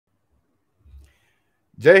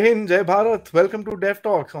जय हिंद, जय Bharat. Welcome to def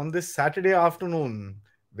talks on this Saturday afternoon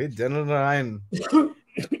with general Narayan.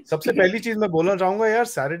 सबसे पहली चीज मैं बोलना चाहूंगा यार,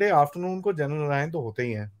 सैटरडे आफ्टरनून को जनरल नारायण तो होते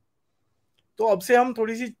ही हैं. तो अब से हम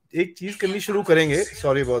थोड़ी सी एक चीज करनी शुरू करेंगे.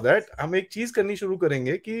 Sorry about that. हम एक चीज करनी शुरू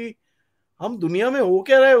करेंगे कि हम दुनिया में हो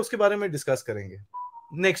क्या रहा है उसके बारे में डिस्कस करेंगे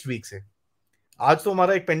नेक्स्ट वीक से. आज तो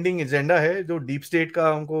हमारा एक पेंडिंग एजेंडा है जो डीप स्टेट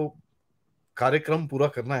का हमको कार्यक्रम पूरा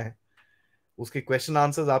करना है. उसके क्वेश्चन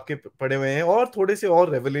आंसर्स आपके पड़े हुए हैं और थोड़े से और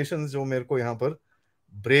रेवलेशंस जो मेरे को यहाँ पर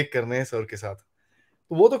ब्रेक करने हैं सर के साथ.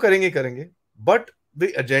 तो वो तो करेंगे. But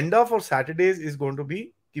the agenda for Saturdays is going to be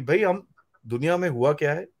कि भाई हम दुनिया में हुआ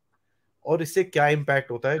क्या है और इससे क्या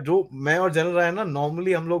इम्पैक्ट होता है. जो मैं और जनरल राय ना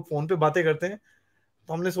नॉर्मली हम लोग फोन पे बातें करते हैं,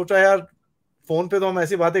 तो हमने सोचा यार फोन पे तो हम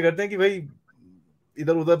ऐसी बातें करते हैं कि भाई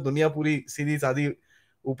इधर उधर दुनिया पूरी सीधी सादी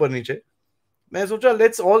ऊपर नीचे. मैं सोचा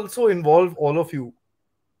let's also involve all of you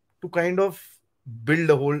to kind of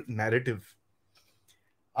build a whole narrative.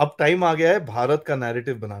 अब टाइम आ गया है भारत का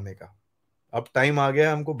नैरेटिव बनाने का. अब टाइम आ गया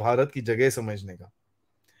है हमको भारत की जगह समझने का.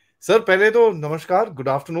 सर पहले तो नमस्कार, good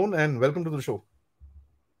afternoon and welcome to the show.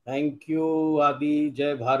 Thank you, Aadi.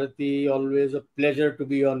 Jai Bharati. Always a pleasure to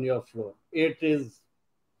be on your floor. It is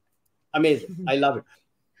amazing. I love it.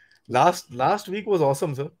 Last week was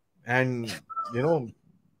awesome, sir. And you know,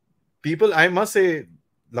 people, I must say,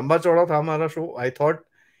 लंबा चौड़ा था हमारा show. I thought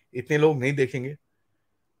इतने लोग नहीं देखेंगे,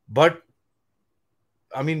 but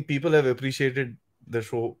I mean, people have appreciated the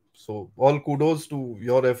show. So all kudos to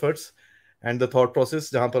your efforts and the thought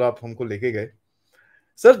process जहां पर आप हमको लेके गए.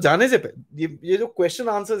 सर जाने से पहले ये जो क्वेश्चन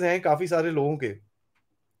आंसर्स हैं काफी सारे लोगों के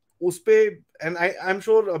उस पे, एंड आई एम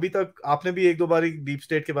श्योर अभी तक आपने भी एक दो बार डीप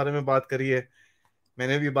स्टेट के बारे में बात करी है,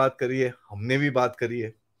 मैंने भी बात करी है, हमने भी बात करी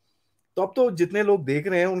है. तो अब तो जितने लोग देख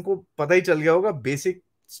रहे हैं उनको पता ही चल गया होगा बेसिक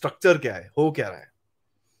स्ट्रक्चर क्या है, हो क्या रहा है.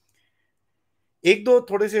 एक दो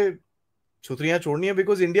थोड़े से छुतरियां छोड़नी है,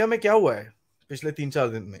 बिकॉज इंडिया में क्या हुआ है पिछले 3-4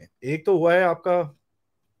 दिन में. एक तो हुआ है आपका,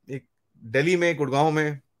 एक दिल्ली में गुड़गांव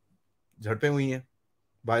में झड़पें हुई हैं,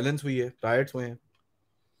 वायलेंस हुई है, राइट्स हुए हैं,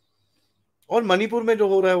 और मणिपुर में जो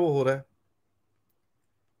हो रहा है वो हो रहा है.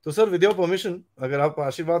 तो सर विद योर परमिशन अगर आप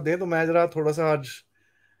आशीर्वाद दें तो मैं जरा थोड़ा सा आज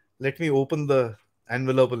let me open the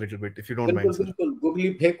envelope a little bit if you don't mind sir. बिल्कुल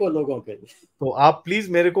गुगली फेंको लोगों के लिए. तो आप प्लीज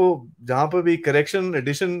मेरे को जहां पर भी करेक्शन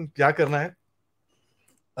एडिशन क्या करना है.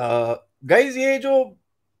 गाइज ये जो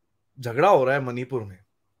झगड़ा हो रहा है मणिपुर में,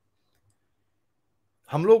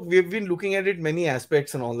 हम लोग we have been looking at it many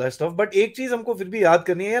aspects and all that stuff, but एक चीज हमको फिर भी याद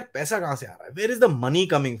करनी है यार, पैसा कहां से आ रहा है, where is the money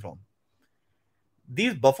coming from.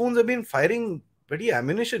 These बफून्स have been firing बड़ी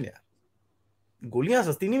एम्युनिशन यार, गोलियां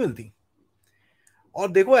सस्ती नहीं मिलती.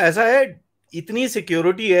 और देखो ऐसा है, इतनी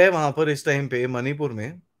सिक्योरिटी है वहां पर इस टाइम पे मणिपुर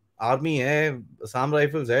में, आर्मी है, असम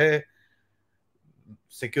राइफल्स है,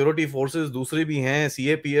 सिक्योरिटी फोर्सेस दूसरे भी हैं,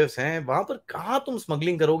 सीएपीएफ हैं, वहां पर कहां तुम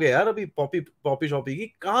स्मगलिंग करोगे यार. अभी पॉपी शॉपी की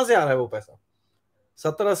कहां से आ रहा है वो पैसा.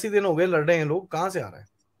 70-80 दिन हो गए लड़ रहे हैं लोग, कहां से आ रहा है.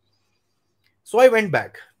 सो आई वेंट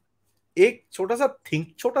बैक. एक छोटा सा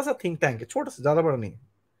थिंक टैंक है, छोटा सा, ज्यादा बड़ा नहीं है,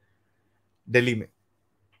 दिल्ली में,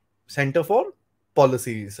 सेंटर फॉर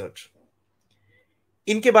पॉलिसी रिसर्च.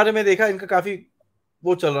 इनके बारे में देखा, इनका काफी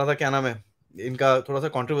वो चल रहा था, क्या नाम है इनका, थोड़ा सा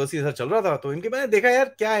कंट्रोवर्सी ऐसा चल रहा था. तो इनके मैंने देखा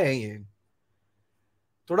यार क्या है ये,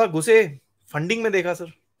 थोड़ा घुसे फंडिंग में, देखा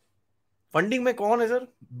सर फंडिंग में कौन है sir,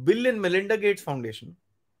 bill and Melinda Gates foundation,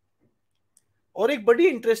 और एक बड़ी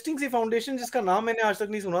इंटरेस्टिंग सी फाउंडेशन जिसका नाम मैंने आज तक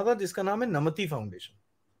नहीं सुना था, जिसका नाम है नमती फाउंडेशन.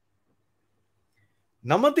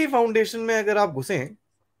 नमती फाउंडेशन में अगर आप घुसे,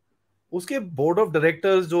 उसके बोर्ड ऑफ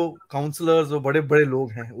डायरेक्टर्स, जो काउंसलर्स, जो बड़े बड़े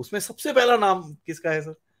लोग हैं, उसमें सबसे पहला नाम किसका है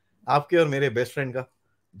सर, आपके और मेरे बेस्ट फ्रेंड का,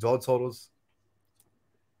 जॉर्ज सोरोस.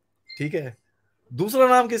 ठीक है, दूसरा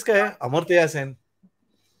नाम किसका है, अमर्त्य सेन.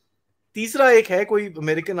 तीसरा एक है कोई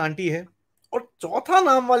अमेरिकन आंटी है, और चौथा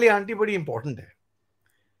नाम वाली आंटी बड़ी इंपॉर्टेंट है,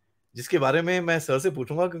 जिसके बारे में मैं सर से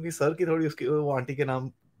पूछूंगा, क्योंकि सर की थोड़ी उसकी वो आंटी के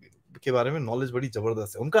नाम के बारे में नॉलेज बड़ी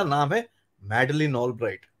जबरदस्त है. उनका नाम है मैडलिन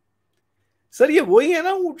ऑलब्राइट. सर ये वही है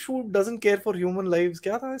ना who doesn't care for human lives,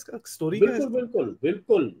 क्या था इसका स्टोरी, क्या है?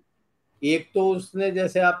 बिल्कुल. एक तो उसने,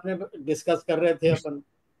 जैसे आपने डिस्कस कर रहे थे अपन,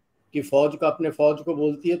 कि फौज का, अपने फौज को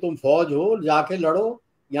बोलती है तुम फौज हो, जाके लड़ो,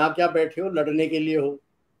 यहाँ क्या बैठे हो, लड़ने के लिए हो.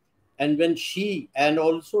 And when she and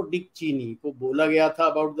also Dick चीनी को बोला गया था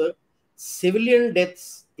about the civilian deaths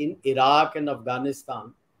in Iraq and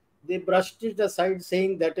Afghanistan, they brushed it aside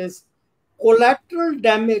saying that is collateral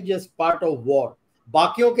damage as part of war.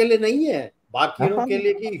 बाकियों के लिए नहीं है, बाकियों के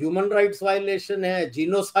लिए कि ह्यूमन राइट्स वायलेशन है,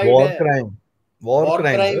 जीनोसाइड है, वॉर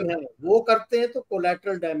क्राइम है, वो करते हैं तो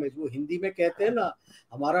कोलैटरल डैमेज. वो हिंदी में कहते हैं ना,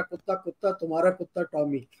 हमारा कुत्ता कुत्ता, तुम्हारा कुत्ता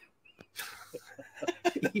टॉमी.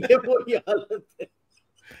 ये वो हालत है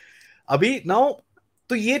अभी नाउ.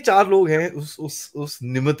 तो ये 4 लोग हैं उस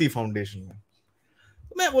निमति फाउंडेशन में।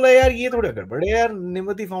 तो मैं बोला यार ये थोड़ा गड़बड़ है यार,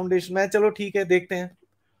 निमति फाउंडेशन में चलो ठीक है देखते हैं।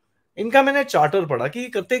 इनका मैंने चार्टर पढ़ा कि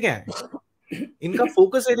करते क्या है, इनका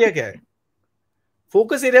फोकस एरिया क्या है।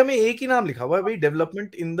 फोकस एरिया में एक ही नाम लिखा हुआ है भाई,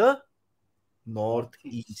 development in the north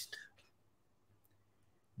east.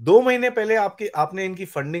 2 महीने पहले आपने इनकी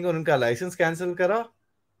फंडिंग और इनका लाइसेंस कैंसिल करा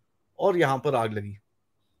और यहां पर आग लगी।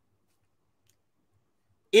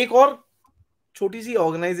 एक और छोटी सी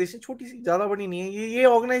ऑर्गेनाइजेशन, छोटी सी ज्यादा बड़ी नहीं है ये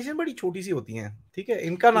ऑर्गेनाइजेशन बड़ी छोटी सी होती हैं, ठीक है,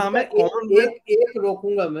 इनका नाम है कॉमनवेल्थ। एक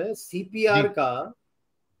रोकूंगा मैं, सीपीआर का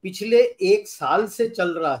पिछले 1 साल से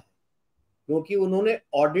चल रहा है, क्योंकि उन्होंने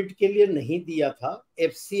ऑडिट के लिए नहीं दिया था,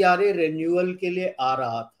 एफसीआरए रिन्यूअल के लिए आ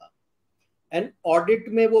रहा था, एंड ऑडिट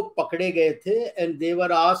में वो पकड़े गए थे and they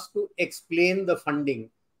were asked to explain the funding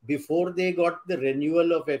before they got the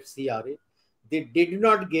renewal of FCRA. They did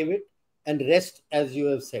not give it and rest as you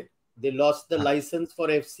have said, they lost the licence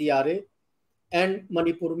for FCRA and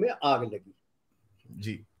Manipur में आग लगी।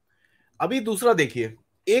 जी अभी दूसरा देखिए,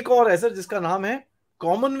 एक और है sir जिसका नाम है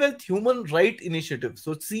कॉमनवेल्थ ह्यूमन राइट इनिशिएटिव,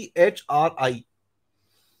 सो CHRI।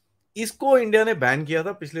 इसको इंडिया ने बैन किया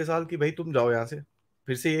था पिछले साल कि भाई तुम जाओ यहां से,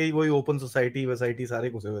 फिर से यही वही ओपन सोसाइटी वसाइटी सारे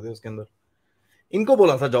घुसे हुए थे उसके अंदर, इनको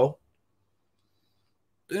बोला था जाओ,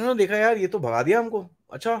 तो इन्होंने देखा यार ये तो भगा दिया हमको।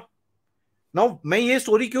 अच्छा नाउ मैं ये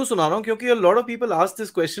स्टोरी क्यों सुना रहा हूं, क्योंकि a lot of people ask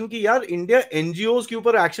this question कि यार इंडिया एनजीओज के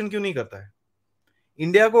ऊपर एक्शन क्यों नहीं करता है,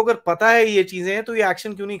 इंडिया को अगर पता है ये चीजें हैं तो ये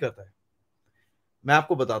एक्शन क्यों नहीं करता है। मैं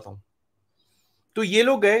आपको बताता हूं। तो ये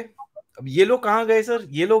लोग गए, अब ये लोग कहां गए सर,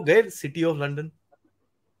 ये लोग गए सिटी ऑफ लंदन।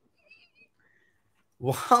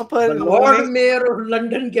 वहां पर लॉर्ड मेयर ऑफ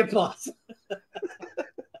लंदन के पास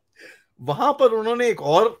वहां पर उन्होंने एक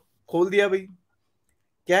और खोल दिया भाई,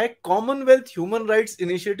 क्या है, Commonwealth human rights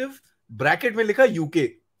initiative, bracket में लिखा यूके।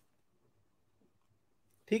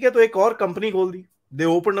 ठीक है, तो एक और कंपनी खोल दी, दे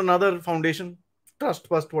open another foundation, trust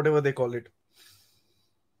first what ever they call it.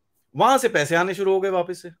 वहां से पैसे आने शुरू हो गए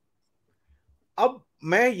वापस से। अब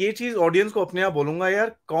मैं ये चीज ऑडियंस को अपने आप बोलूंगा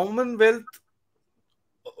यार,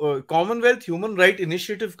 कॉमनवेल्थ ह्यूमन राइट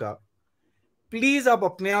इनिशिएटिव का प्लीज आप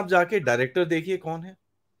अपने आप जाके डायरेक्टर देखिए कौन है,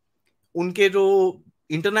 उनके जो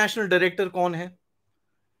इंटरनेशनल डायरेक्टर कौन है,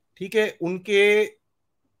 ठीक है, उनके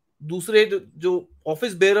दूसरे जो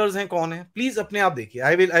ऑफिस बेयरर्स हैं कौन है, प्लीज अपने आप देखिए।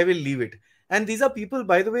 I will leave it. And these are people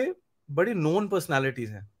by the way बड़ी नोन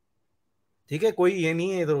पर्सनालिटीज हैं, ठीक है, कोई ये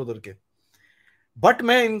नहीं है इधर उधर के। बट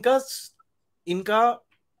मैं इनका इनका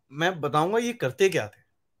मैं बताऊंगा ये करते क्या थे।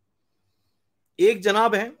 एक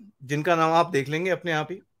जनाब है जिनका नाम आप देख लेंगे अपने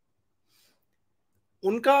आप ही,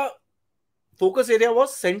 उनका focus area was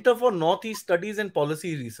centre for north east studies and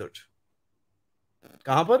policy research.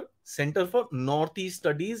 कहां पर, centre for north east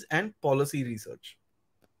studies and policy research.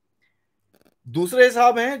 दूसरे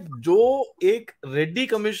साहब हैं जो एक रेड्डी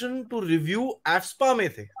कमीशन टू रिव्यू एफ्सपा में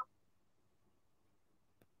थे,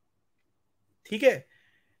 ठीक है।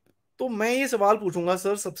 तो मैं ये सवाल पूछूंगा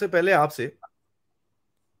सर सबसे पहले आपसे,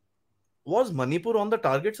 was Manipur on the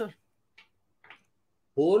target sir?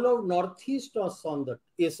 Whole of northeast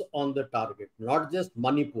is on the target, not just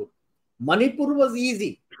Manipur. Manipur was easy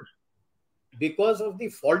because of the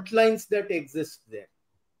fault lines that exist there.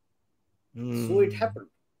 So it happened.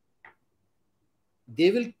 They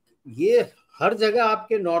will, ये हर जगह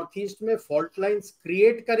आपके north east में fault lines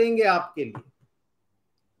create करेंगे आपके लिए,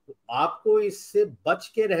 तो आपको इससे बच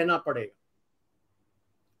के रहना पड़ेगा।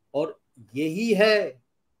 और यही है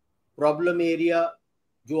प्रॉब्लम एरिया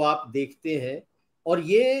जो आप देखते हैं, और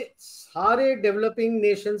ये सारे डेवलपिंग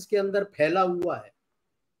नेशंस के अंदर फैला हुआ है।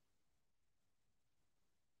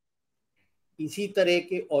 इसी तरह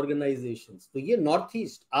के ऑर्गेनाइजेशंस, तो ये नॉर्थ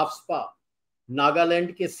ईस्ट आफ्सपा,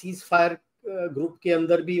 नागालैंड के सीज फायर ग्रुप के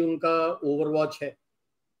अंदर भी उनका ओवरवॉच है,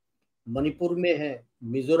 मणिपुर में है,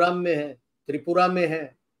 मिजोरम में है, त्रिपुरा में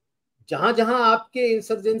है, जहां जहां आपके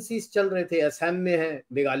इंसर्जेंसीज चल रहे थे, असम में है,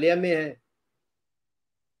 मेघालय में है,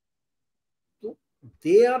 तो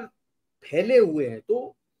दे आर फैले हुए हैं।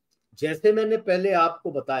 तो जैसे मैंने पहले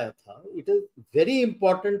आपको बताया था, it is very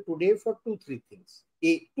important today for two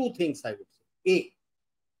things I would say. A,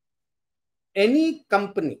 any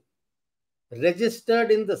company registered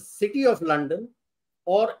in the city of London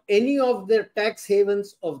or any of the tax havens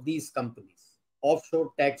of these companies, offshore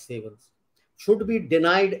tax havens, should be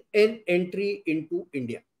denied an entry into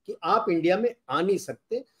India. कि आप India में आ नहीं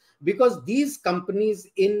सकते, because these companies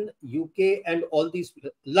in UK and all these,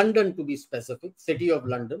 London to be specific, city of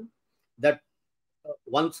London, that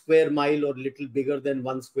 1 square mile or little bigger than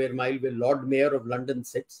 1 square mile where Lord Mayor of London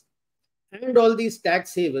sits, and all these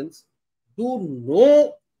tax havens do no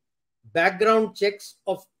background checks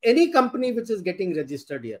of any company which is getting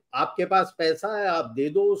registered here. आपके पास पैसा है, आप दे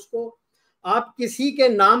दो उसको. आप किसी के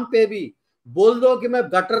नाम पे भी बोल दो कि मैं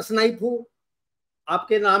गटर स्नाइप हूं,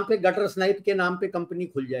 आपके नाम पे गटर स्नाइप के नाम पे कंपनी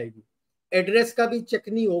खुल जाएगी. एड्रेस का भी चेक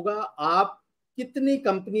नहीं होगा. आप कितनी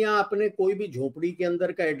कंपनियां अपने कोई भी झोपड़ी के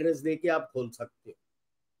अंदर का एड्रेस देके आप खोल सकते हो.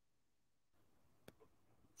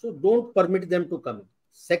 So don't permit them to come in.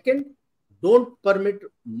 Second, don't permit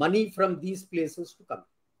money from these places to come in.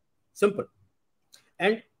 Simple.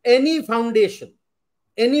 And any foundation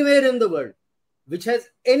anywhere in the world which has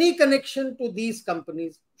any connection to these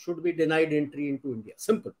companies should be denied entry into India.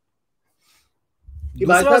 Simple. कि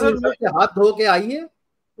भाई साहब इनसे हाथ धो के आइए,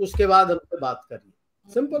 उसके बाद हमसे बात करिए.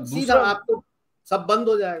 सिंपल, सीधा आपको सब बंद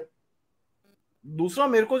हो जाएगा. दूसरा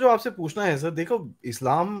मेरे को जो आपसे पूछना है सर, देखो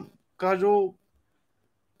इस्लाम का जो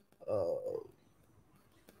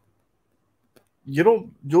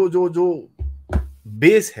जो जो जो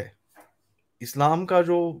बेस है, इस्लाम का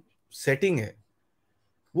जो सेटिंग है,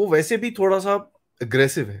 वो वैसे भी थोड़ा सा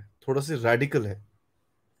अग्रेसिव है, थोड़ा सा रेडिकल है.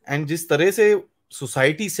 एंड जिस तरह से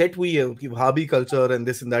सोसाइटी सेट हुई है उनकी Wahhabi culture and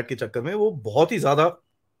this and that के चक्कर में, वो बहुत ही ज्यादा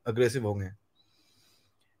अग्रेसिव हो गए.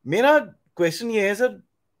 मेरा क्वेश्चन ये है सर,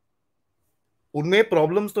 उनमें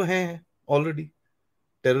प्रॉब्लम्स तो हैं ऑलरेडी,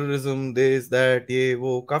 टेररिज्म, दिस दैट, ये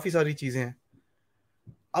वो काफी सारी चीजें हैं.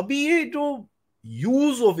 अभी ये जो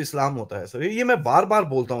यूज ऑफ इस्लाम होता है सर, ये मैं बार बार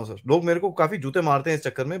बोलता हूं सर, लोग मेरे को काफी जूते मारते हैं इस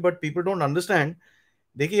चक्कर में, बट पीपल डोंट अंडरस्टैंड.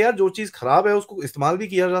 देखिए यार, जो चीज खराब है उसको इस्तेमाल भी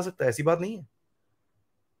किया जा सकता है, ऐसी बात नहीं है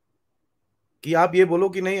कि आप ये बोलो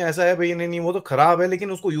कि नहीं ऐसा है भाई, नहीं नहीं वो तो खराब है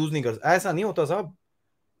लेकिन उसको यूज नहीं कर सकते. ऐसा नहीं होता साहब.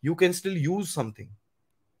 You can still use something.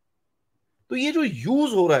 तो ये जो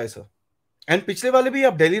यूज हो रहा है सर, एंड पिछले वाले भी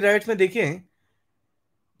आप दिल्ली राइट्स में देखें,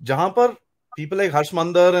 जहां पर पीपल लाइक हर्ष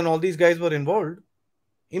मंदर and all these guys were involved,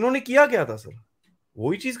 इन्होंने किया क्या था सर?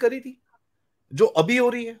 वही चीज करी थी जो अभी हो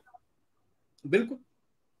रही है. बिल्कुल.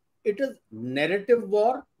 It is narrative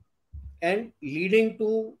war and leading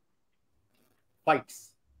two fights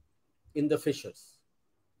in the fissures.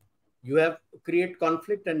 You have to create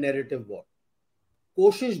conflict and narrative war.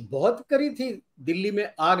 कोशिश बहुत करी थी दिल्ली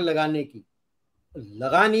में आग लगाने की,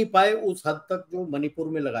 लगा नहीं पाए उस हद तक जो मणिपुर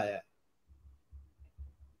में लगाया है.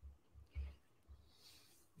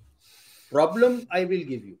 Problem I will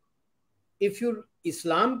give you, if you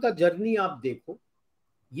इस्लाम का जर्नी आप देखो,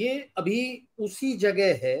 ये अभी उसी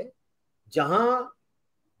जगह है जहां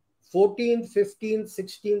 14th, 15th,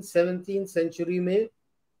 16th, 17th century में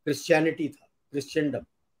क्रिश्चियनिटी था, क्रिश्चियनडम.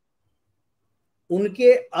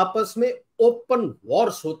 उनके आपस में ओपन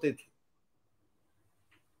वॉर्स होते थे.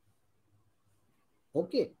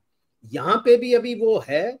 ओके, यहां पे भी अभी वो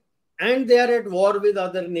है, and they are at war with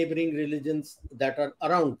other neighbouring religions that are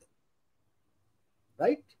around,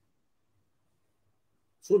 right?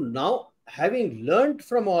 So now, having learned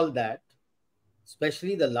from all that,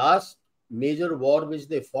 especially the last major war which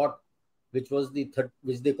they fought, which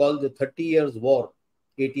they call the 30 years war,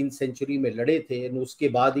 18th century में लड़े थे, and उसके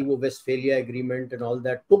बाद ही वो Westphalia agreement and all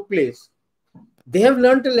that took place. They have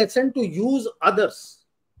learned a lesson to use others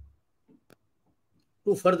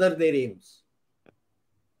to further their aims.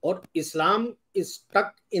 और Islam is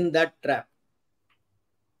stuck in that trap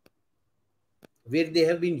where they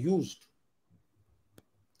have been used.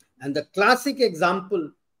 And the classic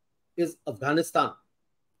example is Afghanistan,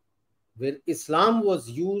 where Islam was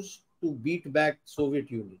used to beat back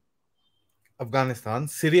Soviet Union. Afghanistan,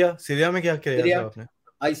 Syria में क्या किया था आपने?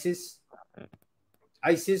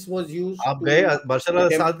 ISIS was used. आप गए बशर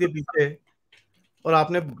अल-अस्साद के पीछे और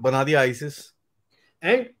आपने बना दिया ISIS.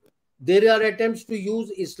 And there are attempts to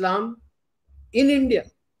use Islam in India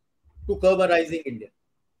to curb rising India.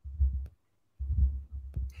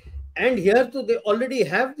 And here तो they already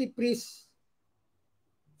have the priests,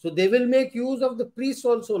 so they will make use of the priests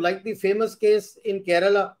also, like the famous case in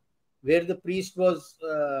Kerala where the priest was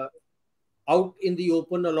out in the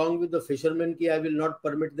open along with the fishermen ki I will not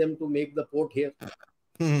permit them to make the port here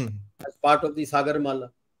as part of the Sagarmala.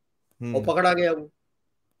 और पकड़ा गया वो.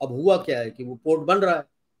 अब हुआ क्या है कि वो पोर्ट बन रहा है.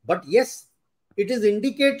 But yes, it is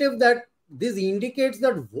indicative that this indicates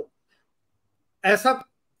that ऐसा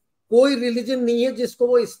कोई रिलीजन नहीं है जिसको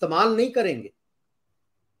वो इस्तेमाल नहीं करेंगे.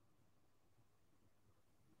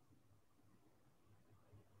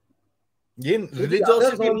 ये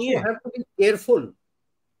religiosity नहीं है. Have to be careful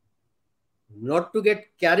not to get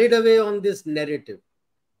carried away on this narrative,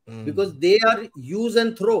 because they are use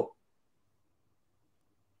and throw.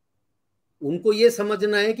 उनको ये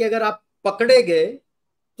समझना है कि अगर आप पकड़े गए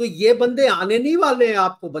तो ये बंदे आने नहीं वाले हैं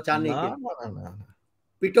आपको बचाने के लिए.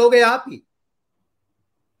 पिटोगे आप ही.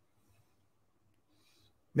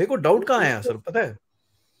 मेरे को डाउट कहाँ है सर, पता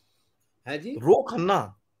है जी? रो खन्ना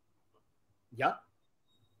या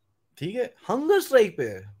ठीक है, हंगर स्ट्राइक पे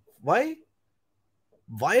है। Why?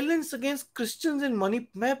 Violence against Christians in money.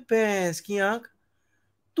 मैं भैंस की आंख,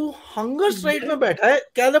 तू हंगर स्ट्राइक में बैठा है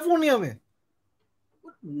कैलिफोर्निया में।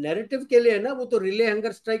 नैरेटिव के लिए है ना, वो तो रिले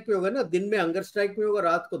हंगर स्ट्राइक पे होगा ना, दिन में हंगर स्ट्राइक पे होगा,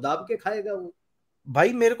 रात को दाब के खाएगा वो।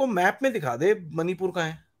 भाई मेरे को मैप में दिखा दे मणिपुर कहाँ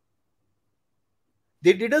है।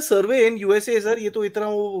 They did a survey in USA sir, ये तो इतना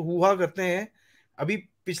वो हुआ करते हैं। अभी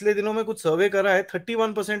पिछले दिनों में कुछ सर्वे करा है,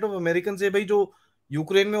 31% ऑफ अमेरिकन से भाई जो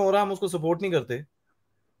यूक्रेन में हो रहा हम उसको सपोर्ट नहीं करते।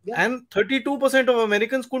 या and 32% of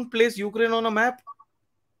American couldn't place Ukraine on a map.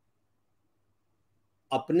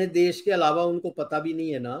 अपने देश के अलावा उनको पता भी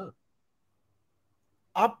नहीं है ना।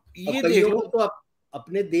 आप और ये देख कईयों लो। को तो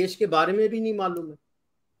अपने देश के बारे में भी नहीं मालूम है।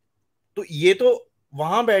 तो ये तो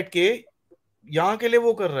वहां बैठ के यहाँ के लिए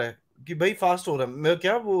वो कर रहा है कि भाई फास्ट हो रहा है, मैं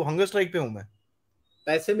क्या वो हंगर स्ट्राइक पे हूं मैं।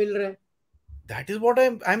 पैसे मिल रहे हैं। That is what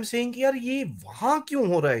I am saying कि यार ये वहां क्यों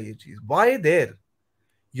हो रहा है ये चीज, व्हाई देयर।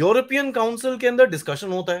 यूरोपियन काउंसिल के अंदर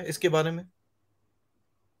डिस्कशन होता है इसके बारे में।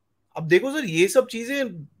 अब देखो सर, ये सब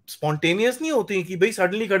चीजें स्पॉन्टेनियस नहीं होती कि भाई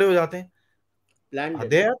सडनली खड़े हो जाते हैं। प्लान्ड है।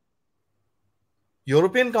 आधे यार,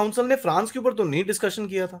 यूरोपियन काउंसिल ने फ्रांस के ऊपर तो नहीं डिस्कशन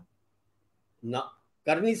किया था। ना,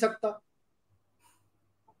 कर नहीं सकता।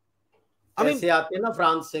 आई मीन पैसे आते हैं ना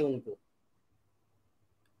फ्रांस से उनको।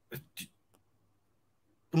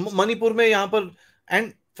 मणिपुर में यहाँ पर,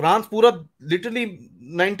 एंड फ्रांस पूरा literally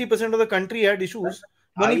 90% of the country had issues.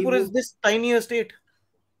 I Manipur is would this tiny state.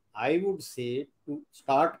 I would say to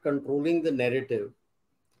start controlling the narrative,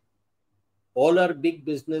 all our big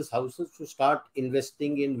business houses to start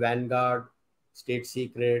investing in Vanguard, State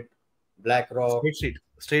Secret, BlackRock. State street,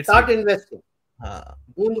 state Start street. investing. हाँ,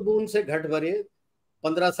 बूंद बूंद से घट भरे,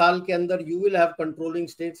 15 साल के अंदर you will have controlling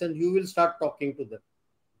states and you will start talking to them.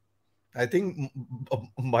 I think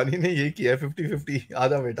Ambani ने यही किया है, 50-50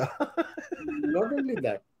 आधा बेटा। Not only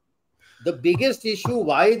that, the biggest issue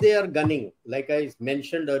why they are gunning, like I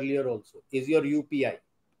mentioned earlier also, is your UPI.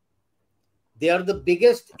 They are the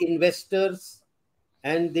biggest investors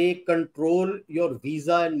and they control your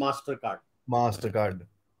Visa and MasterCard. Master card.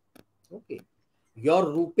 Okay. Your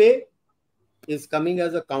RuPay is coming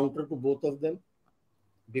as a counter to both of them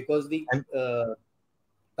because the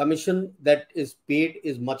commission that is paid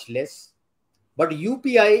is much less. But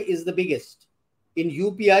UPI is the biggest. In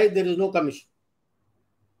UPI, there is no commission.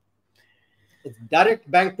 It's direct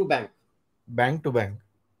bank to bank. Bank to bank.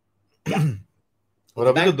 Yeah. और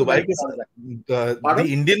It's अभी तो bank to Dubai bank के transaction. The Pardon?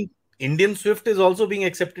 Indian Swift is also being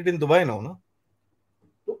accepted in Dubai now ना।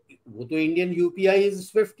 तो वो तो Indian UPI is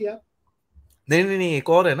Swift या नहीं नहीं नहीं, एक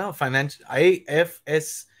और है ना, finance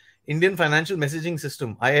IFS, Indian financial messaging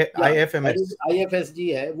system, IFMS. आईएफएसजी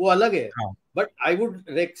है, वो अलग है. हाँ, but I would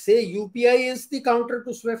say UPI is the counter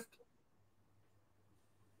too swift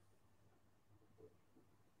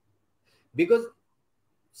because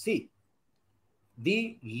see, the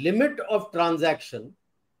limit of transaction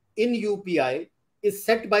in UPI is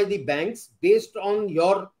set by the banks based on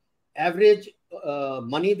your average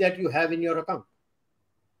money that you have in your account.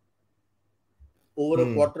 Over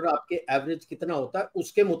a quarter आपके average कितना होता है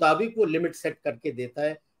उसके मुताबिक वो limit set करके देता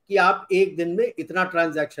है कि आप एक दिन में इतना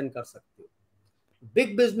ट्रांजैक्शन कर सकते हो.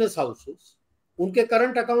 बिग बिजनेस हाउसेस, उनके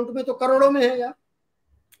करंट अकाउंट में तो करोड़ों में है यार.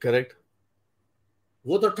 करेक्ट।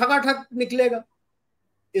 वो तो ठगाठग निकलेगा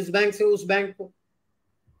इस बैंक से उस बैंक को.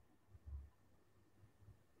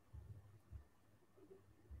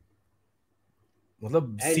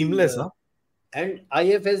 मतलब सीमलेस। हाँ, एंड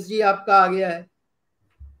आईएफएसजी आपका आ गया है,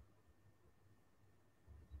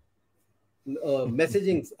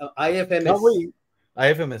 मैसेजिंग हाँ आईएफएमएस. वही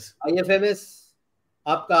आईएफएमएस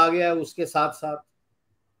आपका आ गया है उसके साथ साथ.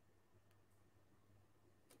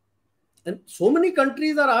 And so many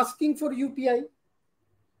countries are asking for UPI.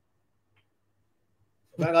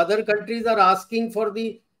 Other countries are asking for the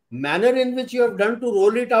manner in which you have done to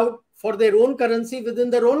roll it out for their own currency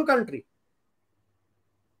within their own country.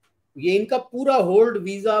 ये इनका पूरा hold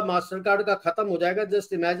visa master card का खत्म हो जाएगा.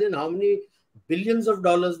 Just imagine how many billions of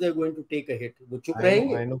dollars they are going to take a hit. वो चुप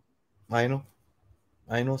रहेंगे? I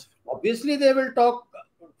know. Obviously they will talk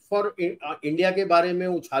for India के बारे में,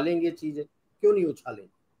 उछालेंगे चीजें. क्यों नहीं उछालेंगे?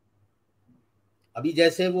 अभी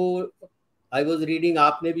जैसे वो आई वॉज रीडिंग,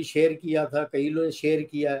 आपने भी शेयर किया था, कई लोगों ने शेयर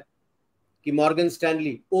किया है कि Morgan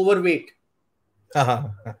Stanley overweight.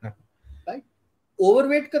 Right,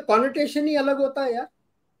 overweight का कॉनोटेशन ही अलग होता है यार.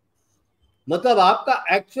 मतलब आपका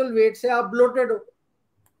एक्चुअल वेट से आप ब्लोटेड हो.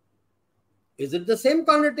 Is it the same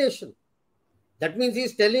connotation? That means he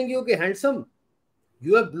is telling you कि handsome,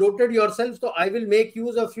 you have bloated yourself, तो I will make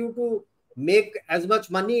use of you to make as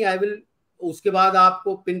much money. I will, उसके बाद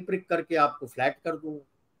आपको pin prick करके आपको flat कर दूंगा.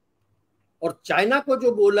 और चाइना को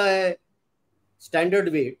जो बोला है standard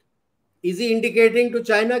weight, is he indicating to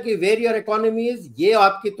China कि where your economy is, ये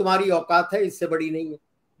आपकी तुम्हारी औकात है, इससे बड़ी नहीं है,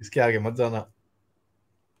 इसके आगे मत जाना.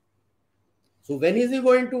 So when is he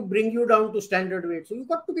going to bring you down to standard weight? So you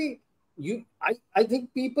got to be, I think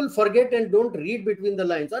people forget and don't read between the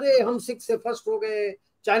lines. अरे हम 6 से फर्स्ट हो गए,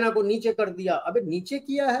 चाइना को नीचे कर दिया. अबे नीचे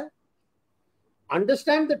किया है,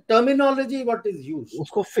 understand the terminology what is used.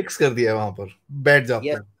 उसको फिक्स कर दिया वहां पर, बैठ जाता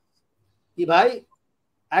yes, है कि भाई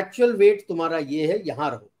एक्चुअल वेट तुम्हारा ये है, यहां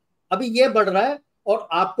रहो. अभी ये बढ़ रहा है और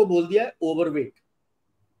आपको बोल दिया है overweight.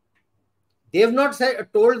 they have not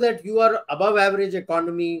told that you are above average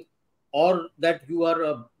economy or that you are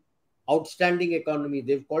a outstanding economy.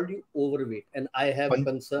 They've called you overweight, and I have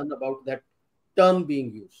concern about that term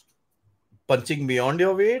being used. Punching beyond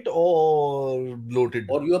your weight or bloated,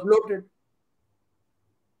 or you are bloated.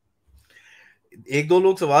 एक दो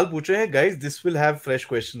लोग सवाल पूछ रहे हैं. Guys, this will have fresh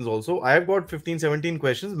questions also. I have got 15-17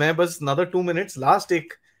 questions. मैं बस another 2 minutes last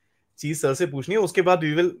एक चीज सर से पूछनी है, उसके बाद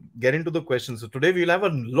we will get into the questions. So today we will have a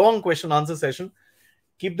long question answer session.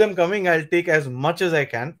 Keep them coming. I will take as much as I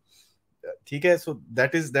can. ठीक है? So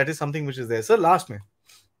that is something which is there. Sir, last में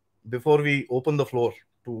before we open the floor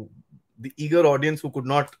to the eager audience who could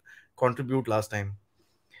not contribute last time,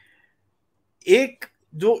 एक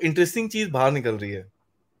जो interesting चीज बाहर निकल रही है,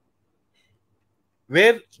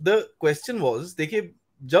 where the question was, देखिए,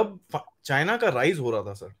 जब चाइना का राइज हो रहा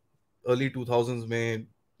था सर अर्ली 2000s में,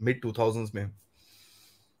 मिड 2000s में,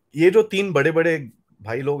 ये जो 3 बड़े बड़े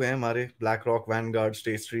भाई लोग हैं हमारे, black rock, Vanguard,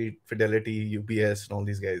 state street, Fidelity, UBS and all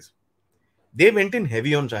these guys, they went in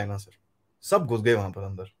heavy on China sir. सब घुस गए वहां पर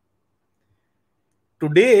अंदर.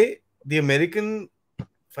 Today the American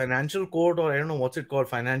financial court, और I don't know what's it called,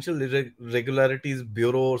 financial regularities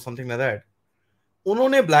bureau और something like that,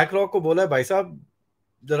 उन्होंने black rock को बोला, भाई साहब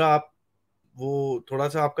जरा आप वो थोड़ा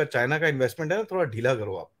सा आपका चाइना का इन्वेस्टमेंट है ना, थोड़ा ढीला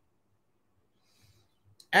करो आप.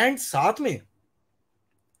 एंड साथ में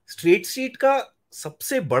स्ट्रीट स्ट्रीट का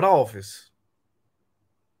सबसे बड़ा ऑफिस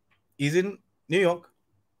इज इन न्यूयॉर्क.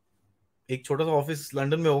 एक छोटा सा ऑफिस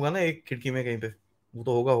लंदन में होगा ना, एक खिड़की में कहीं पे, वो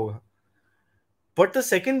तो होगा. But the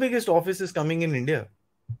second biggest office is coming in India,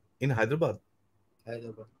 इन हैदराबाद.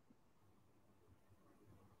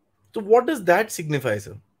 तो what does that signify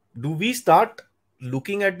sir? Do we start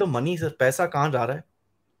looking at the money sir? पैसा कहां जा रहा है?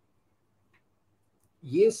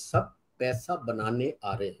 ये सब पैसा बनाने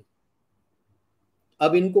आ रहे हैं.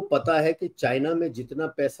 अब इनको पता है कि चाइना में जितना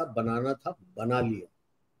पैसा बनाना था बना लिया.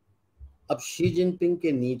 अब शी जिनपिंग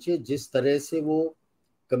के नीचे जिस तरह से वो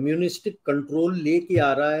कम्युनिस्टिक कंट्रोल लेके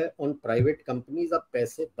आ रहा है ऑन प्राइवेट कंपनीज, अब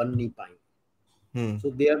पैसे बन नहीं पाएंगे.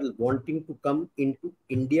 सो they are wanting to come into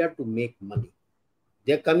India to make money.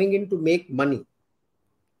 They are coming in to make money.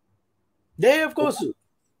 Yeah, of course.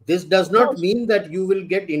 This does not mean that you will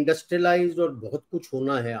get industrialized और बहुत कुछ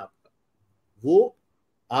होना है आपका. वो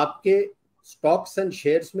आपके स्टॉक्स एंड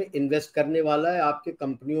शेयर्स में invest करने वाला है, आपके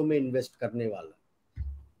कंपनियों में इन्वेस्ट करने वाला है.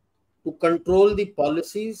 To control the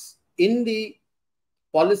policies in the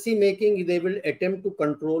policy making, they will attempt to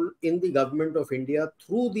control in the government of India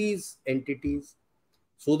through these entities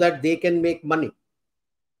so that they can make money.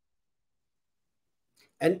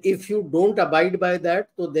 And if you don't abide by that,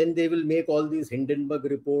 so then they will make all these Hindenburg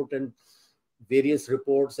report and various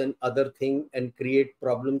reports and other thing and create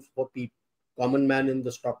problems for people, common man in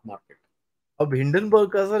the stock market. अब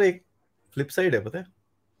Hindenburg का sir एक flip side है, पता है?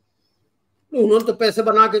 उन्होंने तो पैसे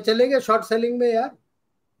बना के चले गए शॉर्ट सेलिंग में यार.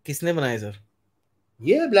 किसने बनाए सर?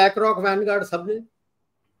 ये ब्लैक रॉक, वैनगार्ड सबने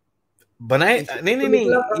बनाए. नहीं,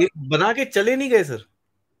 ये बना के चले नहीं गए सर,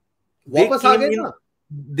 वापस आ गए ना.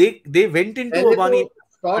 they went into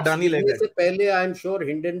Adani like that. से पहले आई एम श्योर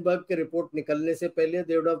हिंडनबर्ग के रिपोर्ट निकलने से पहले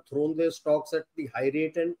they would have thrown their stocks at the high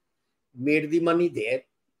rate and made the money there.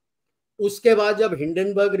 उसके बाद जब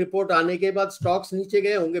हिंडनबर्ग रिपोर्ट आने के बाद स्टॉक्स नीचे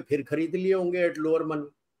गए होंगे, फिर खरीद लिए होंगे at lower money.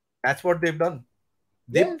 That's what they've done.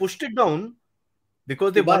 They pushed it down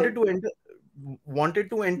because they wanted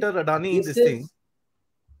to enter Adani in this thing.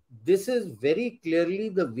 This is very clearly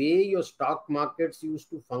the way your stock markets used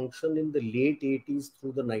to function in the late 80s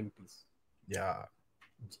through the 90s. Yeah.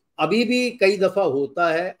 अभी भी कई दफा होता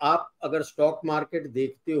है. आप अगर stock market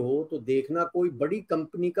देखते हो तो देखना, कोई बड़ी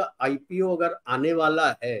कंपनी का आईपीओ अगर आने वाला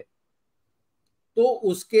है तो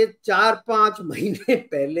उसके 4-5 महीने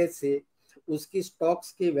पहले से उसकी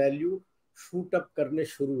स्टॉक्स के वैल्यू शूट अप करने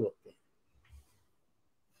शुरू होते हैं,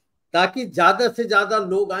 ताकि ज्यादा से ज्यादा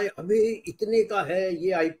लोग आए, हमें इतने का है,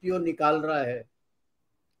 ये आईपीओ निकाल रहा है.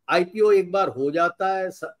 आईपीओ एक बार हो जाता है,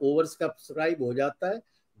 ओवर सब्सक्राइब हो जाता है,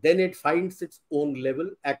 then it finds its own level,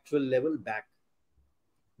 actual level back.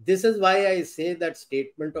 This is why I say that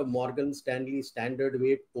statement of Morgan Stanley, standard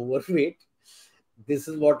weight, overweight, this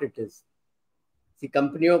is what it is.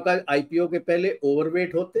 कंपनियों का आईपीओ के पहले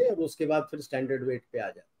ओवरवेट होते हैं और उसके बाद फिर स्टैंडर्ड वेट पे आ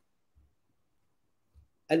जाते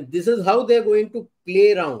हैं। And this is how they are going to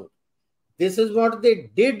play around. This is what they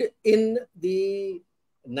did in the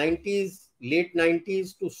 90s, late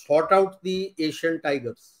 90s to sort out the Asian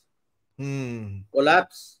tigers.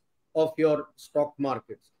 Collapse of your stock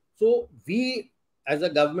markets. So we, as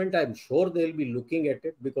a government, I'm sure they'll be looking at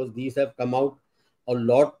it because these have come out a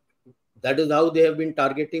lot. That is how they have been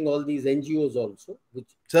targeting all these NGOs also.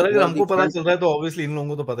 Sir, अगर हमको पता चल रहा है तो obviously इन लोगों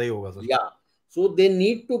को तो पता ही होगा, sir. Yeah. So they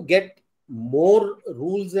need to get more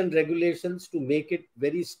rules and regulations to make it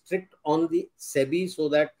very strict on the SEBI so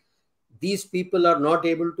that these people are not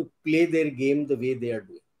able to play their game the way they are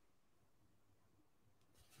doing.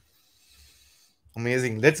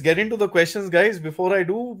 Amazing. Let's get into the questions, guys. Before I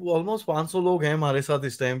do, almost 500 लोग हैं हमारे साथ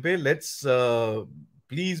इस time पे. Let's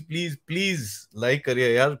please like करिए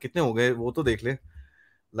यार. कितने हो गए वो तो देख ले.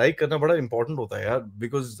 लाइक करना बड़ा इंपॉर्टेंट होता है यार,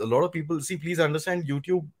 because a lot of people see, please understand,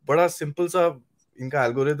 YouTube बड़ा सिंपल सा इनका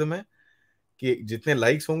एल्गोरिदम है कि जितने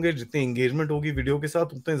लाइक्स होंगे, जितनी एंगेजमेंट होगी वीडियो के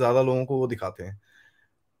साथ, उतने ज्यादा लोगों को वो दिखाते हैं.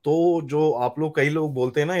 तो जो आप लोग, कई लोग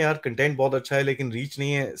बोलते हैं ना यार कंटेंट बहुत अच्छा है लेकिन रीच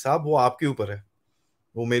नहीं है, साहब वो आपके ऊपर है,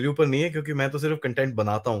 वो मेरे ऊपर नहीं है, क्योंकि मैं तो सिर्फ कंटेंट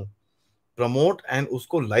बनाता हूँ. प्रमोट एंड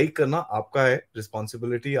उसको लाइक करना आपका है,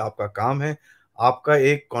 रिस्पॉन्सिबिलिटी आपका काम है, आपका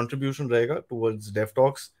एक कॉन्ट्रीब्यूशन रहेगा towards def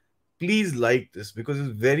talks. Please like this because is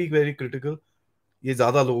very very critical, ये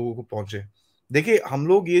ज्यादा लोगों को पहुंचे. देखिए हम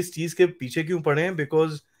लोग ये इस चीज के पीछे क्यों पड़े हैं,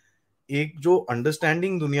 बिकॉज एक जो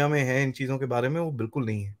अंडरस्टैंडिंग दुनिया में है इन चीजों के बारे में वो बिल्कुल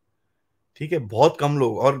नहीं है. ठीक है, बहुत कम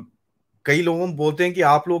लोग, और कई लोगों बोलते हैं कि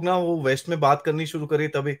आप लोग ना वो वेस्ट में बात करनी शुरू करें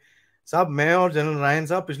तभी. साहब मैं और जनरल नारायण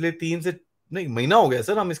साहब पिछले 3 से नहीं महीना हो गया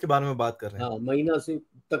सर हम इसके बारे में बात कर रहे हैं. हाँ, महीना से,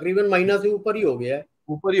 तकरीबन महीना से ऊपर ही हो गया है.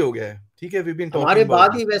 ऊपर ही हो गया है. ठीक है, वी बीन टॉकिंग हमारे अबाउट,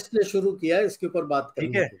 बाद ही वेस्ट ने शुरू किया है इसके ऊपर बात करने.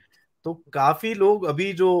 ठीक है, तो काफी लोग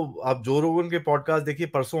अभी जो आप जो रोगन के पॉडकास्ट देखिए,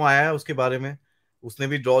 परसों आया है उसके बारे में, उसने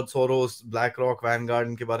भी George Soros, black rock, Vanguard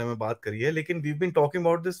इनके बारे में बात करी है. लेकिन we been talking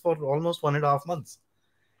about this for almost 1.5 months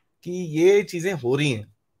कि ये चीजें हो रही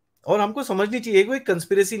हैं और हमको समझनी चाहिए. कोई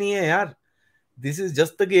कंस्पिरेसी नहीं है यार, this is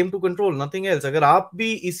just the game to control, nothing else. अगर आप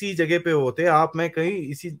भी इसी जगह पे होते, आप मैं कहीं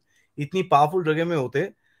इसी इतनी पावरफुल जगह में होते,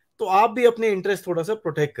 तो आप भी अपने इंटरेस्ट थोड़ा सा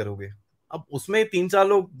प्रोटेक्ट करोगे. अब उसमें 3-4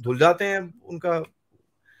 लोग धुल जाते हैं, उनका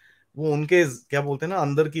वो उनके क्या बोलते हैं ना,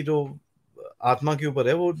 अंदर की जो आत्मा के ऊपर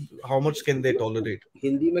है वो, how much can they tolerate.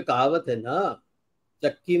 Hindi में कहावत है ना,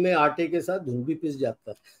 चक्की में आटे के साथ धूल भी पिस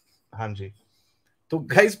जाता है. हाँ जी. तो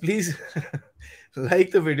guys please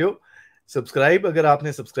like the video, subscribe अगर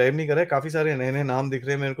आपने सब्सक्राइब नहीं करा है. काफी सारे नए नए नाम दिख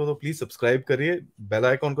रहे हैं मेरे को, तो प्लीज सब्सक्राइब करिए, बेल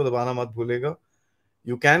आइकॉन को दबाना मत भूलेगा.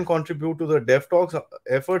 You can contribute to the def talks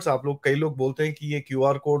efforts. आप लोग, कई लोग बोलते हैं कि ये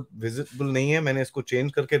क्यूआर कोड विजिबल नहीं है, मैंने इसको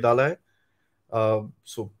चेंज करके डाला है.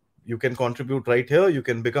 सो you can contribute right here, you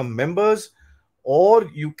can become members, or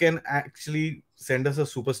you can actually send us a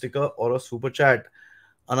super sticker or a super chat.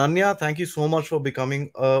 Ananya, thank you so much for becoming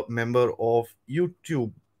a member of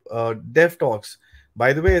YouTube Dev Talks.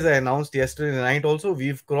 By the way, as I announced yesterday night also,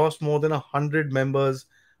 we've crossed more than 100 members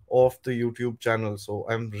of the YouTube channel, so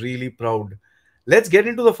I'm really proud. Let's get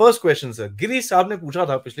into the first question, sir. Girish साहब ने पूछा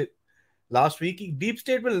था पिछले last week कि deep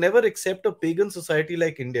state will never accept a pagan society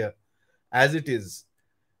like India as it is.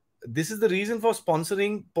 This is the reason for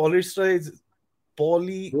sponsoring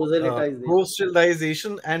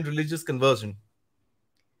proselytization and religious conversion.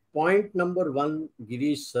 Point number 1,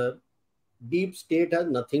 Girish sir, deep state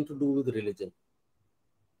has nothing to do with religion.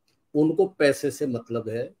 उनको पैसे से मतलब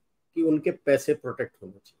है कि उनके पैसे protect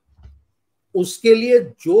होने चाहिए. उसके लिए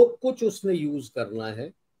जो कुछ उसने यूज करना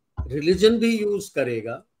है, रिलीजन भी यूज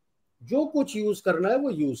करेगा, जो कुछ यूज करना है वो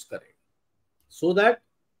यूज करेगा, so that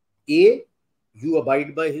you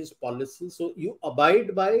abide by his policies. So you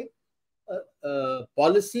abide by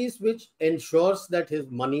policies which ensures that his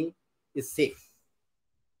money is safe.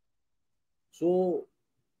 So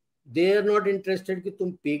they are not interested कि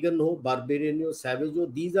तुम pagan हो, barbarian हो, savage हो.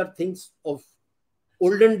 These are things of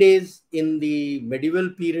olden days in the medieval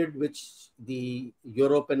period, which the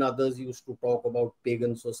Europe and others used to talk about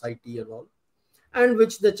pagan society and all, and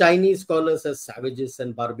which the Chinese call us as savages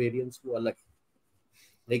and barbarians. वो अलग.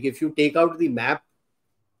 Like if you take out the map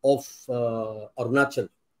of Arunachal,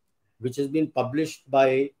 which has been published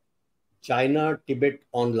by China Tibet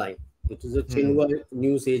Online, which is a Xinhua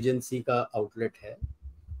news agency का outlet है,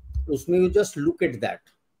 उसमें you just look at that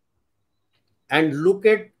and look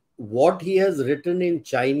at what he has written in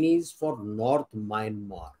Chinese for North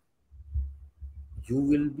Myanmar, you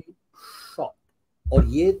will be shocked. और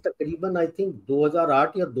ये तकरीबन I think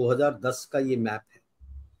 2008 या 2010 का ये map है.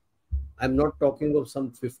 I'm not talking of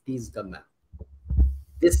some 50s का map.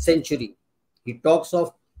 This century, he talks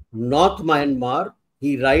of North Myanmar,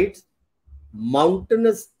 he writes,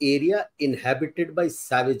 mountainous area inhabited by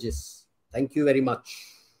savages. Thank you very much.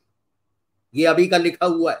 ये अभी का लिखा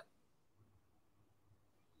हुआ है.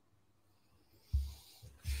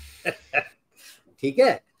 ठीक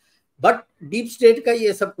है. बट डीप स्टेट का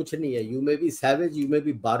ये सब कुछ नहीं है. You may be savage, you may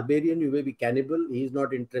be barbarian, you may be cannibal, he is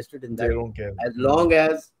not interested in that as long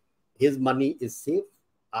as his money is safe.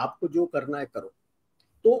 आपको जो करना है करो.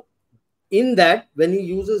 तो in that, when he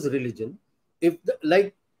uses religion, if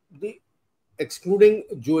the excluding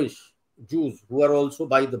Jews who are also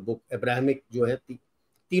by the book, Abrahamic जो है,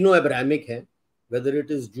 तीनों Abrahamic हैं, whether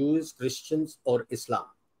it is Jews, Christians or Islam.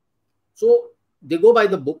 So they go by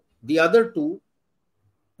the book. The other two,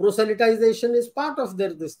 proselytization is part of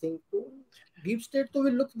their this thing. So deep state तो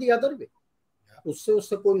will look the other way.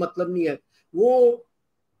 उससे कोई मतलब नहीं है. वो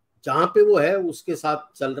जहां पे वो है उसके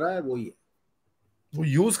साथ चल रहा है, वो ही है. वो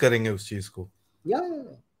यूज करेंगे उस चीज को. Yeah.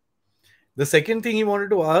 The second thing he wanted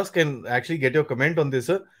to ask and actually get your comment on this,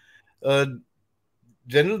 sir.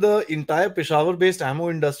 General, the entire Peshawar-based ammo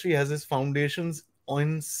industry has its foundations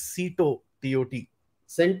on CENTO TOT.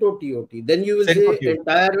 CENTO TOT. Then you will say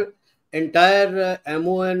entire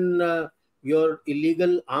ammo and your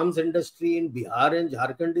illegal arms industry in Bihar and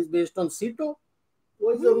Jharkhand is based on CENTO.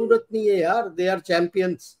 कोई जरूरत नहीं है यार. They are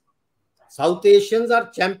champions. South Asians are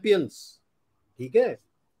champions. ठीक है.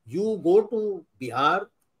 You go to Bihar,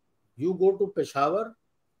 you go to Peshawar,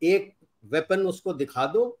 एक weapon उसको दिखा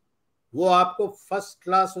दो, वो आपको फर्स्ट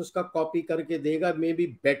क्लास उसका कॉपी करके देगा, may be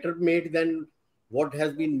better made then what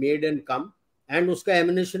has been made and come, and उसका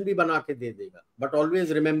एमिनेशन भी बना के दे देगा. But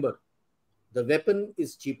always remember, the weapon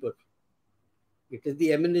is cheaper. It is the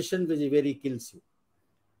ammunition which very kills you,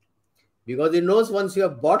 because he knows once you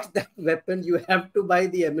have bought that weapon you have to buy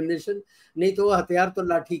the ammunition. नहीं तो वो हथियार तो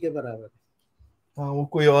लाठी के बराबर. हाँ, वो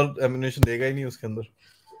कोई और एमिनेशन देगा ही नहीं उसके अंदर,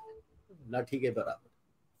 लाठी के बराबर.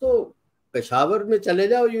 तो पेशावर में चले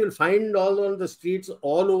जाओ, you will find all on the streets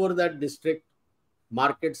all over that district,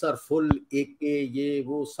 markets are full. एक के ये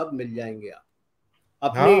वो सब मिल जाएंगे आप.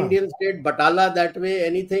 अपने Indian state Batala that way,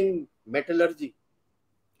 anything metallurgy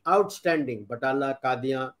outstanding. Batala,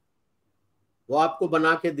 Qadian, वो आपको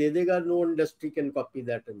बना के दे देगा. Know industry can copy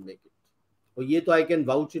that and make it. और ये तो आई कैन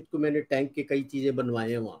वाउच इट, को मैंने टैंक के कई चीजें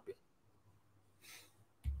बनवाए हैं वहां पे.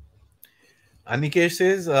 Anikesh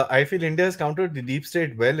says, I feel India has countered the deep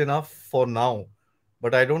state well enough for now,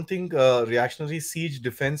 but I don't think reactionary siege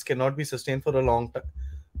defense cannot be sustained for a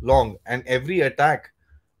long. And every attack,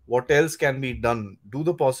 what else can be done? Do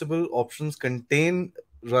the possible options contain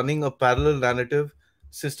running a parallel narrative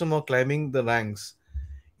system or climbing the ranks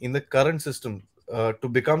in the current system to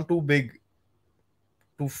become too big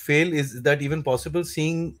to fail? Is that even possible,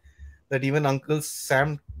 seeing that even Uncle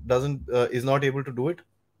Sam is not able to do it?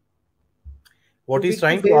 What he's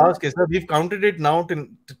trying to ask is that we've counted it now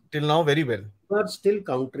till now very well. We are still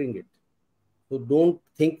countering it. So don't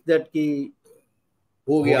think that ki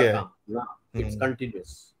ho gaya kaam. No, it's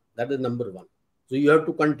continuous. That is number one. So you have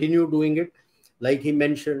to continue doing it. Like he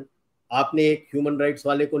mentioned, आपने एक human rights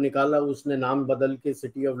वाले को निकाला, उसने नाम बदल के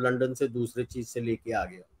city of London से दूसरे चीज से लेके आ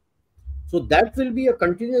गया. So that will be a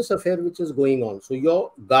continuous affair which is going on. So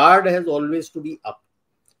your guard has always to be up.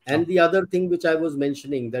 And the other thing which I was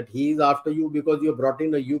mentioning, that he is after you because you brought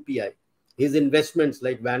in a UPI. His investments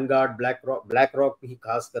like Vanguard, BlackRock, he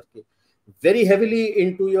खास करके very heavily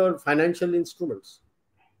into your financial instruments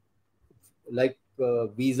like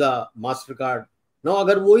Visa, Mastercard. Now,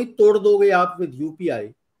 अगर वो ही तोड़ दोगे आप with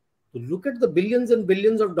UPI, तो look at the billions and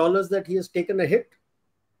billions of dollars that he has taken a hit.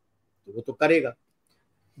 तो वो तो करेगा.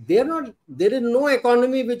 There is no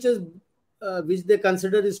economy which they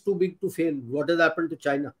consider is too big to fail. What has happened to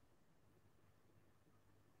China?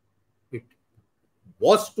 It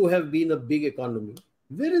was to have been a big economy.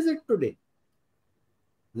 Where is it today?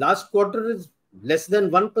 Last quarter is less than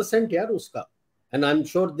 1% yaar uska. And I'm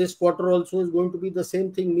sure this quarter also is going to be the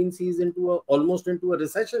same thing, means he is almost into a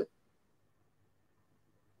recession.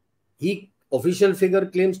 Official figure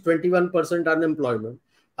claims 21% unemployment.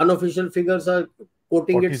 Unofficial figures are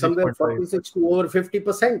quoting it somewhere 46 to over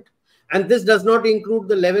 50%. And this does not include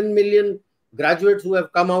the 11 million graduates who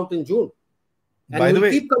have come out in June. And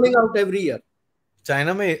will keep coming out every year.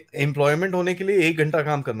 China में employment होने के लिए 1 घंटा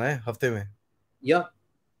काम करना है हफ्ते में. Yeah.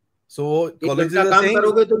 So colleges are saying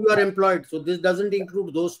करोगे तो you are employed. So this doesn't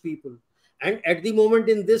include those people. And at the moment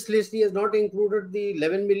in this list, he has not included the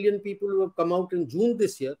 11 million people who have come out in June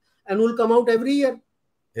this year and will come out every year.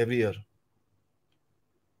 Every year.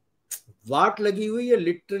 वाट लगी हुई है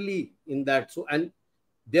literally in that. So and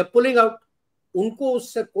they are pulling out. उनको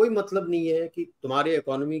उससे कोई मतलब नहीं है कि तुम्हारे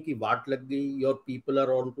इकोनॉमी की वाट लग गई, your people are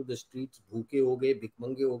on to the streets, भूखे हो गए,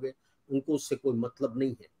 भिखमंगे हो गए, उनको उससे कोई मतलब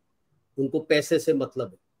नहीं है, उनको पैसे से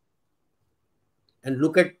मतलब है। And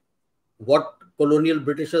look at what colonial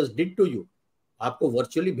Britishers did to you. आपको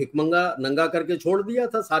वर्चुअली भिखमंगा नंगा करके छोड़ दिया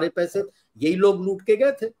था, सारे पैसे यही लोग लूट के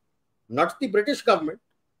गए थे, not the British government,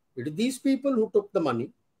 it is these people who took the money.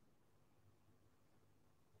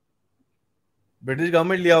 British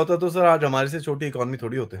government लिया होता तो सर आज हमारे से छोटी इकोनॉमी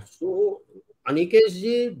थोड़ी होते। So, Anikesh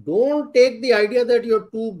ji, don't take the idea that you're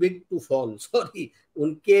too big to fall. Sorry,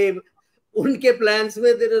 unke plans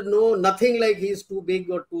में there is nothing like he's too big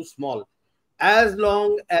or too small. As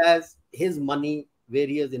long as his money where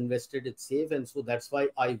he has invested it's safe, and so that's why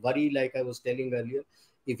I worry, like I was telling earlier,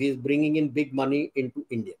 if he's bringing in big money into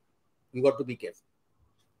India, you got to be careful.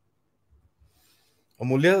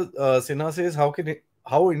 Amulya Sinha says,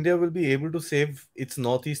 how India will be able to save its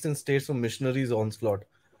northeastern states from missionaries' onslaught?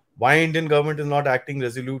 Why Indian government is not acting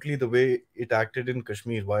resolutely the way it acted in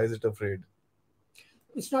Kashmir? Why is it afraid?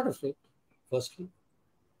 It's not afraid, firstly.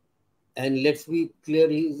 And let's be clear,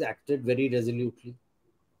 he's acted very resolutely.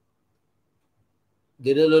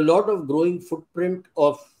 There is a lot of growing footprint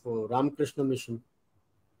of Ramakrishna Mission,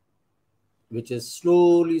 which is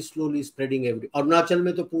slowly spreading every. Arunachal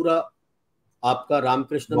में तो पूरा आपका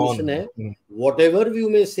Ramakrishna mission है. Whatever you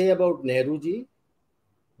may say about Nehru ji,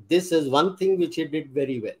 this is one thing which he did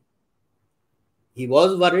very well. He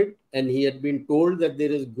was worried, and he had been told that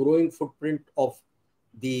there is growing footprint of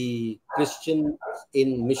the Christian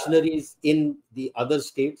in missionaries in the other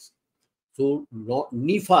states. So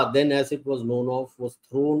NIFA, then as it was known of, was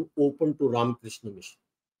thrown open to Ramakrishna Mission.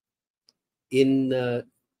 In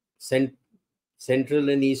central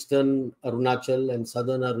and eastern Arunachal and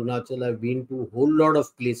southern Arunachal, I've been to a whole lot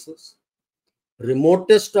of places.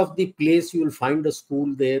 Remotest of the place, you will find a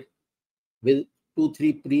school there with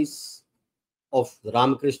 2-3 priests of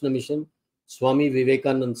Ramakrishna Mission, Swami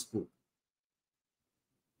Vivekanand School.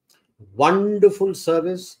 Wonderful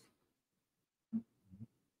service.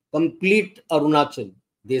 Complete Arunachal.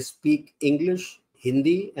 They speak English,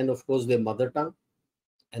 Hindi, and of course their mother tongue.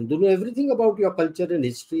 And they know everything about your culture and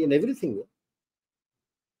history and everything.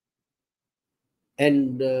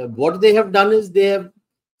 And what they have done is they have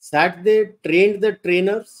sat there, trained the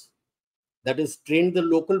trainers, that is, trained the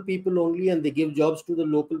local people only, and they give jobs to the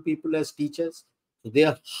local people as teachers. So they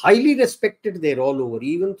are highly respected there all over,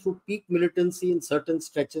 even through peak militancy in certain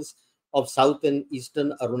stretches of south and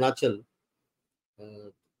eastern Arunachal.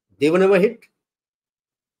 They were never hit.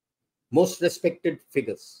 Most respected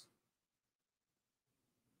figures.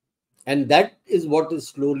 And that is what is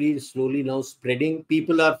slowly now spreading.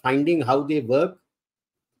 People are finding how they work,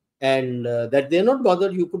 and that they're not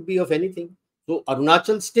bothered. You could be of anything. So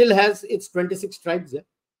Arunachal still has its 26 tribes there.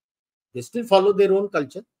 They still follow their own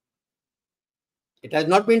culture. It has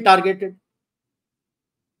not been targeted.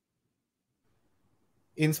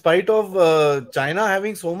 In spite of China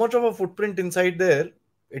having so much of a footprint inside there,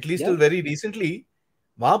 at least till very recently,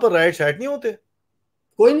 वहां पर right शायद नहीं होते.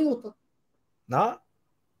 कोई नहीं होता. ना.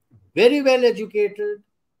 Very well educated.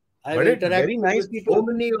 I have interacted very nice with so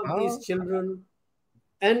many of these children.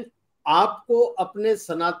 And आपको अपने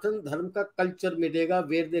सनातन धर्म का कल्चर मिलेगा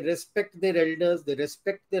where they respect their elders, they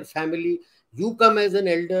respect their family. You come as an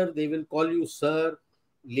elder, they will call you sir.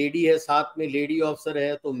 Lady है साथ में, lady officer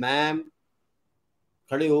है तो मैम,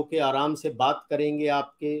 खड़े होके आराम से बात करेंगे,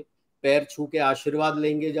 आपके पैर छू के आशीर्वाद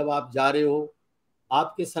लेंगे जब आप जा रहे हो.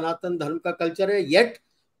 आपके सनातन धर्म का कल्चर है. येट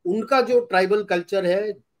उनका जो ट्राइबल कल्चर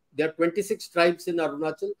है, there are 26 tribes in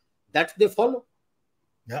Arunachal, that they follow.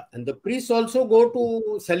 Yeah. And the priests also go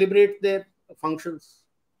to celebrate their functions.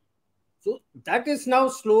 So that is now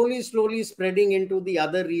slowly spreading into the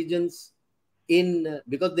other regions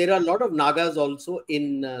because there are a lot of Nagas also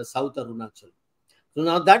in South Arunachal. So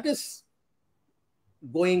now that is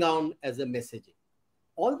going on as a messaging.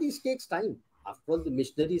 All these takes time. After all, the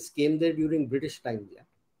missionaries came there during British time.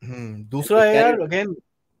 दूसरा है यार, again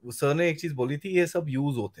sir ने एक चीज बोली थी, ये सब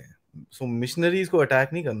यूज होते हैं. सो मिशनरीज को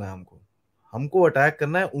अटैक नहीं करना है हमको अटैक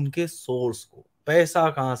करना है उनके सोर्स को. पैसा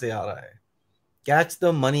कहाँ से आ रहा है, कैच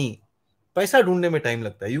द मनी. पैसा ढूंढने में टाइम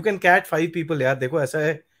लगता है. यू कैन कैच 5 पीपल यार. देखो ऐसा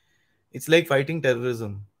है, इट्स लाइक फाइटिंग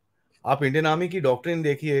टेररिज्म. आप इंडियन आर्मी की डॉक्ट्रिन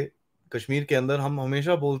देखिए, कश्मीर के अंदर हम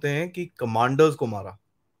हमेशा बोलते हैं कि कमांडर्स को मारा.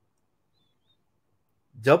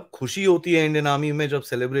 जब खुशी होती है इंडियन आर्मी में, जब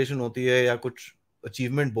सेलिब्रेशन होती है या कुछ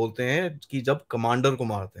अचीवमेंट बोलते हैं कि जब कमांडर को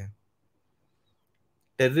मारते हैं.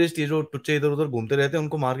 टेररिस्ट ये जो टुच्चे इधर उधर घूमते रहते हैं,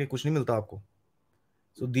 उनको मार के कुछ नहीं मिलता आपको.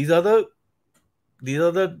 सो दीज आर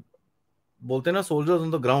द बोलते हैं ना, सोल्जर्स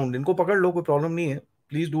ऑन द ग्राउंड. इनको पकड़ लो, कोई प्रॉब्लम नहीं है,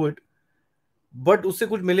 प्लीज डू इट. बट उससे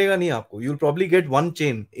कुछ मिलेगा नहीं आपको. You will probably get one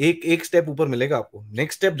chain. एक स्टेप ऊपर मिलेगा आपको.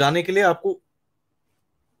 नेक्स्ट स्टेप जाने के लिए आपको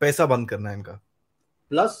पैसा बंद करना है इनका.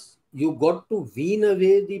 Plus, you got to wean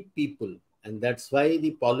away the people, and that's why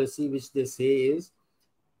the policy which they say is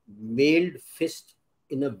mailed fist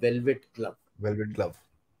in a velvet glove. Velvet glove.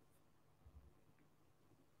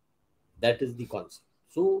 That is the concept.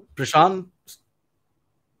 So Prashant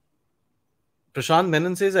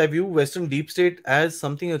Menon says, I view Western deep state as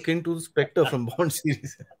something akin to the Spectre from Bond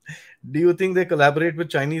series. Do you think they collaborate with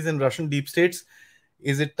Chinese and Russian deep states?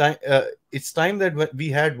 Is it time? It's time that we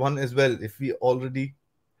had one as well, if we already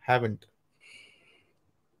haven't.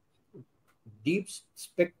 Deep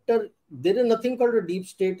Spectre, there is nothing called a deep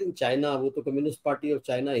state in China. The Communist Party of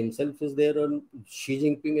China himself is there, and Xi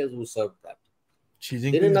Jinping has usurped that. Xi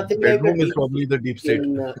Jinping's there is nothing bedroom like is probably the deep state.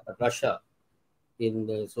 In Russia.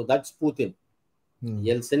 So that's Putin.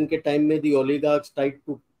 Yeltsin ke time mein the oligarchs tried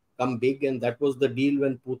to come big, and that was the deal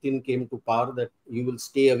when Putin came to power, that you will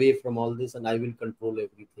stay away from all this and I will control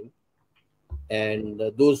everything. And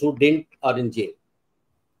those who didn't are in jail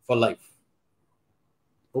for life.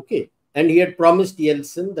 Okay. And he had promised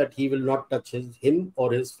Yeltsin that he will not touch him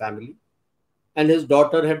or his family. And his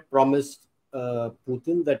daughter had promised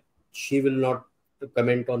Putin that she will not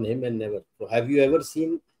comment on him and never. So have you ever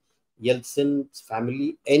seen Yeltsin's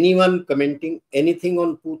family, anyone commenting anything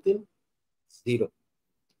on Putin? Zero.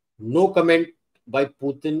 No comment by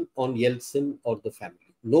Putin on Yeltsin or the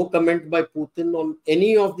family. No comment by Putin on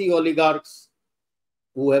any of the oligarchs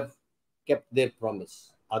who have kept their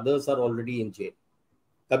promise. Others are already in jail.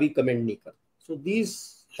 Kabhi comment nahi kar. So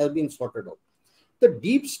these have been sorted out. The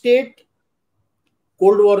deep state,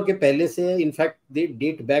 Cold War ke pehle se, in fact, they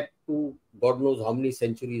date back to God knows how many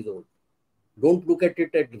centuries old. Don't look at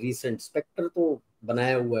it at recent. Spectre to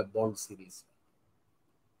banaya hua hai Bond series.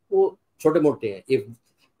 वो छोटे मोटे हैं.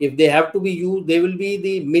 If they have to be used, they will be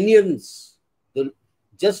the minions.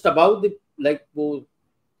 Just about the, like,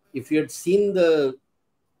 if you had seen the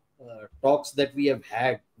talks that we have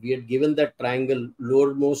had, we had given that triangle,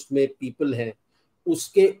 lowermost में people हैं,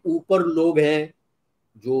 उसके ऊपर लोग हैं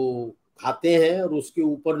जो खाते हैं और उसके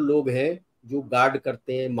ऊपर लोग हैं जो गार्ड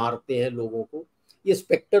करते हैं, मारते हैं लोगों को. ये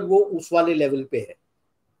स्पेक्टर वो उस वाले लेवल पे है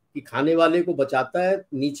कि खाने वाले को बचाता है,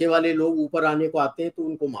 नीचे वाले लोग ऊपर आने को आते हैं तो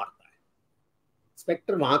उनको मारता है.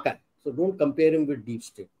 स्पेक्टर वहां का है. So don't compare him with deep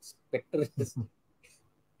state. Spectre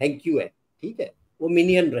thank you है, ठीक है, वो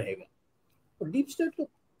मिनियन रहेगा. और डीप स्टेट तो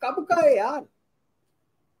कब का है यार?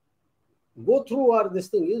 Go through are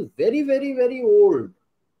this thing is very very very old.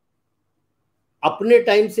 अपने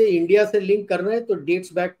टाइम से इंडिया से लिंक कर रहे हैं तो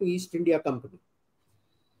dates back to east India company.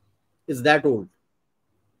 Is that old.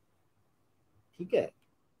 ठीक है.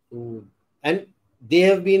 And they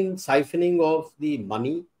have been siphoning off the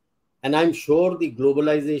money, and I'm sure the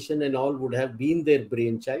globalization and all would have been their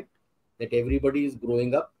brainchild, that everybody is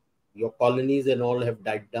growing up, your colonies and all have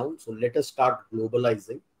died down, so let us start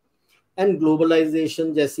globalizing. And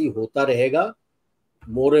globalization jaisi hota rahega,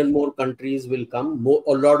 more and more countries will come,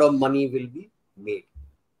 a lot of money will be made.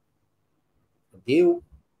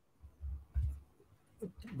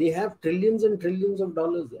 They have trillions and trillions of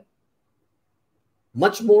dollars there.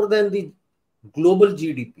 Much more than the global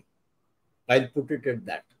GDP. I'll put it at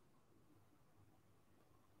that.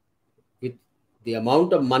 With the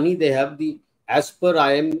amount of money they have, as per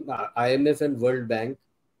IMF and World Bank,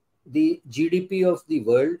 the GDP of the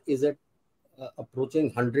world is at approaching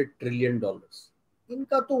 $100 trillion.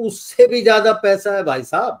 इनका तो उससे भी ज्यादा पैसा है भाई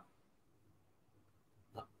साहब.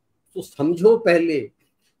 तो समझो पहले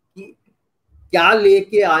कि क्या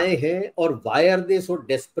लेके आए हैं और why are they so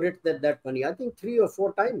desperate that money? I think 3 or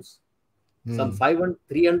 4 times. Some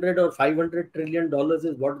 300 or 500 trillion dollars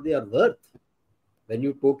is what they are worth. When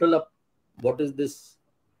you total up what is this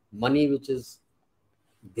money which is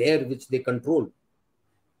there, which they control,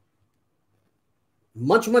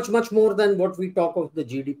 much more than what we talk of the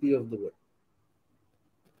GDP of the world.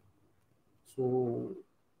 So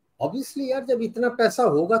obviously यार, जब इतना पैसा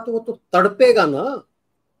होगा तो वो तो तड़पेगा ना.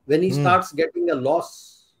 When he starts getting a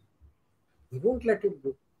loss, he won't let it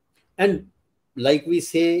go. And like we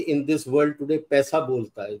say in this world today, paisa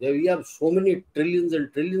bolta hai. We have so many trillions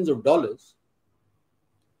and trillions of dollars.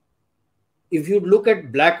 If you look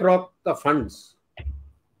at BlackRock funds,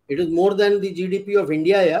 it is more than the GDP of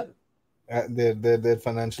India. Yeah, their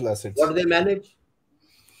financial assets. What they manage.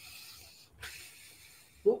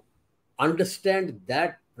 So understand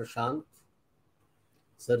that, Prashant.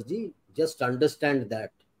 Sirji, just understand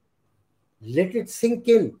that. Let it sink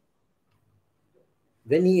in.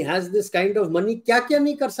 When he has this kind of money, क्या क्या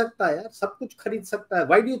नहीं कर सकता यार, सब कुछ खरीद सकता है.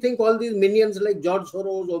 Why do you think all these minions like George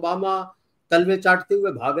Soros, Obama तलवे चाटते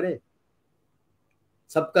हुए भाग रहे हैं?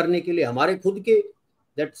 सब करने के लिए हमारे खुद के,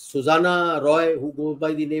 that Susanna Roy, who goes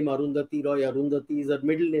by the name Arundhati Roy. Arundhati is her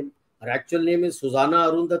middle name. Her actual name is Susanna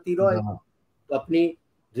Arundhati Roy. तो अपनी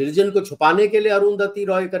रिलीजन को छुपाने के लिए अरुंधति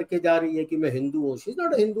रॉय करके जा रही है कि मैं हिंदू हूँ. She is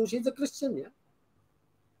not a Hindu, she is a Christian. या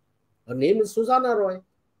her name is Susanna Roy.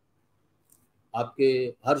 आपके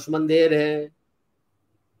हर्ष मंदेर है,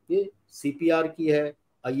 ये सीपीआर की है,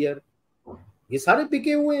 अय्यर, ये सारे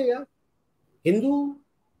बिके हुए हैं यार. हिंदू,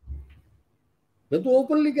 मैं तो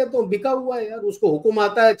ओपनली कहता हूँ, बिका हुआ है यार. उसको हुक्म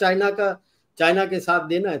आता है चाइना के साथ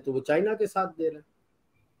देना है तो वो चाइना के साथ दे रहा है.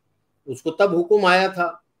 उसको तब हुक्म आया था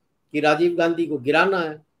कि राजीव गांधी को गिराना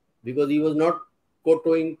है, because he was not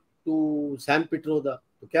कोटोइंग to Sam Pitroda.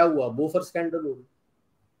 तो क्या हुआ, बोफर स्कैंडल हो गया.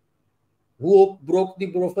 Who broke the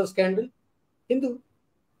Brofer scandal? Hindu.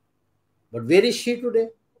 But where is she today?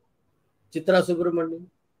 Chitra Subramanian.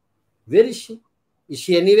 Where is she? Is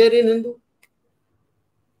she anywhere in Hindu?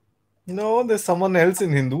 No, there's someone else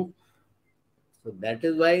in Hindu. So that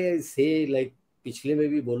is why I say, like पिछले में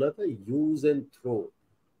भी बोला था, use and throw.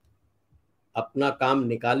 अपना काम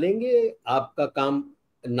निकालेंगे, आपका काम.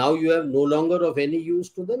 Now you have no longer of any use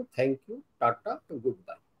to them. Thank you, Tata, and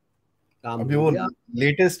goodbye. काम अभी हो वो गया.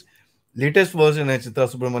 लेटेस्ट वर्जन है चित्रा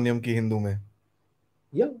सुब्रमण्यम की हिंदू में.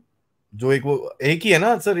 जो एक ही है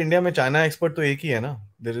ना सर इंडिया में. चाइना एक्सपर्ट तो एक ही है ना.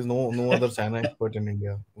 There is no other China expert in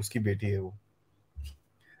India. उसकी बेटी है वो.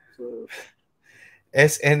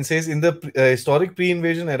 SN says, in the historic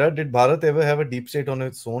pre-invasion era, did Bharat ever have a deep state on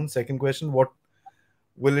its own? Second question, what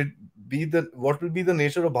will be the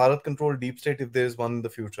nature of Bharat-controlled deep state if there is one in the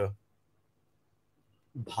future?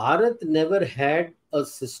 Bharat never had a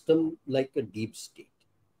system like a deep state.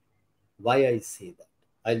 Why I say that?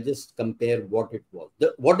 I'll just compare what it was.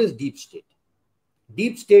 What is deep state?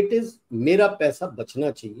 Deep state is मेरा पैसा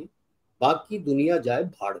बचना चाहिए, बाकी दुनिया जाए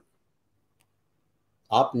भाड़ में.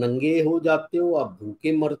 आप नंगे हो जाते हो, आप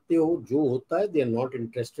भूखे मरते हो, जो होता है, they are not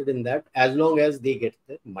interested in that as long as they get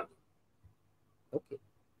their money. Okay.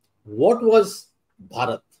 What was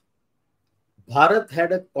Bharat? Bharat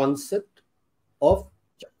had a concept of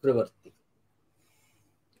Chakravarti,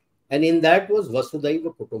 and in that was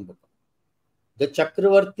Vasudhaiva Kutumbakam. The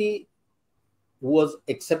Chakravarti who was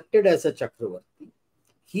accepted as a Chakravarti,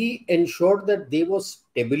 he ensured that there was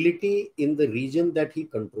stability in the region that he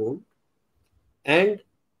controlled, and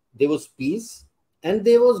there was peace, and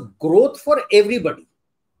there was growth for everybody.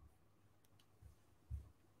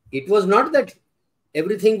 It was not that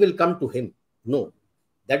everything will come to him. No.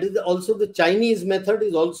 That is also the Chinese method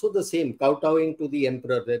is also the same, kowtowing to the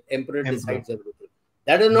emperor. The emperor decides everything.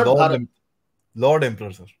 That is not Bharat. Lord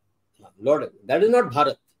Emperor, sir. Lord, that is not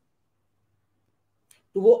Bharat.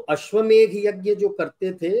 तो वो अश्वमेघ यज्ञ जो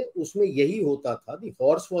करते थे उसमें यही होता था. The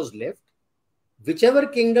horse was left. Whichever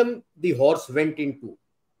kingdom the horse went into,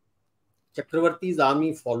 Chakravarti's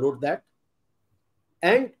army followed that,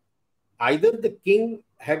 and either the king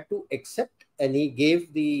had to accept and he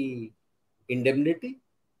gave the indemnity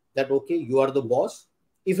that okay, you are the boss.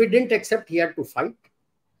 If he didn't accept, he had to fight,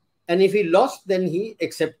 and if he lost, then he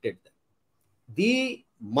accepted that. The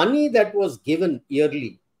money that was given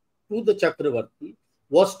yearly to the Chakravarti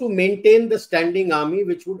was to maintain the standing army,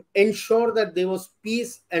 which would ensure that there was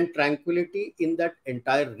peace and tranquility in that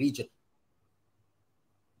entire region.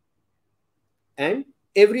 And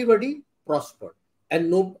everybody prospered.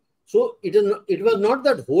 And so it was not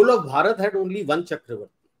that whole of Bharat had only one Chakravarti.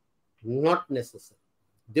 Not necessary.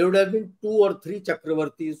 There would have been 2 or 3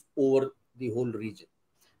 Chakravartis over the whole region.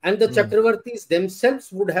 And the Chakravartis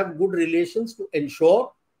themselves would have good relations to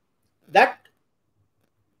ensure that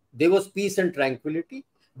there was peace and tranquility.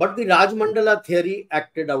 But the Rajmandala theory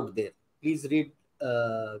acted out there. Please read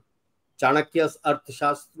Chanakya's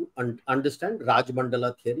Arthashastra and understand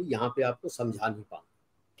Rajmandala theory. यहाँ पे आपको समझा नहीं पाऊंगा.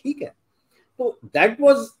 ठीक है. So that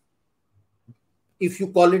was, if you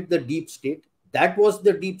call it the deep state, that was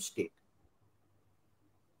the deep state.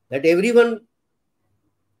 That everyone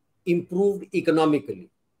improved economically.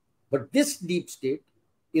 But this deep state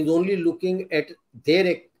is only looking at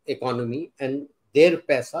their economy and their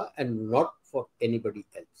paisa and not for anybody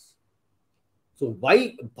else. So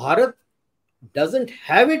why Bharat doesn't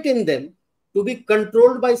have it in them to be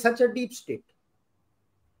controlled by such a deep state?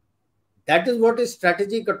 That is what is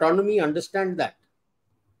strategic autonomy. Understand that.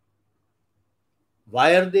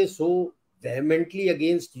 Why are they so vehemently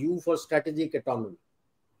against you for strategic autonomy?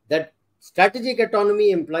 That strategic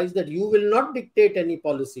autonomy implies that you will not dictate any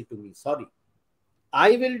policy to me. Sorry.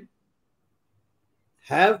 I will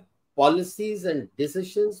have policies and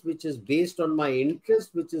decisions which is based on my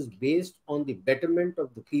interest, which is based on the betterment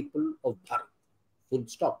of the people of Bharat. Full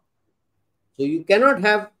stop. So you cannot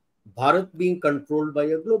have Bharat being controlled by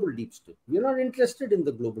a global deep state. We are not interested in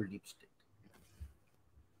the global deep state.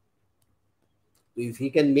 If he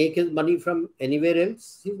can make his money from anywhere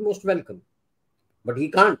else, he's most welcome. But he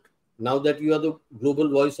can't, now that you are the global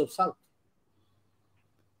voice of South.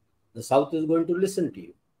 The South is going to listen to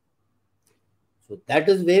you. So that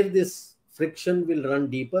is where this friction will run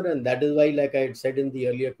deeper, and that is why, like I had said in the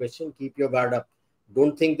earlier question, keep your guard up.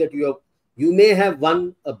 Don't think that you may have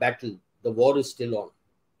won a battle. The war is still on.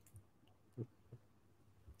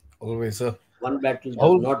 Always, sir. One battle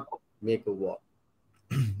does not make a war.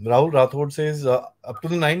 Rahul Rathod says, up to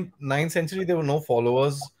the 9th century, there were no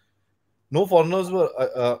followers. No foreigners were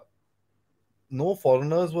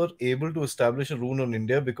able to establish a rule on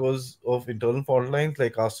India because of internal fault lines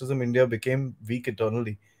like casteism. India became weak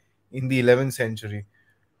eternally in the 11th century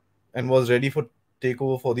and was ready for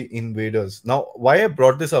takeover for the invaders. Now, why I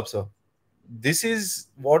brought this up, sir? This is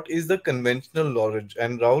what is the conventional knowledge.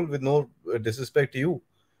 And Rahul, with no disrespect to you,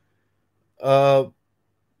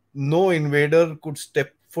 no invader could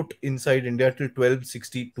step foot inside India till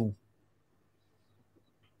 1262.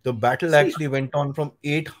 The battle actually went on from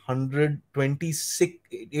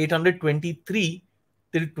 823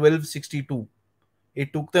 till 1262.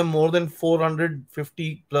 It took them more than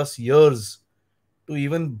 450 plus years to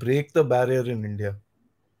even break the barrier in India.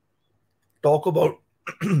 Talk about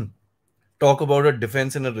a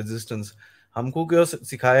defense and a resistance. हमको क्यों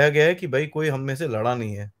सिखाया गया है कि भाई कोई हम में से लड़ा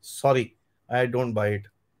नहीं है. Sorry, I don't buy it.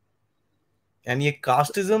 And ये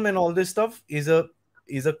casteism and all this stuff is a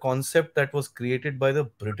concept that was created by the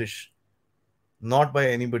British, not by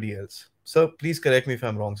anybody else. Sir, please correct me if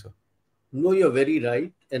I'm wrong, sir. No, you're very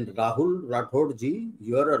right. And Rahul Rathod ji,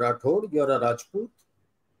 you're a Rathod, you're a Rajput.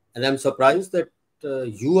 And I'm surprised that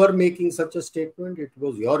you are making such a statement. It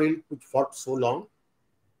was your ilk which fought so long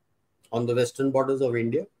on the western borders of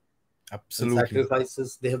India. Absolutely. And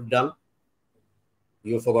sacrifices they have done.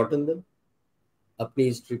 You have forgotten them. अपनी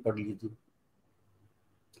history पढ़ लीजिए,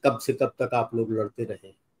 कब से कब तक आप लोग लड़ते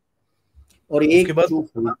रहे. और एक चूक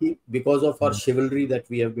हुई थी because of our शिवलरी that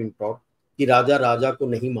we have been taught कि राजा राजा को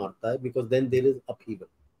नहीं मारता है, because then there is upheaval.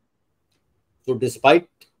 So despite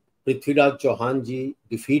Prithviraj Chauhan ji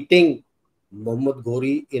defeating Muhammad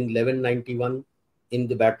Ghori in 1191 in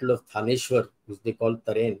the battle of Thaneshwar, which they call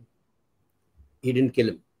Tarain, he didn't kill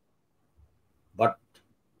him. But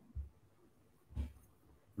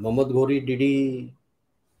Muhammad Ghori, did he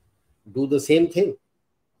do the same thing?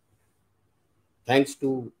 Thanks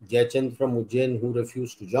to Jayachand from Ujjain, who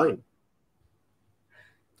refused to join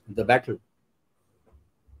the battle.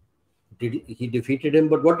 He defeated him,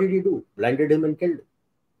 but what did he do? Blinded him and killed him.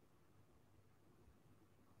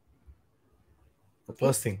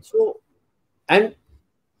 First thing. So, and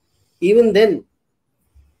even then,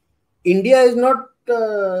 India is not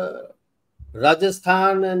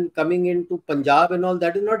Rajasthan and coming into Punjab and all.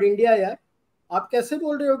 That is not India, यार. आप कैसे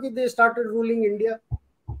बोल रहे हो कि they started ruling India?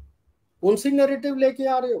 कौन सी narrative लेके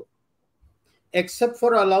आ रहे हो? Except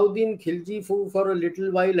for Alauddin Khilji, who for a little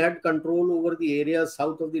while had control over the areas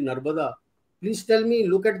south of the Narbada. Please tell me,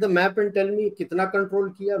 look at the map and tell me कितना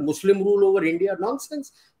control किया? Muslim rule over India?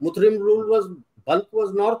 Nonsense. Muslim rule bulk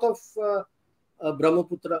was north of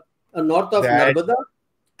Brahmaputra, north of Narbada,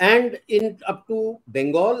 and in up to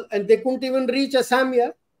Bengal, and they couldn't even reach Assam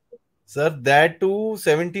here. Sir, that too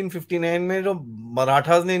 1759 में जो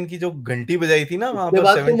मराठास ने इनकी जो घंटी बजाई थी ना वहां पर,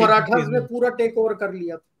 1750 मराठास ने पूरा टेक ओवर कर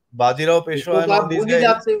लिया. बाजीराव पेशवा आप भूल ही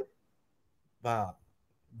जाते हो.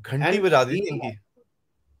 घंटी बजा दी थी इनकी.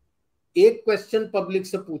 एक क्वेश्चन पब्लिक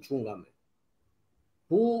से पूछूंगा मैं.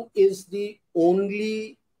 Who is the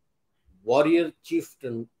only warrior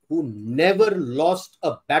chieftain who never lost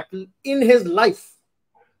a battle in his life?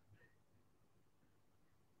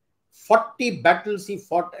 40 battles he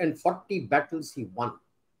fought and 40 battles he won,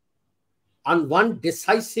 and won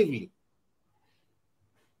decisively.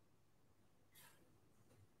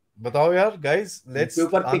 बताओ यार guys, let's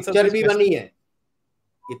ऊपर पिक्चर भी बनी है,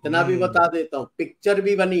 इतना भी बता देता हूं, पिक्चर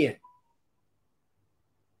भी बनी है.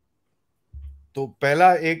 तो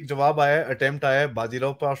पहला एक जवाब आया, अटेम्प्ट आया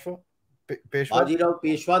बाजीराव पेशवा. Bajirao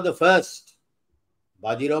Peshwa the first.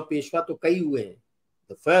 बाजीराव पेशवा तो कई हुए हैं.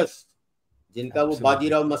 द फर्स्ट जिनका वो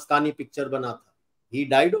बाजीराव मस्तानी पिक्चर बना था. He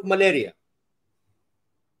died of malaria.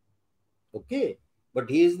 Okay, but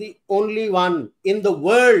he is the only one in the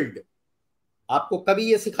world. आपको कभी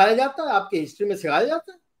ये सिखाया जाता है? आपके हिस्ट्री में सिखाया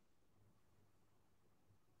जाता है?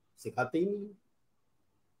 सिखाते ही नहीं.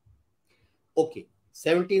 Okay,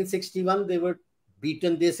 1761 they were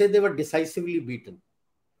beaten. They say they were decisively beaten.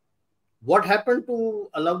 What happened to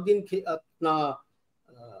Alauddin? अपना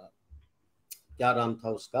क्या नाम था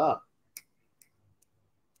उसका?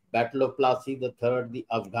 Battle of Plassey the third, the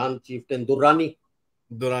Afghan चीफ्टन Durrani,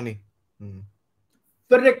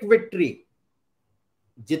 फिर विक्ट्री।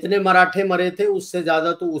 जितने मराठे मरे थे उससे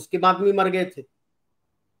ज्यादा तो उसके बाद भी मर गए थे।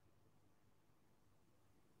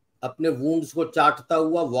 अपने वुंड्स को चाटता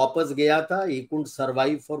हुआ वापस गया था। He couldn't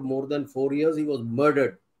survive for more than 4 years, he was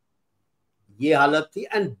murdered. ये हालत थी।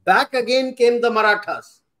 And back again came the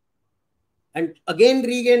Marathas and again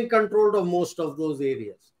regained control of most of those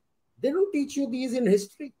areas. They don't teach you these in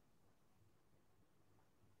history.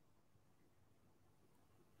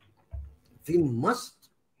 We must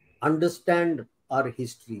understand our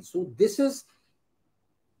history. So this is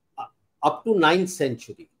up to 9th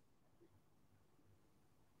century.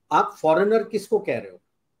 आप foreigner किसको कह रहे हो?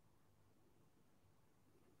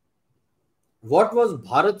 What was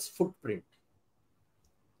Bharat's footprint?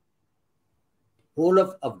 Whole of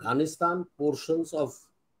Afghanistan, portions of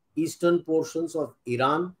eastern portions of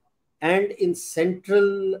Iran, and in Central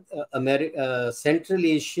Central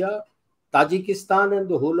Asia, Tajikistan and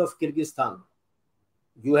the whole of Kyrgyzstan.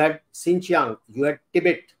 You had Xinjiang, you had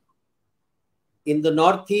Tibet. In the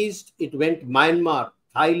northeast, it went Myanmar,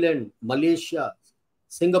 Thailand, Malaysia,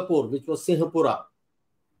 Singapore, which was Singapura.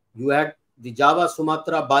 You had the Java,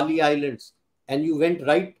 Sumatra, Bali Islands, and you went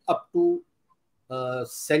right up to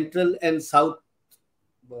Central and South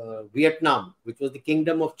Vietnam, which was the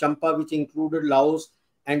Kingdom of Champa, which included Laos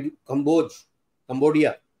and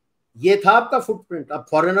Cambodia. ये था आपका footprint. अब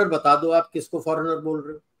foreigner बता दो, आप किसको foreigner बोल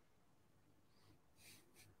रहे हो?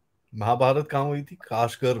 महाभारत कहाँ हुई थी?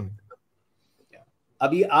 काशगर में।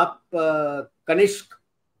 अभी आप कनिष्क,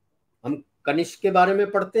 हम कनिष्क के बारे में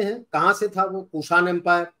पढ़ते हैं, कहां से था वो? Kushan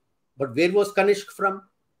empire. But where was Kanishka from?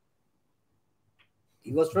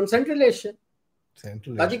 He was from central Asia,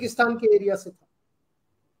 Tajikistan के एरिया से था।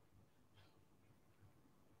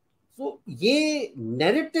 तो ये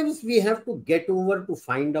narratives we have to get over to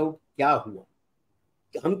find out क्या हुआ,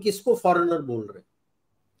 कि हम किसको फॉरेनर बोल रहे हैं।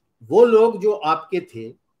 वो लोग जो आपके थे,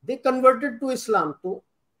 दे कन्वर्टेड टू इस्लाम। तो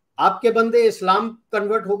आपके बंदे इस्लाम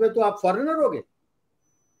कन्वर्ट हो गए तो आप फॉरेनर हो गए।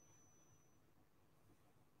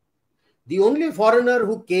 The only foreigner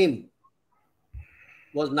who came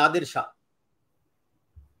was Nadir Shah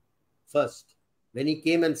first, when he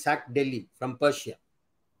came and sacked Delhi from Persia.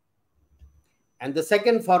 And the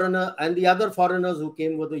second foreigner and the other foreigners who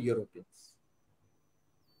came were the Europeans.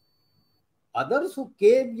 Others who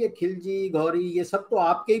came, ये खिलजी, गौरी, ये सब तो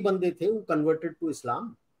आपके ही बंदे थे, who converted to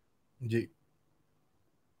Islam. जी।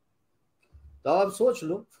 तो आप सोच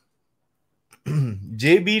लो।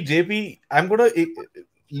 JP, I'm going to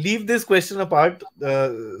leave this question apart,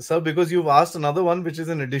 sir, because you've asked another one which is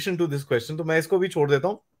in addition to this question. तो मैं इसको भी छोड़ देता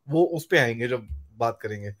हूँ, वो उस पे आएंगे जब बात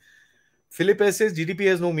करेंगे। Philip says GDP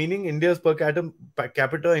has no meaning. India's per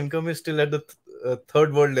capita income is still at the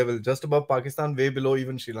third world level, just above Pakistan, way below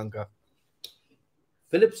even Sri Lanka.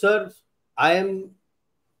 Philip sir, I am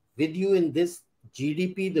with you in this.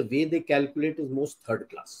 GDP, the way they calculate, is most third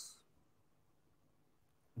class.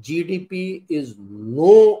 GDP is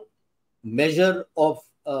no measure of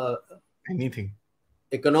anything,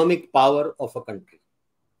 economic power of a country.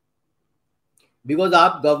 Because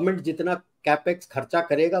आप government जितना capex खर्चा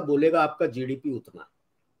करेगा, बोलेगा आपका GDP उतना।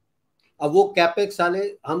 अब वो capex साले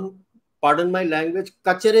हम, पार्डन माय लैंग्वेज,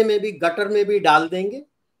 कचरे में भी, गटर में भी डाल देंगे,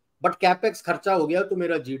 बट कैपेक्स खर्चा हो गया तो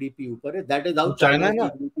मेरा जीडीपी ऊपर है। That is how China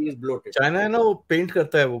GDP is bloated. China है ना, वो पेंट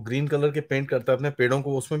करता है, वो ग्रीन कलर के पेंट करता है अपने पेड़ों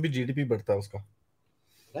को, उसमें भी जीडीपी बढ़ता है उसका।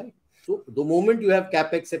 Right. So the moment you have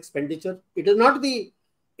capex expenditure, it is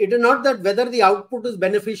not that whether the output is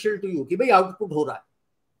beneficial to you, कि भाई आउटपुट हो रहा है।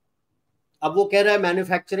 अब वो कह रहा है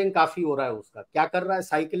मैन्युफैक्चरिंग काफी हो रहा है, उसका क्या कर रहा है?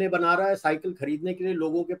 साइकिलें बना रहा है, साइकिल खरीदने के लिए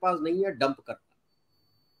लोगों के पास नहीं है, डंप कर रहा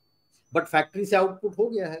है। बट फैक्ट्री से आउटपुट हो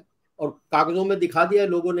गया है और कागजों में दिखा दिया है,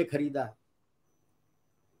 लोगों ने खरीदा है।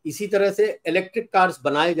 इसी तरह से इलेक्ट्रिक कार्स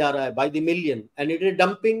बनाए जा रहा है by the million, and it is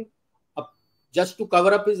dumping. अब just to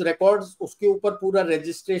cover up his records, उसके ऊपर पूरा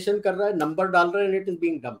रजिस्ट्रेशन कर रहा है, नंबर डाल रहा है, and it is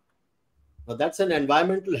being dumped. That's an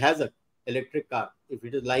environmental hazard, electric car, if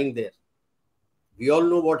it is lying there. We all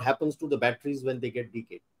know what happens to the batteries when they get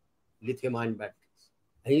decayed, lithium-ion batteries,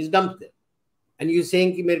 and he's dumped there. And you're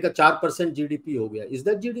saying कि मेरे का 4% GDP हो गया. Is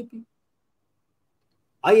that GDP?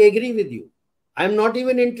 I agree with you. I'm not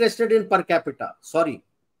even interested in per capita. Sorry.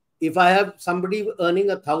 If I have somebody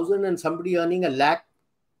earning 1,000 and somebody earning 1,00,000,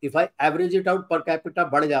 if I average it out, per capita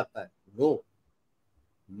बढ़ जाता है. No.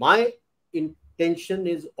 My intention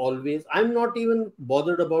is always, I'm not even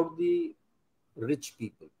bothered about the rich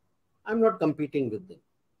people. I'm not competing with them.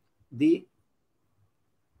 The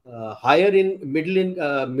higher in middle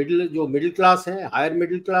जो middle class है, higher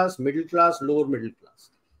middle class, lower middle class,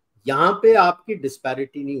 यहाँ पे आपकी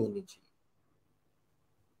disparity नहीं होनी चाहिए।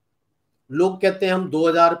 लोग कहते हैं हम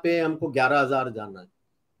 2000 पे, हमको 11,000 जाना है।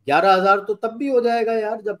 11,000 तो तब भी हो जाएगा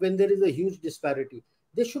यार जब when there is a huge disparity.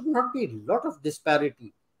 There should not be a lot of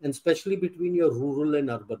disparity, and especially between your rural and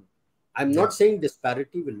urban. I'm not saying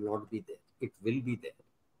disparity will not be there. It will be there.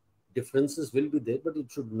 Differences will be there, but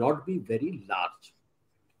it should not be very large.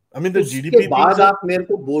 I mean, the उसके GDP बाद thing, आप मेरे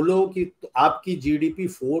को बोलो कि तो आपकी GDP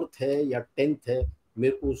 4th है या 10th है,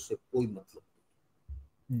 मेरे को उससे कोई मतलब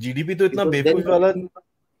नहीं। जीडीपी तो इतना Because बेवकूफी then वाला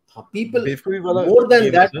people बेवकूफी वाला more than गेम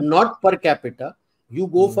है that, sir. not per capita, you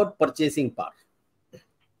go for purchasing power.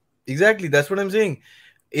 Exactly, that's what I'm saying.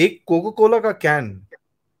 एक कोका कोला का कैन,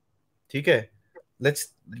 ठीक है,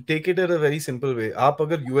 let's take it in a very simple way. आप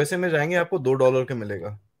अगर यूएसए में जाएंगे आपको $2 का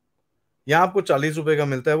मिलेगा, यहाँ आपको ₹40 का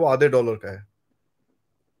मिलता है, वो आधे डॉलर का है,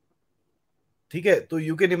 ठीक है। तो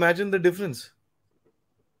you can imagine the difference.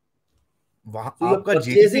 वहां So your आपका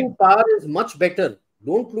GDP, purchasing power is much better.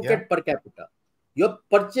 Don't look या at per capita. Your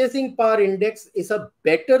purchasing power index is a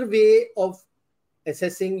better way of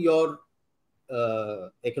assessing your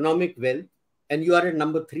economic wealth, and you are at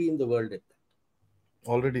number 3 in the world at that.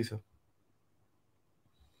 Already sir.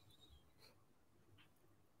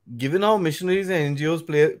 Given how missionaries and NGOs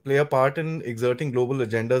play a part in exerting global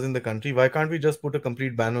agendas in the country, why can't we just put a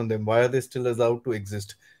complete ban on them? Why are they still allowed to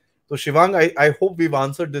exist? So Shivang, I hope we've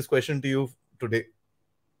answered this question to you today.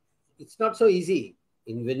 It's not so easy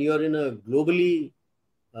when you are in a globally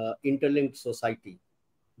interlinked society.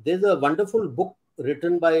 There's a wonderful book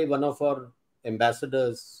written by one of our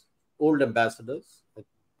ambassadors, old ambassadors. I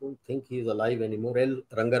don't think he is alive anymore. L.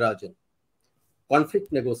 Rangarajan,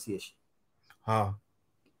 Conflict Negotiation.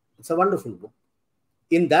 It's a wonderful book.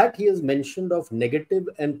 In that, he has mentioned of negative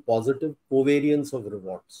and positive covariance of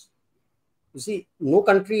rewards. You see, no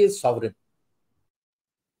country is sovereign.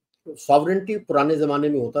 Sovereignty पुराने जमाने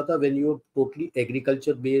में होता था when you were totally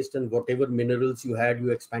agriculture based, and whatever minerals you had,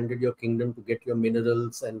 you expanded your kingdom to get your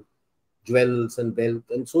minerals and jewels and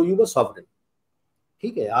wealth, and so you were sovereign.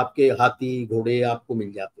 ठीक है, आपके हाथी घोड़े आपको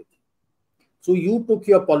मिल जाते थे. So you took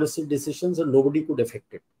your policy decisions and nobody could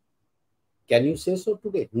affect it. Can you say so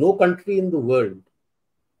today? No country in the world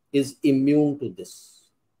is immune to this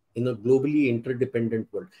in a globally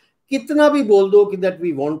interdependent world. कितना भी बोल दो कि that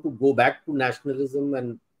we want to go back to nationalism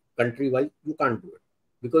and country-wise, you can't do it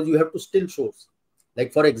because you have to still source.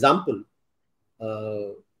 Like for example,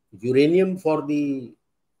 uranium for the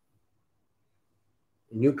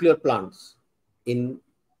nuclear plants in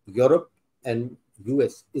Europe and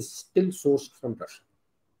US is still sourced from Russia.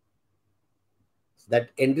 That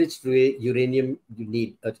enriched uranium you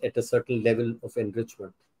need at a certain level of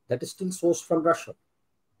enrichment, that is still sourced from Russia.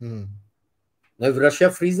 Now, if Russia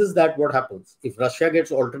freezes that, what happens? If Russia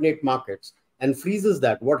gets alternate markets and freezes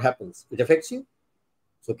that, what happens? It affects you.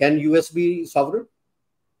 So can US be sovereign?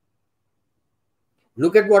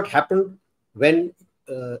 Look at what happened when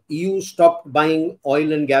EU stopped buying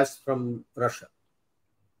oil and gas from Russia.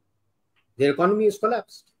 Their economy is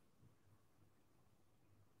collapsed.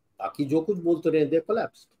 बाकी जो कुछ बोलते रहे, they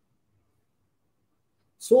collapsed.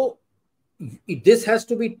 So this has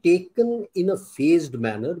to be taken in a phased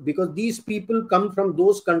manner because these people come from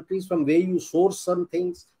those countries from where you source some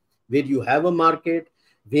things, where you have a market,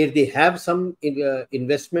 where they have some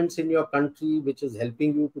investments in your country which is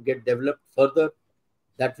helping you to get developed further,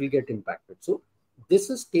 that will get impacted. So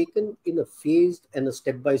this is taken in a phased and a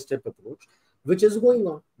step-by-step approach, which is going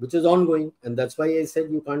on, which is ongoing, and that's why I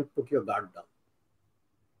said you can't put your guard down.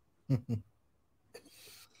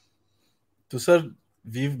 So, sir,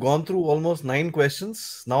 we've gone through almost 9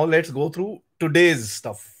 questions. Now let's go through today's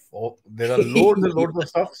stuff. Oh, there are loads and loads of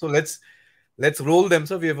stuff. So let's roll them.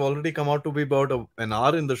 So we have already come out to be about an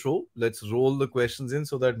hour in the show. Let's roll the questions in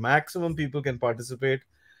so that maximum people can participate.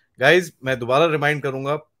 Guys, मैं दोबारा remind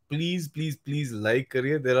करूंगा. Please like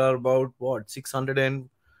करिए. There are about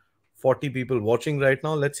 640 people watching right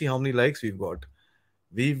now. Let's see how many likes we've got.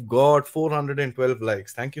 We've got 412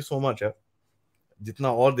 likes. Thank you so much.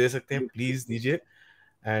 जितना और दे सकते हैं please दीजिए.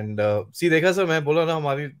 And सी देखा सर, मैं बोला ना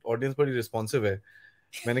हमारी ऑडियंस बड़ी रिस्पॉन्सिव है.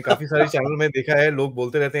 मैंने काफी सारे चैनल में देखा है, लोग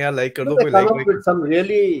बोलते रहते हैं यार लाइक कर दो, कोई like. Some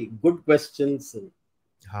really good questions.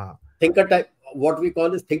 हाँ, thinker type, what we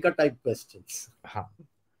call is thinker type questions. हाँ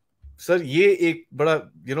सर, ये एक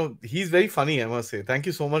बड़ा he is very funny, I must say. Thank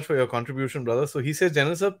you so much for your contribution, brother. So he says,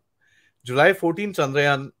 General sir, July 14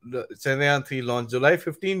 Chandrayaan 3 launch. July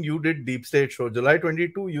 15 you did Deep State show. July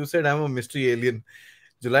 22 you said I'm a mystery alien.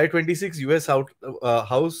 July 26 US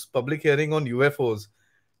House public hearing on UFOs.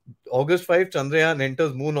 August 5 Chandrayaan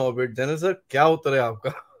enters moon orbit. General sir, क्या उत्तर है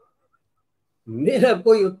आपका? मेरा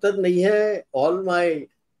कोई उत्तर नहीं है. All my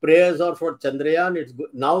prayers are for Chandrayaan. It's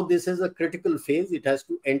good. Now this is a critical phase. It has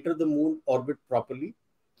to enter the moon orbit properly.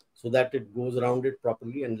 so that it goes around it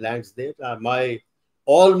properly and lands there.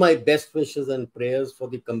 All my best wishes and prayers for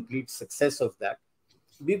the complete success of that,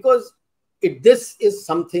 because this is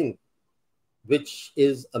something which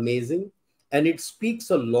is amazing, and it speaks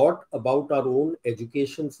a lot about our own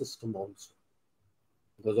education system also.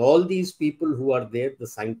 Because all these people who are there, the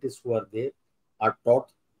scientists who are there, are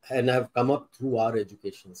taught and have come up through our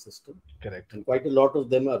education system. Correct. And quite a lot of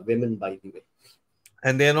them are women, by the way.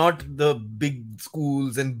 And they're not the big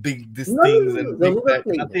schools and big things and big that,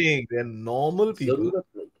 nothing. They're normal people.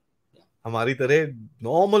 हमारी तरह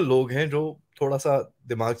normal लोग हैं जो थोड़ा सा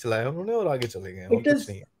दिमाग चलाया उन्होंने और आगे चले गए, और कुछ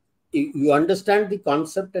नहीं है. You understand the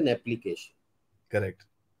concept and application. Correct.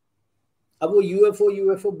 अब वो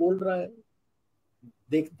UFO बोल रहा है,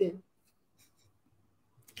 देखते हैं.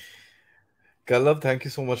 Kallav, thank you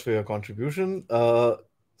so much for your contribution.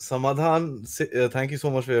 Samadhan, thank you so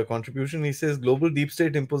much for your contribution. He says global deep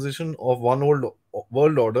state imposition of one old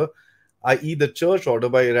world order, i.e. the church order,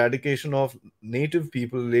 by eradication of native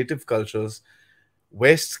people, native cultures.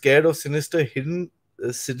 West scared of sinister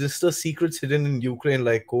secrets hidden in Ukraine,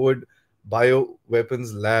 like COVID,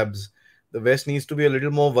 bioweapons labs. The West needs to be a little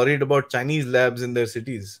more worried about Chinese labs in their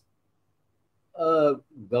cities.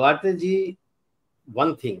 Gawate ji,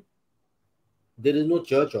 one thing, there is no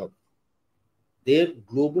church order. Their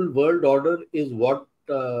global world order is what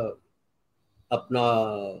John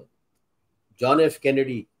F.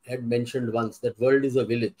 Kennedy had mentioned once, that world is a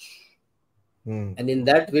village. And in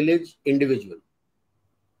that village, individual.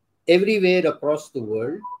 Everywhere across the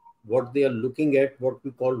world, what they are looking at, what we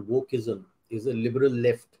call wokeism, is a liberal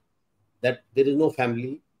left. That there is no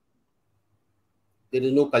family, there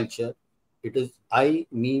is no culture. It is I,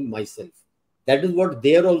 me, myself. That is what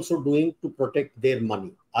they are also doing to protect their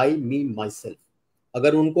money. I, me, myself.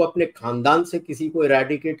 अगर उनको अपने खानदान से किसी को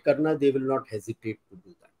eradicate करना, they will not hesitate to do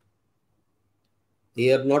that.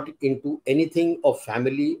 They are not into anything of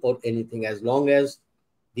family or anything. As long as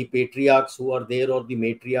the patriarchs who are there or the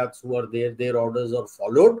matriarchs who are there, their orders are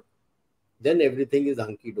followed, then everything is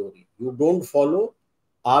hunky dory. You don't follow,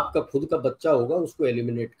 आपका खुद का बच्चा होगा, उसको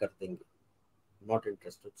eliminate कर देंगे. Not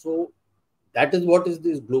interested. So that is what is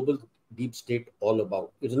this global deep state all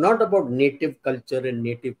about. It's not about native culture and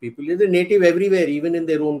native people. It is native everywhere, even in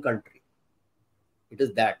their own country. It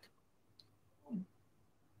is that.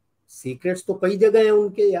 Secrets तो कई जगह हैं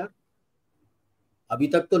उनके यार. अभी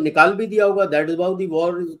तक तो निकाल भी दिया होगा. That is how the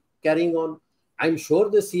war is carrying on. I'm sure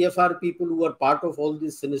the CFR people who are part of all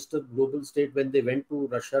this sinister global state, when they went to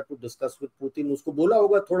Russia to discuss with Putin, उसको बोला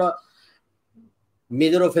होगा थोड़ा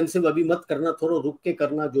major offensive अभी मत करना, थोड़ा रुक के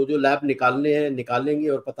करना, जो लैब निकालने हैं निकालेंगे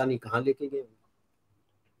और पता नहीं कहाँ लेके गए,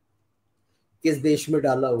 किस देश में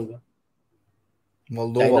डाला होगा.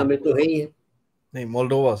 चाइना में तो है ही है. नहीं,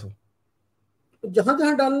 मोल्डोवा से. जहां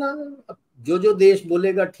जहां डालना, जो देश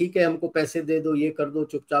बोलेगा ठीक है हमको पैसे दे दो, ये कर दो,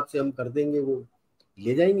 चुपचाप से हम कर देंगे, वो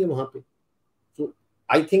ले जाएंगे वहां पे. सो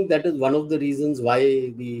I think that is one of the reasons why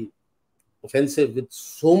the offensive, with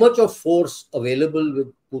so much of force available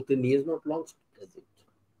with Putin, he has not launched it.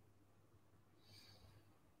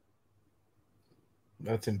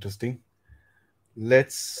 That's interesting.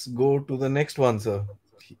 Let's go to the next one, sir.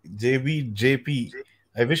 JP.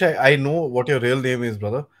 I wish I know what your real name is,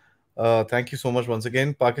 brother. Thank you so much once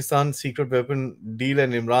again. Pakistan secret weapon deal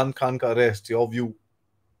and Imran Khan ka arrest. Your view?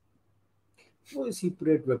 कोई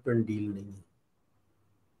secret weapon deal नहीं है.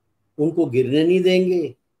 उनको गिरने नहीं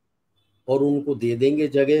देंगे और उनको दे देंगे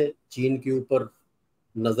जगह चीन के ऊपर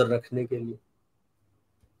नजर रखने के लिए.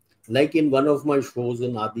 Like in one of my shows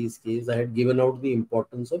in Aadi's case, I had given out the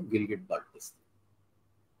importance of Gilgit-Baltistan.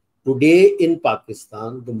 Today in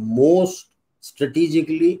Pakistan, the most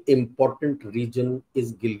strategically important region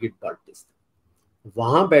is Gilgit-Baltistan.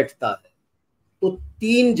 वहां बैठता है तो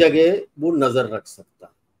 3 जगह वो नजर रख सकता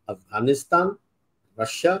है: अफगानिस्तान,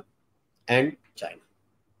 रशिया एंड चाइना.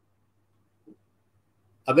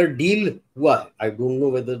 अगर डील हुआ है, I don't know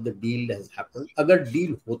whether the deal has happened, अगर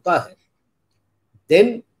डील होता है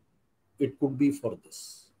then it could be for this.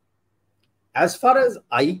 As far as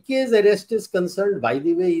IK's arrest is concerned, by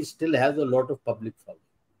the way, he still has a lot of public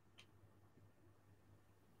following.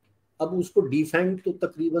 अब उसको defang तो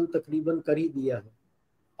तकरीबन कर ही दिया है.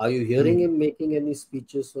 Are you hearing him making any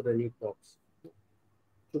speeches or any talks?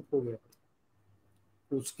 चुप हो गया.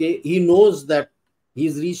 उसके he knows that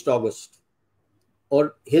he's reached August,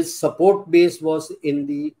 or his support base was in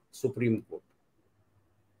the Supreme Court,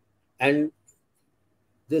 and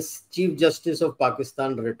this Chief Justice of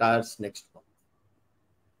Pakistan retires next month.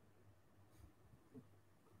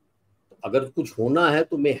 अगर कुछ होना है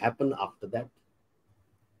तो may happen after that.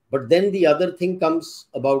 But then the other thing comes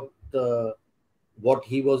about what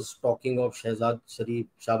he was talking of Shahbaz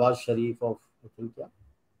Sharif of, I think,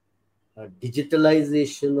 yeah,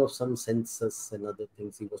 digitalization of some census and other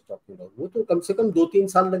things he was talking about. वो तो कम से कम 2-3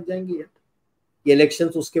 साल लग जाएंगे यार. ये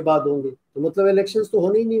elections उसके बाद होंगे, तो मतलब इलेक्शंस तो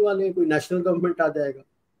होने ही नहीं वाले हैं, कोई नेशनल गवर्नमेंट आ जाएगा.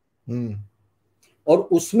 और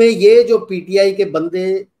उसमें ये जो पीटीआई के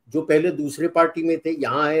बंदे जो पहले दूसरे पार्टी में थे,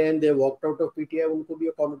 यहाँ आए and they walked out of PTI, उनको भी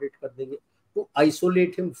अकोमोडेट कर देंगे, तो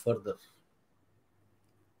isolate him further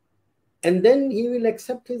and then he will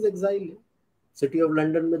accept his exile. City of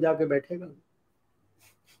London में जाके बैठेगा.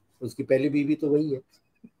 उसकी पहली बीवी तो वही है.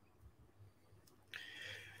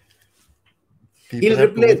 He'll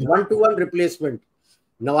replace 1-to-1 replacement.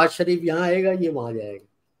 Nawaz Sharif यहाँ आएगा, ये वहां जाएगा.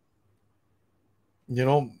 You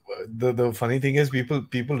know, the funny thing is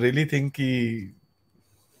people really think कि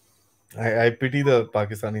I pity the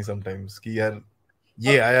Pakistani sometimes कि यार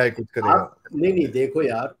ये आया है कुछ करेगा. नहीं देखो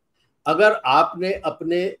यार, अगर आपने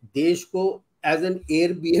अपने देश को एज एन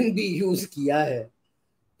एयरबीएनबी यूज किया है,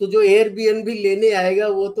 तो जो एयरबीएनबी लेने आएगा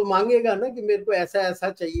वो तो मांगेगा ना कि मेरे को ऐसा ऐसा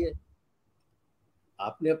चाहिए.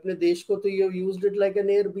 आपने अपने देश को तो you used it like an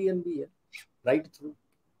Airbnb है, right through.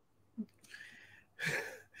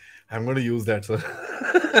 I'm going to use that, sir.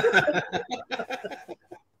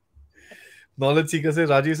 Knowledge seeker says,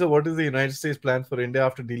 Rajiv sir, what is the United States plan for India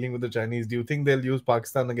after dealing with the Chinese? Do you think they'll use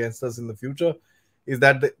Pakistan against us in the future? Is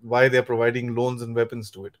that why they're providing loans and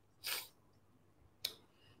weapons to it?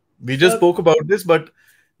 We just spoke about this, but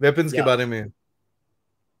weapons के बारे में.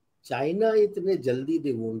 China इतने जल्दी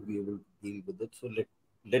they won't be able to deal with it. So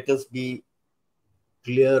let us be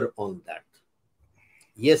clear on that.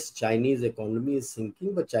 Yes, Chinese economy is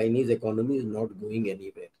sinking, but Chinese economy is not going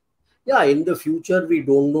anywhere. Yeah, in the future, we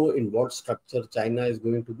don't know in what structure China is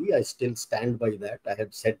going to be. I still stand by that. I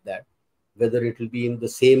have said that. Whether it will be in the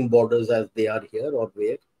same borders as they are here or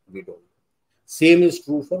where, we don't know. Same is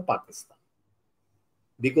true for Pakistan.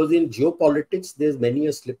 Because in geopolitics, there's many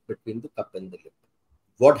a slip between the cup and the lip.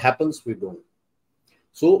 What happens, we don't know.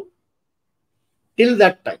 So, till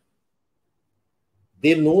that time,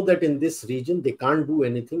 they know that in this region, they can't do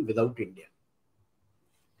anything without India.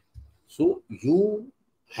 So, you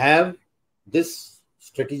have this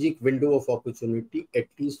strategic window of opportunity at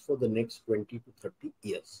least for the next 20 to 30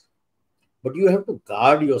 years. But you have to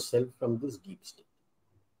guard yourself from this deep state.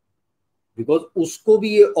 Because usko bhi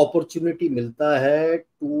ye opportunity milta hai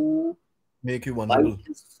to make you vulnerable. Bite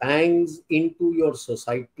his fangs into your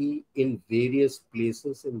society in various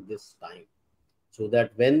places in this time. So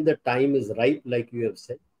that when the time is ripe, like you have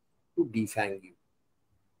said, to defang you.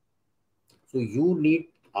 So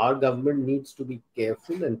our government needs to be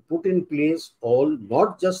careful and put in place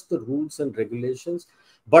not just the rules and regulations,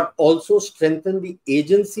 but also strengthen the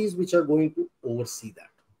agencies which are going to oversee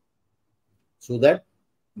that. So that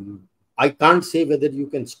I can't say whether you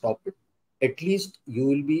can stop it. At least you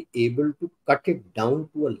will be able to cut it down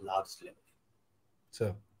to a large level.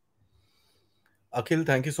 Sir. Akhil,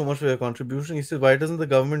 thank you so much for your contribution. He says, why doesn't the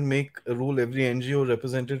government make a rule every NGO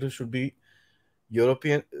representative should be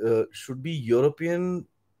European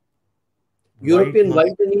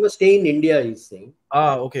white and you must stay in India, he's saying.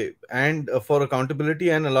 Okay. And for accountability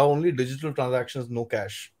and allow only digital transactions, no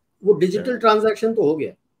cash. वो digital transaction तो हो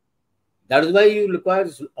गया. That is why you require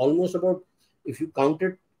almost about, if you count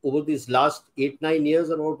it over these last 8-9 years,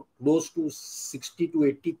 about close to 60 to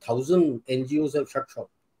 80,000 NGOs have shut shop.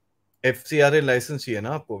 FCRA license चाहिए ना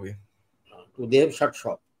आपको भी? So they have shut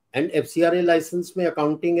shop. And FCRA license में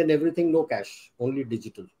accounting and everything, no cash, only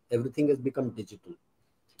digital. Everything has become digital.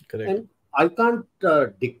 Correct. And I can't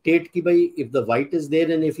dictate कि भाई, if the white is there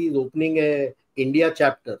and if he is opening a India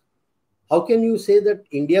chapter, how can you say that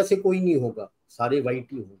India से कोई नहीं होगा, सारे white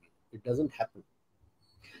ही होंगे? It doesn't happen.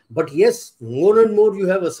 But yes, more and more you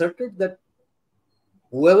have asserted that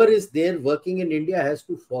whoever is there working in India has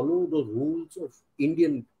to follow the rules of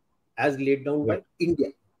Indian as laid down by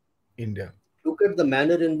India. Look at the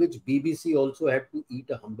manner in which BBC also had to eat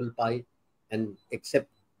a humble pie and accept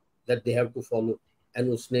that they have to follow. And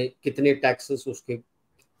उसने कितने taxes उसके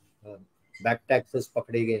back taxes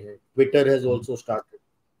पकड़े गए हैं. Twitter has also started.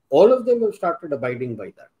 All of them have started abiding by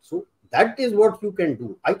that. So that is what you can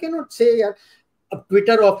do. I cannot say यार, अब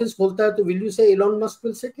Twitter office खोलता है तो will you say Elon Musk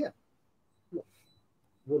will sit here? No,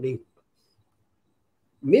 वो नहीं.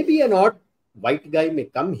 Maybe an odd white guy may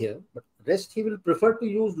come here, but rest he will prefer to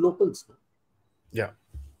use locals. Yeah.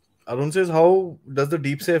 Arun says, how does the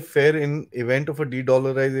deep safe fare in event of a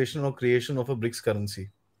de-dollarization or creation of a BRICS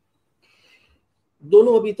currency?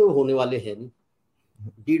 दोनों अभी तो होने वाले हैं नहीं.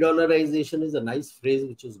 De-dollarization is a nice phrase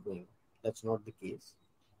which is going. That's not the case.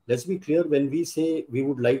 Let's be clear, when we say we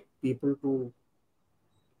would like people to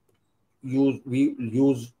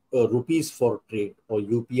use rupees for trade or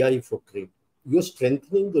UPI for trade, you're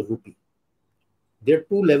strengthening the rupee. There are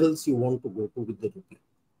two levels you want to go to with the rupee.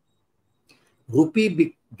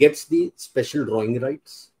 Rupee gets the special drawing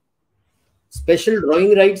rights. Special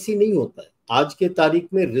drawing rights ही नहीं होता है. आज के तारीख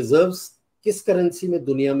में reserves किस currency में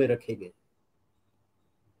दुनिया में रखे गए?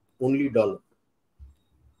 Only dollar.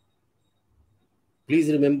 Please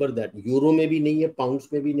remember that. Euro में भी नहीं है, पाउंड्स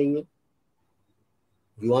में भी नहीं है,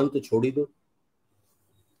 युआन तो छोड़ ही दो.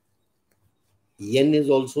 येन is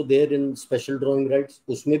also there in special drawing rights,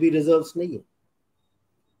 उसमें भी रिजर्व्स नहीं है.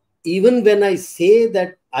 Even when I say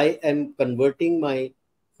that I am converting my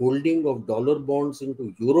holding of dollar bonds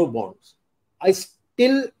into euro bonds, I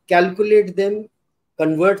still calculate them,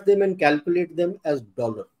 convert them and calculate them as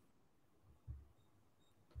dollar.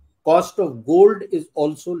 Cost of gold is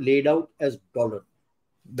also laid out as dollar.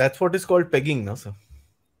 That's what is called pegging, no, sir?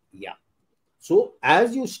 Yeah. So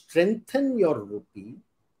as you strengthen your rupee,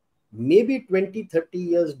 maybe 20, 30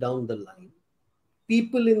 years down the line,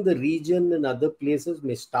 people in the region and other places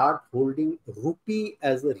may start holding rupee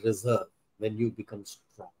as a reserve when you become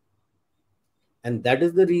strong. And that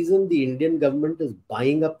is the reason the Indian government is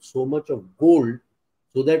buying up so much of gold,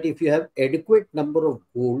 so that if you have adequate number of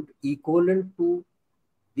gold equivalent to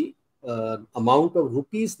the amount of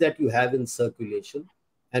rupees that you have in circulation,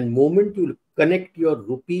 and moment you connect your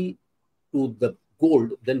rupee to the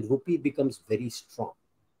gold, then rupee becomes very strong.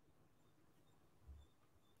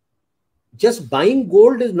 Just buying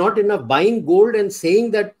gold is not enough. Buying gold and saying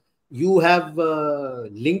that you have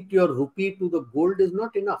linked your rupee to the gold is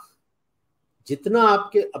not enough. जितना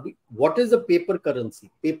आपके अभी, what is a paper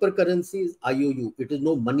currency? Paper currency is IOU. It is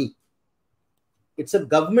no money. It's a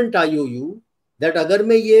government IOU that अगर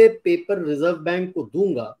मैं ये paper reserve bank को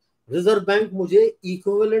दूंगा, reserve bank मुझे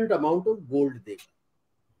equivalent amount of gold देगा.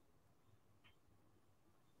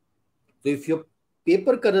 So if your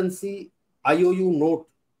paper currency IOU note,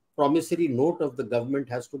 promissory note of the government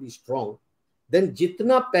has to be strong, then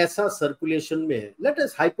जितना पैसा circulation में है, let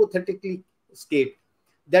us hypothetically state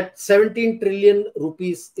that 17 trillion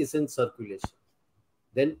rupees is in circulation.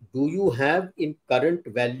 Then do you have in current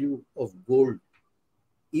value of gold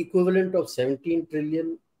equivalent of 17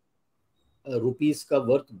 trillion rupees ka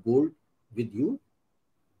worth gold with you?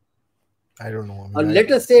 I don't know.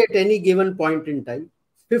 Let us say at any given point in time,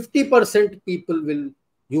 50% people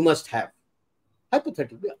you must have.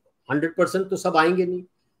 Hypothetically, 100% to sab aayenge nahi.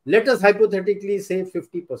 Let us hypothetically say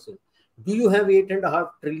 50%. Do you have 8.5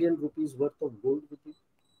 trillion rupees worth of gold with you?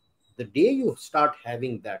 The day you start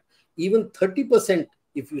having that, even 30%,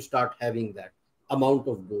 if you start having that amount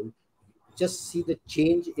of gold, just see the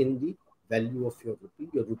change in the value of your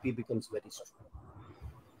rupee becomes very strong.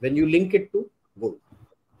 When you link it to gold,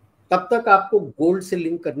 तब तक आपको gold से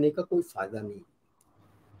link करने का कोई फायदा नहीं.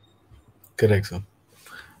 Correct, sir.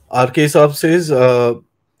 RK Saab says,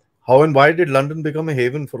 how and why did London become a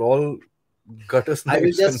haven for all gutter snipes? I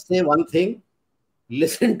will just say one thing.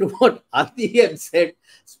 Listen to what Aadi had said,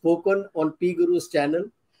 spoken on P Guru's channel,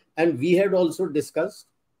 and we had also discussed.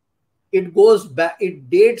 It goes back, it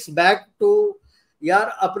dates back to यार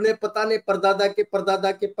अपने पता नहीं परदादा के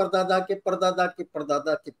परदादा के परदादा के परदादा के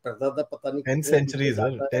परदादा के परदादा पता नहीं 10th century,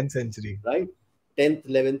 sir. 10th century. Right? 10th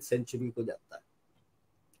 11th century को जाता है.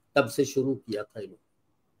 तब से शुरू किया था इन्होंने.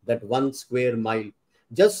 That 1 square mile.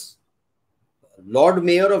 Just Lord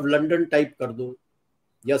Mayor of London type कर दो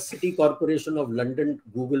या city corporation of London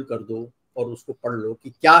Google कर दो और उसको पढ़ लो कि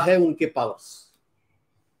क्या है उनके powers,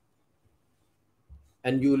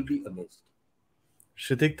 and you will be amazed.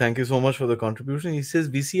 Shritik, thank you so much for the contribution. He says,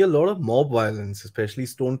 we see a lot of mob violence, especially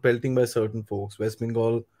stone pelting by certain folks, West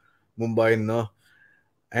Bengal, Mumbai,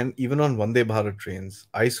 and even on Vande Bharat trains.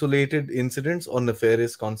 Isolated incidents or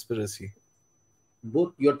nefarious conspiracy?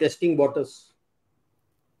 Both. You're testing waters.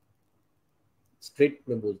 Straight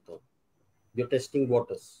में बोलता हूँ. You're testing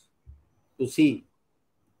waters to see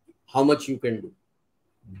how much you can do.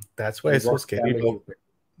 That's why it's so scary.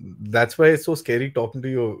 That's why it's so scary talking to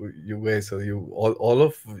you guys. So all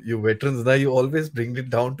of you veterans now, you always bring it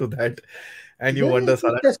down to that, and you wonder,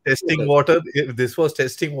 testing water. If this was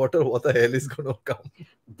testing water, what the hell is going to come?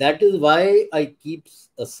 That is why I keep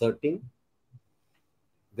asserting.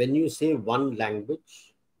 When you say one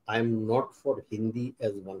language, I am not for Hindi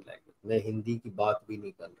as one language. मैं हिंदी की बात भी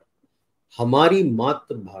नहीं कर रहा. हमारी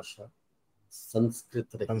मातृभाषा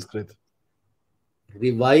संस्कृत रही. संस्कृत.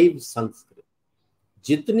 रिवाइव संस्कृत.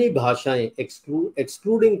 जितनी भाषाएं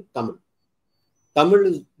excluding Tamil. Tamil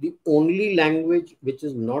is the only language which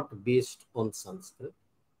is not based on Sanskrit.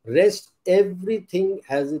 Rest everything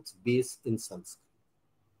has its base in Sanskrit.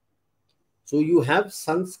 So you have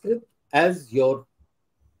Sanskrit as your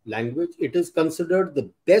language. It is considered the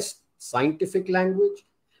best scientific language,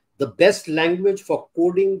 the best language for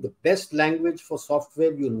coding, the best language for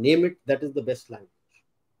software, you name it, that is the best language.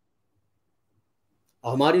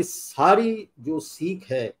 हमारी सारी जो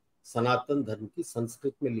सीख है सनातन धर्म की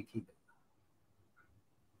संस्कृत में लिखी गई.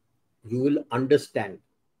 You will understand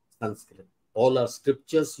Sanskrit. All our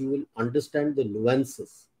scriptures, you will understand the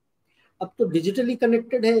nuances. अब तो डिजिटली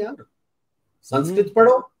कनेक्टेड है यार. संस्कृत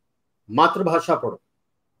पढ़ो, मातृभाषा पढ़ो,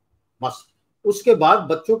 मस्त. उसके बाद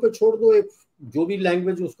बच्चों पे छोड़ दो, एक जो भी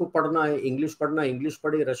लैंग्वेज उसको पढ़ना है, इंग्लिश पढ़ना इंग्लिश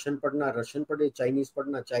पढ़े, रशियन पढ़ना रशियन पढ़े, चाइनीज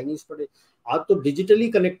पढ़ना चाइनीज पढ़े. आज तो डिजिटली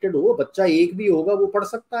कनेक्टेड हो, बच्चा एक भी होगा वो पढ़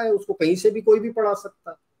सकता है, उसको कहीं से भी कोई भी पढ़ा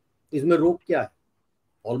सकता है. इसमें रोक क्या है?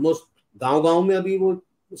 ऑलमोस्ट गांव-गांव में अभी वो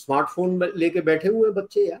स्मार्टफोन लेके बैठे हुए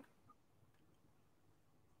बच्चे यार.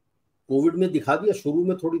 कोविड में दिखा दिया, शुरू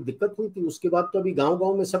में थोड़ी दिक्कत हुई थी, उसके बाद तो अभी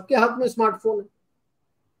गांव-गांव में सबके हाथ में स्मार्टफोन है.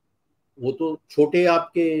 वो तो छोटे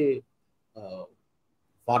आपके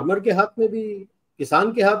फार्मर के हाथ में भी,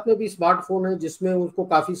 किसान के हाथ में भी स्मार्टफोन है, जिसमें उसको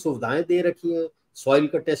काफी सुविधाएं दे रखी हैं. सॉइल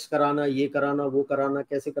का टेस्ट कराना, ये कराना, वो कराना,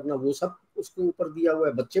 कैसे करना, वो सब उसके ऊपर दिया हुआ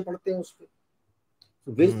है. बच्चे पढ़ते हैं उस पर.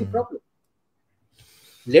 So where's the problem?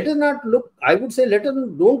 Let us not look, I would say,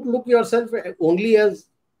 don't look yourself only as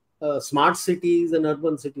smart cities and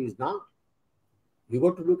urban cities. Now, you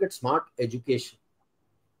got to look at smart education.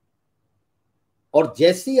 और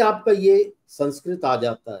जैसे ही आपका ये संस्कृत आ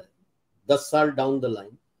जाता है 10 साल डाउन द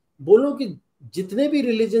लाइन, बोलो कि जितने भी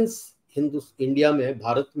रिलीजन्स इंडिया में है,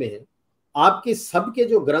 भारत में है, आपके सबके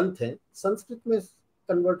जो ग्रंथ हैं संस्कृत में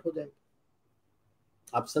कन्वर्ट हो जाएंगे.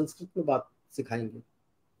 आप संस्कृत में बात सिखाएंगे.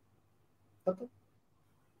 पता,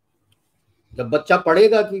 जब बच्चा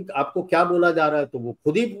पढ़ेगा कि आपको क्या बोला जा रहा है, तो वो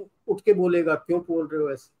खुद ही उठ के बोलेगा, क्यों बोल रहे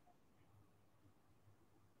हो ऐसे.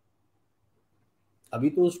 अभी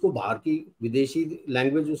तो उसको बाहर की विदेशी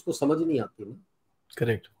लैंग्वेज उसको समझ नहीं आती ना.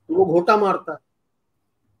 करेक्ट. तो वो घोटा मारता है.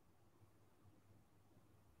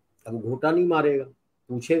 अब घोटा नहीं मारेगा,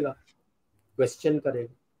 पूछेगा, क्वेश्चन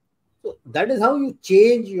करेगा. तो that is how you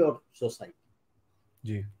change your society.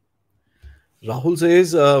 Ji. Rahul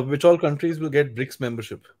says, which all countries will get BRICS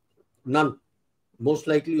membership? None. Most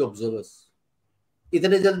likely observers.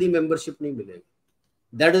 इतने जल्दी membership नहीं मिलेगा.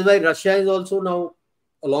 That is why Russia is also now,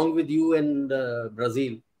 along with you and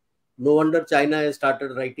Brazil. No wonder China has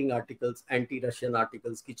started writing articles, anti-Russian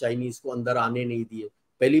articles, कि Chinese को अंदर आने नहीं दिए.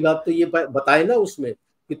 पहली बात तो ये बताए ना उसमें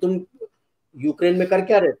कि तुम यूक्रेन में कर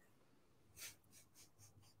क्या रहे थे.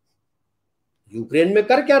 यूक्रेन में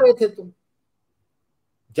कर क्या रहे थे तुम?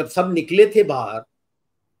 जब सब निकले थे बाहर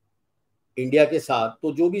इंडिया के साथ,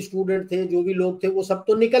 तो जो भी स्टूडेंट थे, जो भी लोग थे, वो सब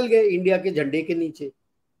तो निकल गए इंडिया के झंडे के नीचे.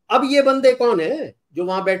 अब ये बंदे कौन है जो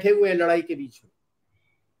वहां बैठे हुए हैं लड़ाई के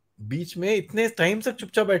बीच में इतने टाइम तक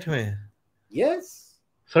चुपचाप बैठे हुए हैं. यस.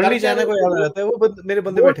 सडनली चाइना को याद आ जाता है, वो मेरे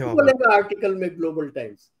बंदे बैठे वहां. बोलेगा आर्टिकल में ग्लोबल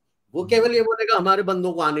टाइम्स, वो केवल ये बोलेगा हमारे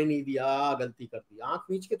बंदों को आने नहीं दिया, गलती कर दी. आंख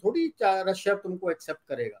मीच के थोड़ी रशिया तुमको एक्सेप्ट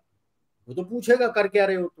करेगा. वो तो पूछेगा कर क्या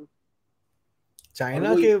रहे हो तुम.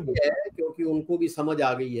 चाइना के है, क्योंकि उनको भी समझ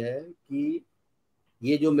आ गई है कि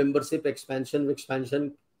ये जो मेंबरशिप एक्सपेंशन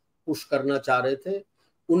पुश करना चाह रहे थे,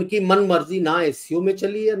 उनकी मन मर्जी ना एससीओ में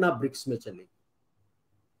चली है ना ब्रिक्स में चली.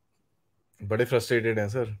 बड़े फ्रस्ट्रेटेड हैं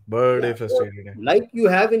सर, बड़े फ्रस्ट्रेटेड हैं. Like you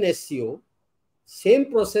have in SCO, same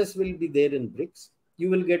process will be there in BRICS.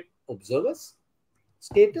 You will get observers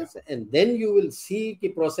status and then you will see कि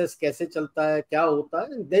प्रोसेस कैसे चलता है, क्या होता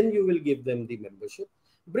है, and then you will give them the membership.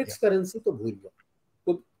 BRICS currency तो भूल जाओ,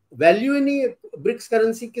 तो वैल्यू ही नहीं है. ब्रिक्स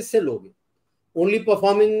करेंसी किससे लोगे? Only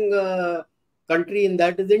performing country in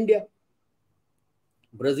that is India.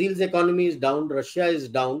 ब्राजील्स economy is down, Russia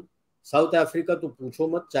is down, south Africa तो पूछो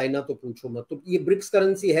मत, चाइना तो पूछो मत. तो ये ब्रिक्स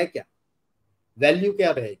करेंसी है क्या? वैल्यू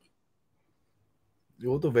क्या रहेगी?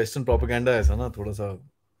 वो तो वेस्टर्न प्रोपेगेंडा ऐसा ना थोड़ा सा.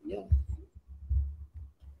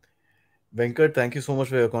 Venkat, thank you so much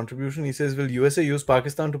for your contribution. He says, will USA use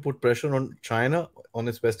Pakistan to put pressure on China on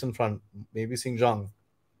its western front, maybe Xinjiang?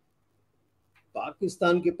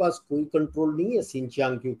 Pakistan के पास कोई कंट्रोल नहीं है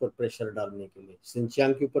सिंचियांग के ऊपर प्रेशर डालने के लिए.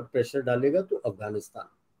 सिंचियांग के ऊपर प्रेशर डालेगा तो Afghanistan,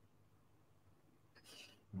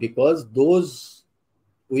 because those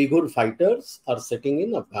Uyghur fighters are sitting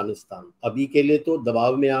in Afghanistan. अभी के लिए तो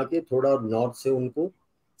दबाव में आके थोड़ा नॉर्थ से उनको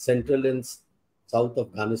सेंट्रल एंड साउथ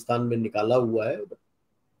अफगानिस्तान में निकाला हुआ है.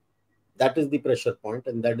 That is the pressure point,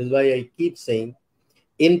 and that is why I keep saying,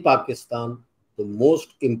 in Pakistan, the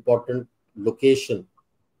most important location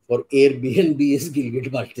for Airbnb is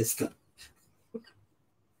Gilgit-Baltistan.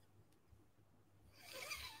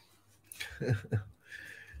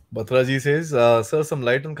 Batraji says, sir, some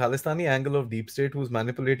light on Khalistani angle of deep state who's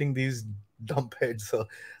manipulating these dump heads.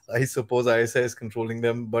 I suppose ISI is controlling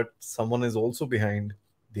them, but someone is also behind.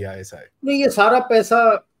 the ISI? नहीं, ये सारा पैसा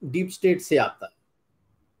deep state से आता है.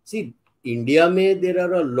 See, India में there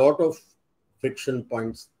are a lot of friction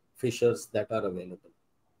points, fissures that are available.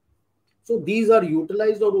 So these are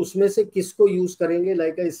utilized, और उसमें से किसको use करेंगे?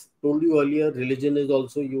 Like I told you earlier, religion is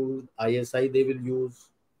also used. ISI they will use.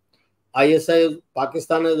 ISI,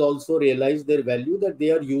 Pakistan has also realized their value that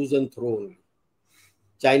they are use and throw only.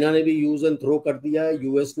 China ने भी use and throw कर दिया है,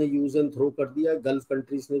 US ने use and throw कर दिया है, gulf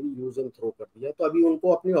countries ने भी यूज एंड थ्रो कर दिया है. तो अभी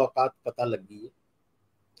उनको अपनी औकात पता लग गई है.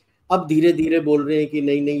 अब धीरे धीरे बोल रहे हैं कि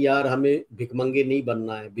नहीं नहीं यार, हमें भिखमंगे नहीं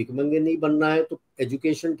बनना है. भिखमंगे नहीं बनना है तो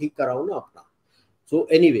एजुकेशन ठीक कराओ ना अपना. सो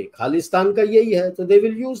एनीवे, खालिस्तान का यही है. तो दे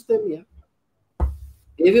विल यूज देम. या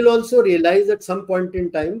they will also realise at some point in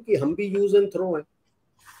time कि हम भी यूज एंड थ्रो हैं.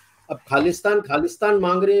 अब खालिस्तान खालिस्तान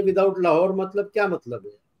मांग रहे हैं विदाउट लाहौर, मतलब क्या मतलब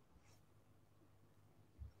है?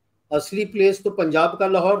 असली प्लेस तो पंजाब का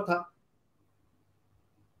लाहौर था.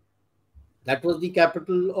 That was the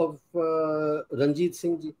capital of Ranjit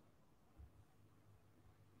Singh ji.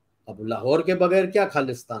 अब लाहौर के बगैर क्या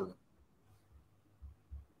खालिस्तान है?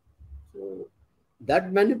 So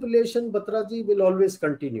that manipulation, Batra ji, will always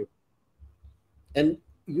continue. And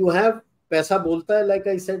you have पैसा बोलता है, like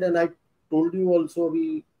I said, and I told you also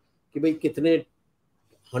अभी कि भाई कितने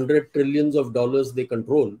 100 trillions of dollars they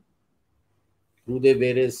control through their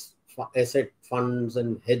various asset funds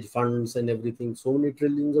and hedge funds and everything. So many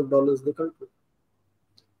trillions of dollars they control.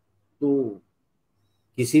 तो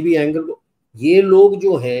किसी भी एंगल को ये लोग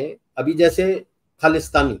जो है अभी जैसे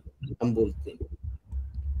खालिस्तानी हम बोलते हैं.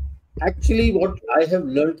 Actually, what I have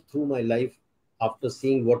learned through my life after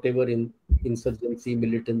seeing whatever in insurgency,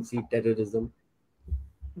 militancy, terrorism,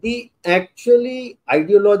 the actually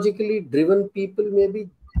ideologically driven people may be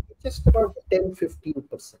just about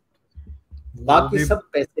 10-15%. बाकी सब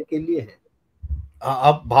पैसे के लिए है.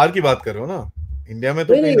 आप बाहर की बात कर रहे हो ना? इंडिया में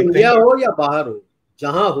तो नहीं, इंडिया हो या बाहर हो,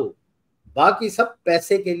 जहां हो, बाकी सब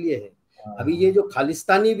पैसे के लिए है. अभी ये जो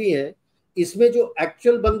खालिस्तानी भी है, इसमें जो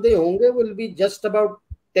एक्चुअल बंदे होंगे will be just about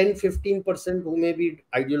 10-15% who may be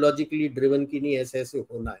ideologically driven कि नहीं ऐसे ऐसे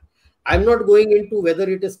होना है. I'm not going into whether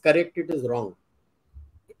it is correct, it is wrong.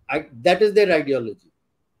 That is their ideology.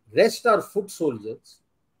 Rest are foot soldiers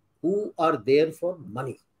who are there for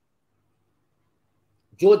money.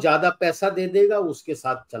 जो ज्यादा पैसा दे देगा उसके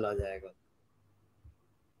साथ चला जाएगा.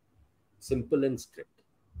 Simple and strict.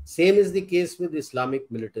 Same is the case with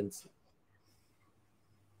Islamic militancy.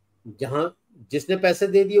 जहां जिसने पैसे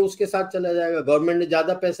दे दिए उसके साथ चला जाएगा. गवर्नमेंट ने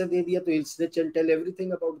ज्यादा पैसे दे दिया तो he'll snitch and tell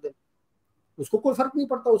everything about them. उसको कोई फर्क नहीं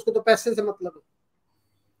पड़ता, उसको तो पैसे से मतलब है.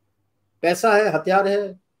 पैसा है, हथियार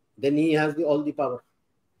है, then he has all the power.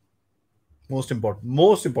 Most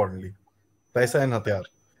importantly, पैसा and हथियार.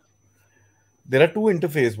 There are two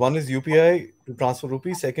interfaces. One is UPI to transfer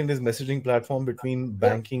rupees. Second is messaging platform between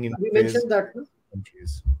banking interface. We mentioned that, no?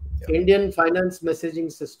 Countries. Yeah. Indian finance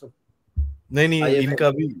messaging system. नहीं इनका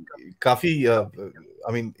भी काफी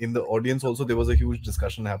I mean in the audience also there was a huge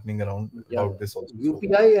discussion happening around about this also.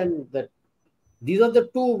 UPI and that these are the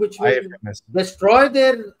two which will destroy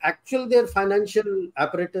their financial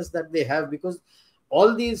apparatus that they have, because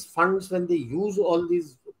all these funds, when they use all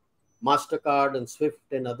these MasterCard and Swift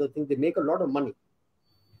and other things, they make a lot of money.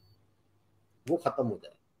 वो खत्म हो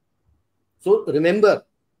जाए. So remember,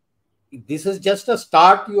 this is just a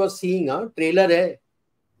start you are seeing. Trailer है,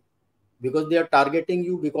 because they are targeting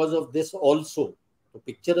you because of this also. तो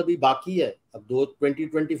picture अभी बाकी है. अब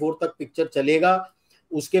 2024 तक पिक्चर चलेगा.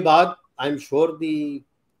 उसके बाद I am sure the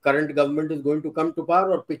current government is going to come to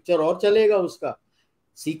power और पिक्चर और चलेगा. उसका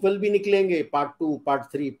सीक्वल भी निकलेंगे, part 2, part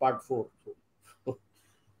 3, part 4.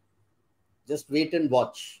 Just wait and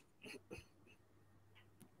watch.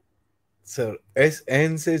 Sir,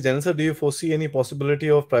 SN says, General sir, do you foresee any possibility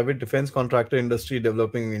of private defense contractor industry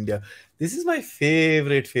developing in India? This is my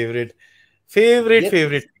favorite.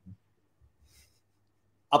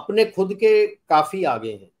 अपने खुद के काफी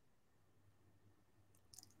आगे हैं.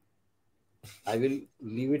 I will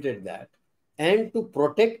leave it at that. And to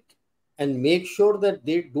protect and make sure that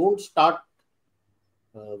they don't start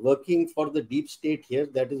working for the deep state here.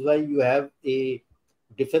 That is why you have a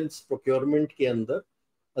defense procurement के अंदर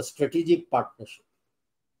a strategic partnership.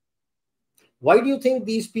 Why do you think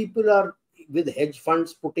these people are with hedge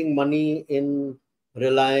funds putting money in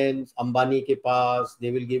Reliance, Ambani ke paas?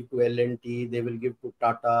 They will give to L&T, they will give to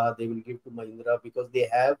Tata, they will give to Mahindra, because they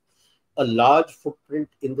have a large footprint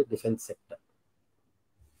in the defense sector.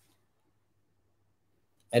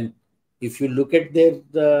 And if you look at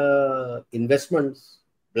their investments,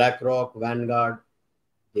 BlackRock, Vanguard,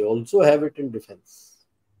 they also have it in defense.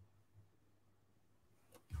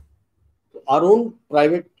 Our own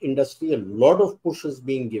private industry, a lot of push is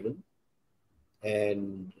being given.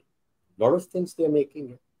 and lot of things they are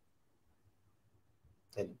making.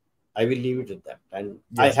 And I will leave it at that. And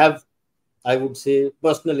Yes. I would say,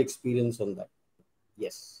 personal experience on that.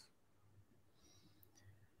 Yes.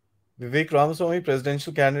 Vivek Ramaswamy,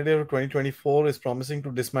 presidential candidate of 2024, is promising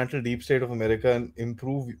to dismantle deep state of America and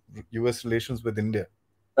improve US relations with India.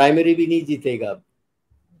 Primary भी नहीं जीतेगा,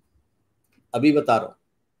 अभी बता रहा हूँ.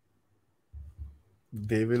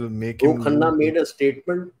 They will make row him Khanna lose. Made a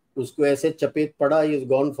statement, उसको ऐसे चपेट पड़ा, he is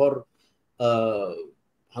gone for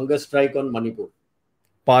hunger strike on Manipur.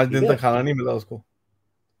 5 दिन तक खाना नहीं मिला उसको.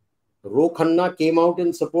 रो Khanna came out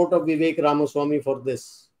in support of Vivek Ramaswamy for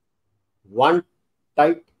this. One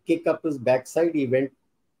tight kick up his backside, he went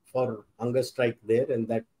for hunger strike there. And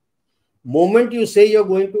that moment you say you're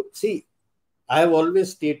going to see, I have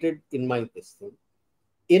always stated in my this thing,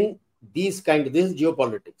 in this is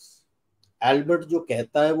geopolitics. Albert जो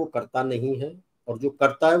कहता है वो करता नहीं है, और जो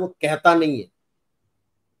करता है वो कहता नहीं है.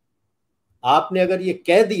 आपने अगर ये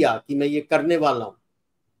कह दिया कि मैं ये करने वाला हूं,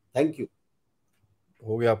 थैंक यू,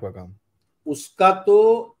 हो गया आपका काम. उसका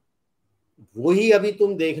तो वही अभी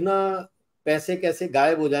तुम देखना, पैसे कैसे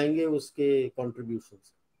गायब हो जाएंगे उसके कंट्रीब्यूशन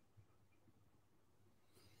से.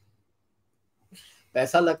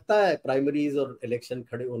 पैसा लगता है प्राइमरीज और इलेक्शन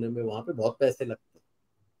खड़े होने में, वहां पे बहुत पैसे लगते हैं.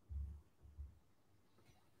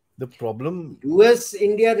 The problem, US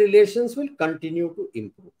India relations will continue to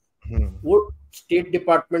improve. वो स्टेट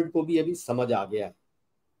डिपार्टमेंट को भी अभी समझ आ गया है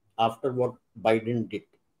after what Biden did,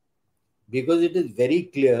 because it is very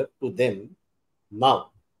clear to them now.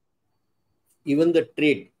 Even the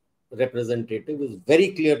trade representative is very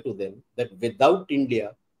clear to them that without India,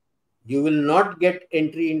 you will not get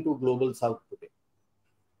entry into global south today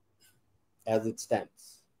as it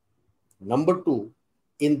stands. Number two,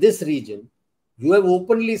 in this region, you have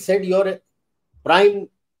openly said your prime,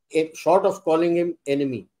 short of calling him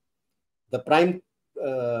enemy, the prime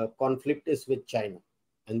conflict is with China.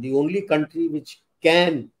 And the only country which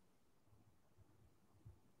can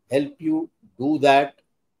help you do that,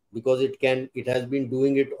 because it has been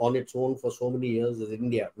doing it on its own for so many years, is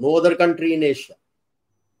India. No other country in Asia.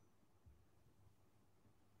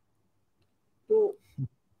 तो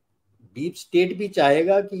deep state भी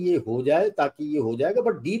चाहेगा कि ये हो जाए, ताकि ये हो जाएगा,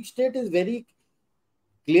 but deep state is very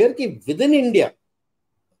clear कि with in India,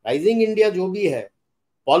 rising India जो भी है,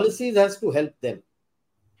 policies has to help them.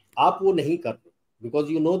 आप वो नहीं कर रहे,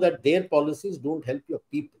 because you know that there policies don't help your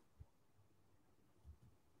people.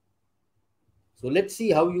 So let's see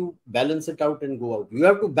how you balance it out and go out. You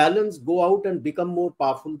have to balance, go out and become more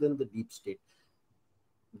powerful than the deep state.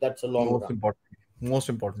 That's a long run. Most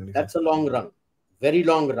importantly. That's a long run. Very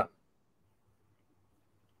long run.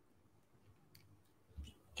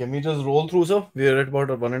 Can we just roll through, sir? We are at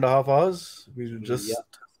about 1.5 hours. We should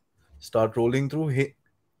just start rolling through.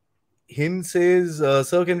 Hin says,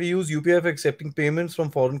 sir, can we use UPI for accepting payments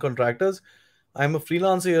from foreign contractors? I'm a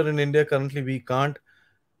freelancer here in India. Currently, we can't.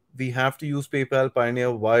 We have to use PayPal, Pioneer,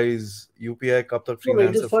 Wise, UPI, कब तक freelancer. No,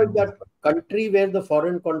 it is for that country where the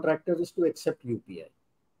foreign contractor is to accept UPI.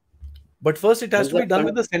 But first, it has to be done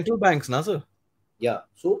with the central banks, na sir? Yeah.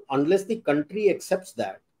 So unless the country accepts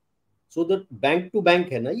that, so the bank to bank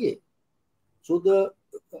है ना ये, so the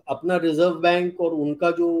अपना reserve bank और उनका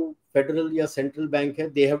जो federal या central bank है,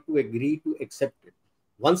 they have to agree to accept it.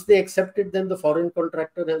 Once they accept it, then the foreign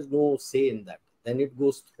contractor has no say in that. Then it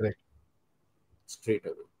goes straight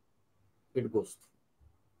away. It goes through.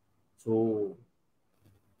 So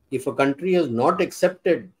if a country has not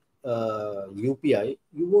accepted UPI,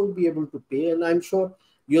 you won't be able to pay. And I'm sure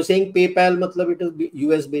you're saying PayPal, मतलब it is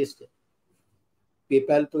US based.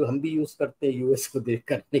 PayPal तो हम भी use करते हैं US को दे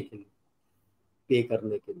करने के लिए, पे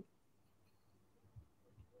करने के लिए.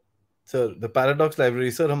 Sir, the paradox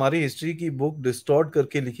library, sir हमारी हिस्ट्री की बुक डिस्टॉर्ट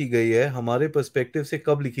करके लिखी गई है, हमारे पर्सपेक्टिव से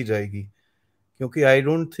कब लिखी जाएगी? क्योंकि आई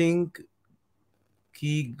डोंट थिंक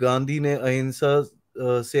कि गांधी के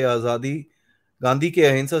अहिंसा से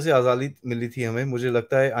आजादी मिली थी हमें. मुझे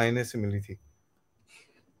लगता है आईएनए से मिली थी.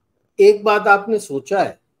 एक बात आपने सोचा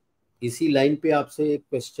है, इसी लाइन पे आपसे एक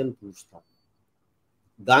क्वेश्चन पूछता हूं.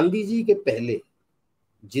 गांधी जी के पहले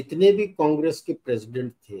जितने भी कांग्रेस के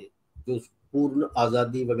प्रेसिडेंट थे जो पूर्ण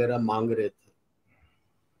आजादी वगैरह मांग रहे थे,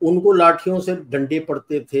 उनको लाठियों से डंडे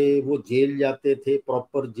पड़ते थे, वो जेल जाते थे,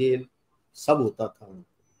 प्रॉपर जेल सब होता था उनको.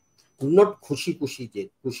 नॉट खुशी खुशी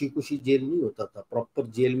जेल नहीं होता था, प्रॉपर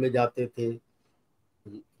जेल में जाते थे,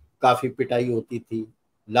 काफी पिटाई होती थी.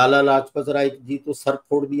 लाला लाजपत राय जी तो सर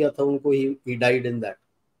फोड़ दिया था उनको, he died in that.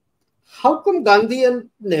 How come Gandhi and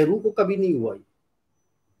Nehru को कभी नहीं हुआ?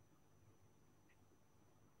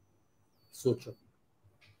 सोचो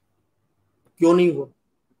क्यों नहीं हुआ?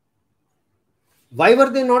 Why were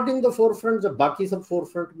they not in the forefront? जब बाकी सब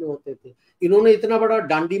forefront में होते थे, इन्होंने इतना बड़ा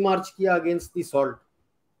डांडी मार्च किया against the salt,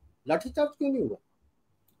 लाठीचार्ज क्यों नहीं हुआ?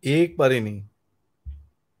 एक बार ही नहीं,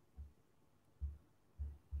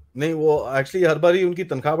 वो एक्चुअली हर बार ही उनकी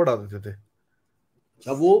तनख्वाह बढ़ा देते थे।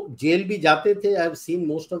 जब वो जेल भी जाते थे, I have seen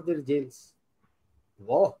most of their gels,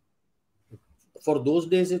 वाह, for those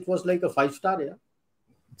days it was like a 5 star. यार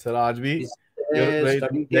सर आज भी स्टडी राइट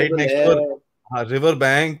टेबल नेक्स्ट है, पर, हाँ, रिवर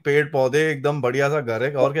बैंक, पेड़ पौधे, एकदम बढ़िया सा घर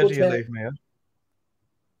है, और क्या चाहिए लाइफ में यार।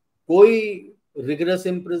 कोई रिगरस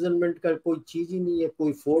इम्प्रिजनमेंट का कोई चीज ही नहीं है।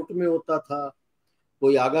 कोई फोर्ट में होता था,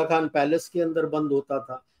 कोई आगा खान पैलेस के अंदर बंद होता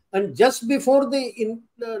था। And just before the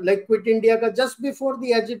like quit India का, just before the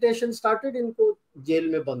agitation started, इनको जेल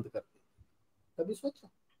में बंद कर दिया। कभी सोचा?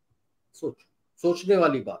 सोचने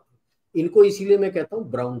वाली बात है। इनको इसीलिए मैं कहता हूँ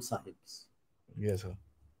ब्राउन साहिब्स। Yes sir.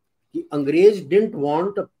 कि अंग्रेज didn't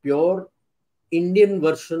want a pure Indian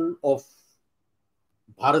version of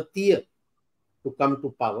भारतीय to come to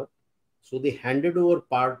power, so they handed over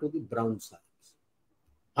power to the brown sahibs.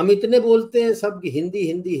 हम इतने बोलते हैं सब हिंदी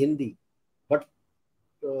हिंदी हिंदी, बट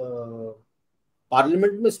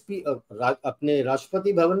पार्लियामेंट में अपने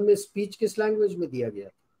राष्ट्रपति भवन में स्पीच किस लैंग्वेज में दिया गया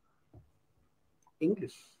था?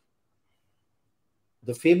 English.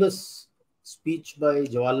 The famous speech bye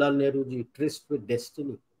Jawaharlal Nehru ji, tourist with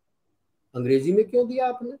destiny, अंग्रेजी में क्यों दिया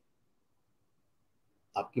आपने?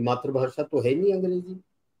 आपकी मातृभाषा तो है नहीं अंग्रेजी,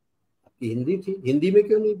 आपकी हिंदी थी, हिंदी में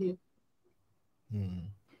क्यों नहीं दिया?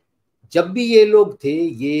 जब भी ये लोग थे,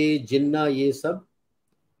 ये जिन्ना, ये सब,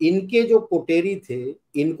 इनके जो कोटेरी थे,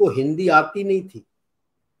 इनको हिंदी आती नहीं थी।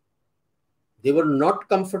 दे were not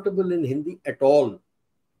comfortable in Hindi at all,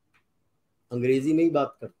 अंग्रेजी में ही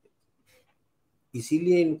बात करते।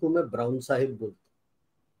 इसीलिए इनको मैं ब्राउन साहिब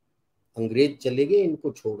बोलता। अंग्रेज चले गए,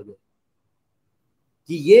 इनको छोड़ गए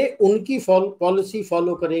कि ये उनकी पॉलिसी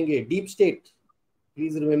फॉलो करेंगे। Deep state,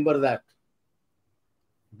 please remember that,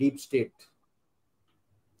 deep state.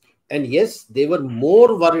 And yes, they were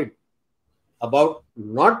more worried about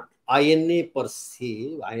not INA पर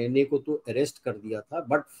से, INA को तो अरेस्ट कर दिया था,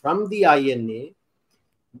 but from the INA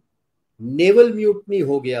naval mutiny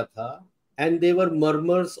हो गया था, and they were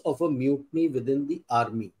murmurs of a mutiny with in the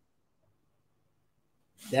army.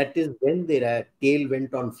 That is when their tail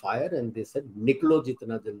went on fire and they said, निकलो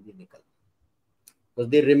जितना जल्दी निकल,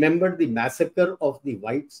 because they remembered the massacre of the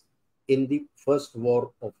whites in the first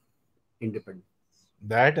war of independence.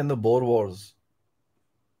 That and the Boer Wars.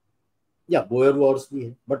 Yeah, Boer Wars भी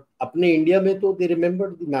है, but अपने India में तो they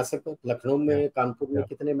remembered the massacre. Lucknow में, कानपुर में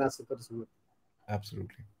कितने massacres हुए?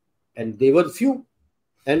 Absolutely. And they were few.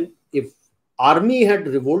 And if army had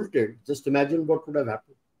revolted, just imagine what would have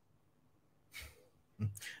happened.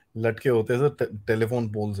 लटके होते सर टेलीफोन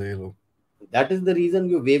पोल से ये लोग। That is the reason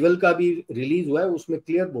जो वेवल का भी रिलीज हुआ है, उसमें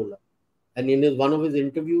क्लियर बोला, and in one of his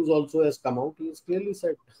interviews also has come out, he has clearly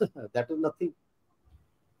said that is nothing.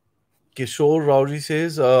 Kishore Raoji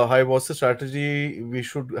says, hi, what's the strategy we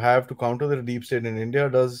should have to counter the deep state in India?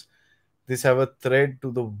 Does this have a threat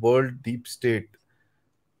to the world deep state?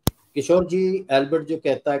 Kishore ji, Albert जो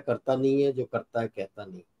कहता है करता नहीं है, जो करता है कहता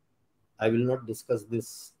नहीं। I will not discuss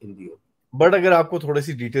this in the open. But अगर आपको थोड़ी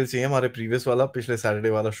सी डिटेल चाहिए, हमारे प्रीवियस वाला, पिछले सैटरडे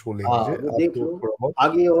वाला शो ले लीजिए, वो देख लो।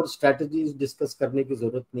 आगे और स्ट्रेटजीज डिस्कस करने की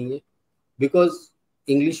जरूरत नहीं है, बिकॉज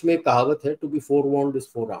इंग्लिश में कहावत है, to be forewarned is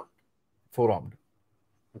forearmed. Forearmed.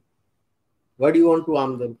 Why do you want to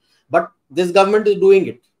arm them? But this government is doing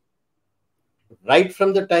it. Right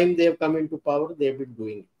from the time they have come into power, they have been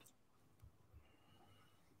doing it.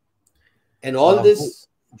 And all this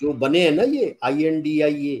जो बने हैं ना, ये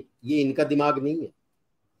INDIA, ये इनका दिमाग नहीं है।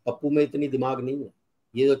 पप्पू में इतनी दिमाग नहीं है।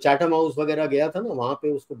 ये जो चैटम हाउस वगैरह गया था ना, वहां पे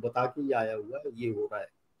उसको बता के ये आया हुआ है, ये हो रहा है,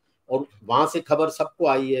 और वहां से खबर सबको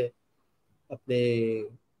आई है, अपने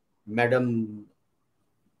मैडम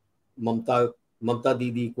ममता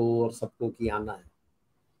दीदी को और सबको कि आना है।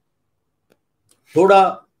 थोड़ा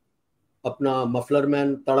अपना मफलर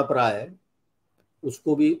मैन तड़प रहा है,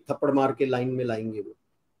 उसको भी थप्पड़ मार के लाइन में लाएंगे वो।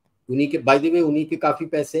 उन्हीं के, बाय द वे, उन्हीं के काफी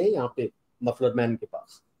पैसे हैं यहाँ पे मफलर मैन के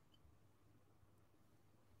पास।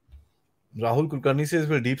 Rahul Kulkarni says,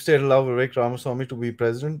 will deep state allow Vivek Ramaswamy to be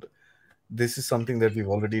president? This is something that we've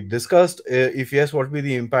already discussed. If yes, what will be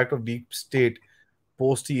the impact of deep state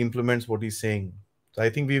post he implements what he's saying? So I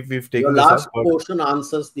think we've taken your this last up. portion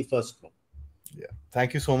answers the first one. Yeah.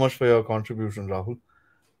 Thank you so much for your contribution, Rahul.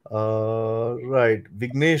 Right.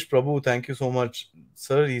 Vignesh Prabhu, thank you so much.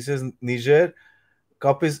 Sir, he says Niger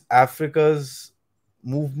Cup is Africa's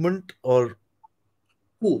movement or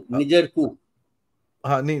coup, Niger coup.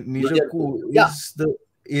 Niger coup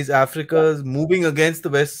is Africa's moving against the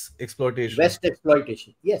West exploitation. West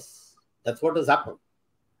exploitation. Yes, that's what has happened.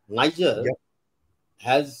 Niger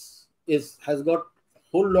has got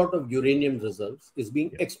whole lot of uranium reserves, is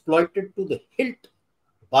being exploited to the hilt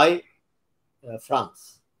by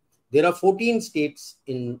France. There are 14 states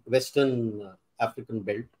in Western African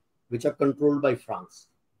belt which are controlled by France.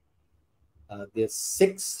 There's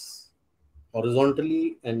 6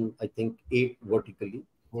 horizontally and I think 8 vertically.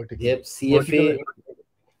 They have CFA,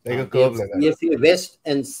 like a curve like CFA West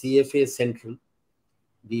and CFA Central.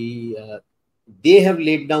 They have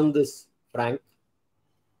laid down this franc.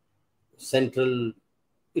 Central,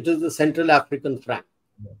 it is the Central African franc.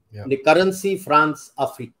 The currency France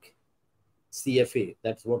Afrique, CFA,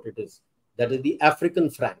 that's what it is. That is the African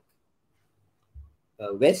franc.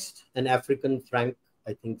 West and African franc,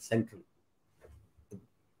 I think Central.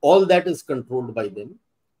 All that is controlled by them.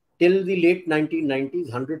 Till the late 1990s,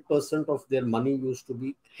 100% of their money used to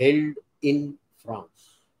be held in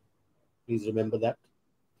France. Please remember that.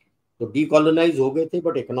 So decolonized ho gaye the,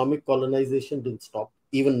 but economic colonization didn't stop.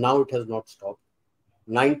 Even now it has not stopped.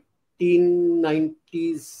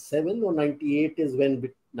 1997 or 98 is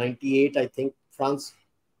when, 98 I think, France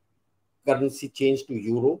currency changed to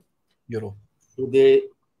euro. So they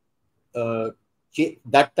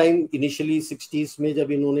that time initially 60s में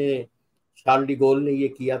जब इन्होंने Charles de Gaulle ने ये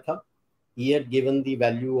किया था, he had given the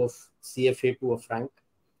value of CFA to a franc,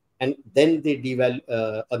 and then they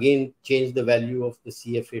again changed the value of the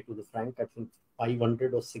CFA to the franc. I think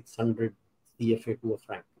 500 or 600 CFA to a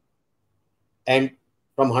franc, and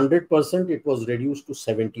from 100% it was reduced to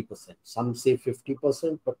 70%. Some say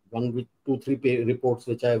 50%, but one with 2-3 reports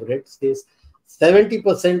which I have read says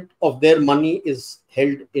 70% of their money is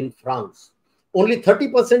held in France. Only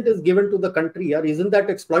 30% is given to the country. यार, isn't that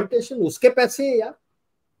exploitation? उसके पैसे हैं यार,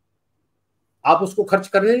 आप उसको खर्च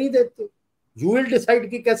करने नहीं देते. You will decide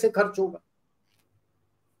कि कैसे खर्च होगा.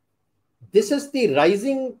 This is the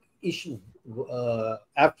rising issue,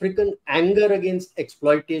 African anger against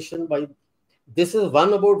exploitation by. This is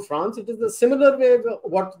one about France. It is the similar way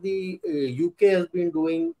what the UK has been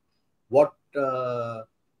doing, what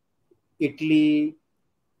Italy,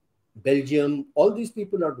 Belgium, all these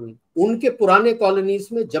people are doing. उनके पुराने colonies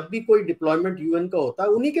में जब भी कोई deployment UN का होता है,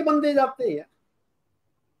 उन्हीं के बंदे जाते हैं यार.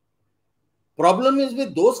 Problem is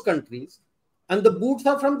with those countries, and the boots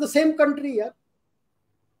are from the same country यार.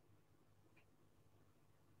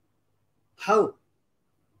 How?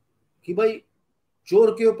 कि भाई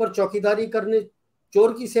चोर के ऊपर चौकीदारी करने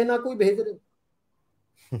चोर की सेना कोई भेज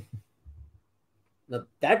रहे. Now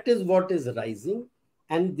that is what is rising,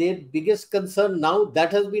 and their biggest concern now,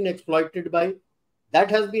 that has been exploited by, that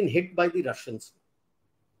has been hit by the Russians,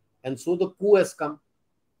 and so the coup has come.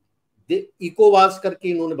 The ECOWAS करके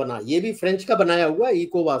इन्होंने बना, ये भी French का बनाया हुआ है.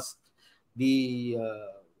 ECOWAS, the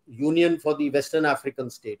Union for the Western African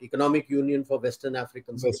State, Economic Union for Western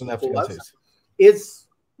African State, ECOWAS, is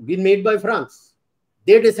been made by France.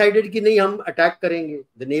 They decided कि नहीं हम अटैक करेंगे.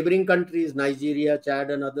 The neighboring countries, Nigeria, Chad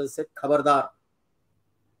and others said खबरदार,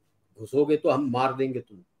 घुसोगे तो हम मार देंगे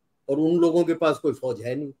तुम. और उन लोगों के पास कोई फौज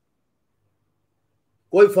है नहीं,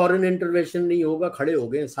 कोई फॉरेन इंटरवेंशन नहीं होगा. खड़े हो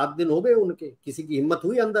गए, 7 दिन हो गए उनके, किसी की हिम्मत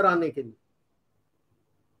हुई अंदर आने के लिए.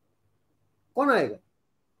 कौन आएगा,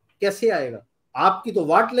 कैसे आएगा? आपकी तो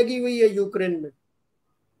वाट लगी हुई है यूक्रेन में,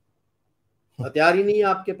 हथियार ही नहीं है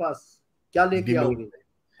आपके पास, क्या लेके आओगे?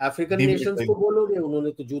 अफ्रीकन नेशंस को बोलोगे,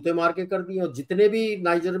 उन्होंने तो जूते मार के कर दिए. और जितने भी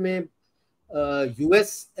नाइजर में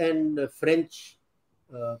यूएस एंड फ्रेंच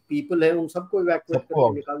पीपल है, उन सबको इवैक्यूएट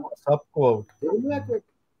करके निकाल दो, सबको आउट.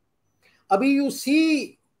 अभी you see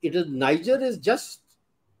it is, niger is just,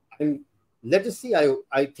 and let us C,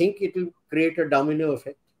 I think it will create a domino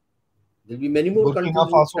effect. There will be many more countries. Burkina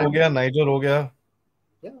Faso हो गया, नाइजर हो गया,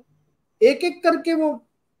 एक एक करके वो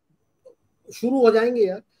शुरू हो जाएंगे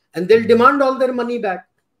यार. And they will demand all their money back.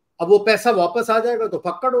 अब वो पैसा वापस आ जाएगा तो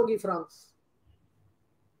फक्कड़ होगी फ्रांस.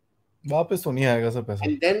 वापस तो नहीं आएगा सब पैसा.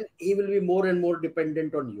 And then he will be more and more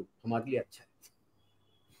dependent on you. हमारे लिए अच्छा है.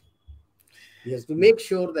 He has to make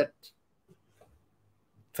sure that.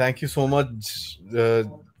 Thank you so much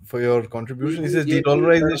for your contribution. Is it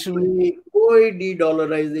de-dollarization? कोई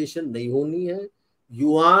de-dollarization नहीं होनी है.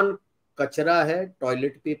 युआन कचरा है,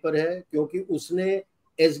 टॉयलेट पेपर है, क्योंकि उसने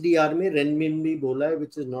SDR में रेनमिनबी बोला है,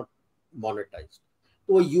 which is not monetized.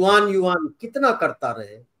 तो युआन कितना करता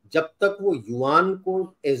रहे, जब तक वो युआन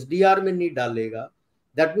को SDR में नहीं डालेगा,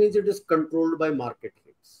 that means it is controlled by market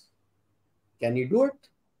rates. Can he do it?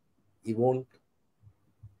 He won't.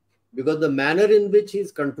 Because the manner in which he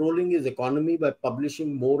is controlling his economy by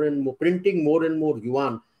publishing more and more, printing more and more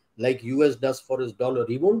yuan, like US does for his dollar,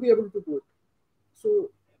 he won't be able to do it. So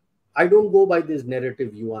I don't go by this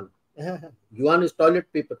narrative yuan. Yuan is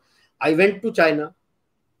toilet paper. I went to China.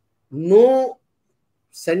 No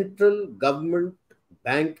central government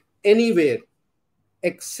bank anywhere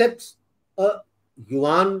accepts a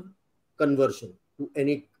yuan conversion to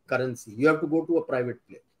any currency. You have to go to a private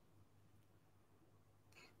place.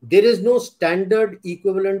 There is no standard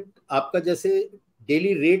equivalent. आपका जैसे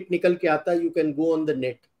daily rate निकल के आता है, you can go on the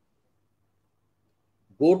net,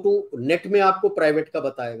 go to net में आपको private का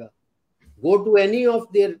बताएगा, go to any of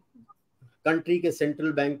their country के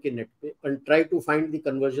सेंट्रल बैंक के नेट पे and try to find the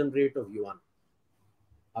conversion rate of yuan,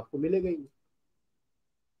 आपको मिलेगा ही।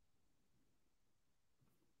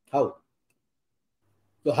 हाउ?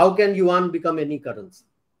 तो how can yuan become any currency?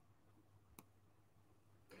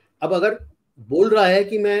 अब अगर बोल रहा है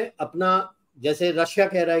कि मैं अपना, जैसे रशिया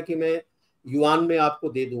कह रहा है कि मैं युआन में आपको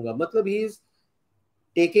दे दूंगा, मतलब he is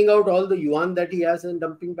taking out all the yuan that he has and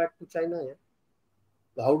dumping back to China.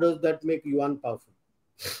 How does that make yuan powerful?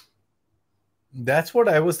 That's what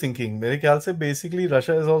I was thinking. मेरे ख्याल से basically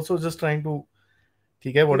Russia is also just trying to,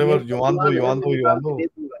 ठीक है, whatever, yuan दो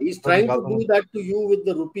he is trying to do that to you with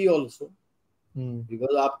the rupee also,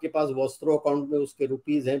 because आपके पास वस्त्रो account में उसके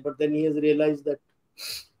rupees हैं, but then he has realized that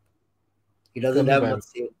he doesn't have much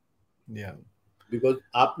save. Yeah, because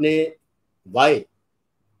आपने why,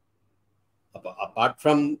 apart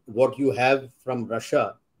from what you have from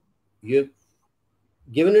Russia, you have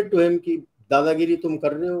given it to him कि दादागिरी तुम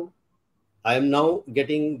कर रहे हो. I am now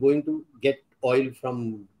going to get oil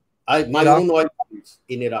from my own oil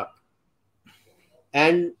in Iraq,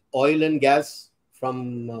 and oil and gas from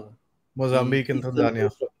Mozambique and Tanzania.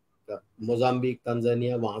 Mozambique,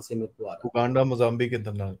 Tanzania, वहां से मेरे को आ रहा है. Uganda, Mozambique and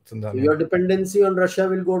Tanzania. So your dependency on Russia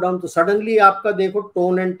will go down. तो suddenly आपका देखो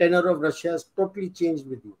tone and tenor of Russia has totally changed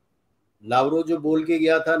with you. लावरो जो बोल के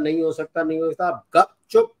गया था नहीं हो सकता, नहीं हो सकता, आप गप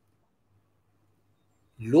चुप.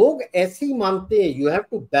 लोग ऐसे ही मानते हैं. You have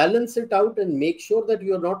to balance it out and make sure that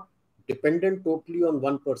you are not dependent totally on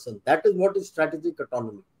one person. That is what is strategic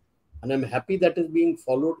autonomy, and I'm happy that is being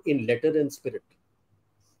followed in letter and spirit.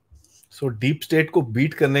 So deep state को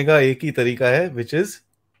beat करने का एक ही तरीका है, which is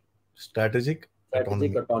strategic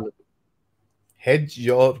autonomy. Hedge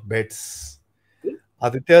your bets.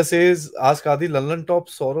 Aditya says, ask Aadi, London top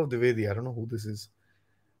Saurav Dwivedi. I don't know who this is.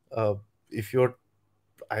 If you're,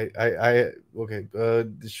 okay.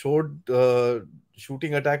 Showed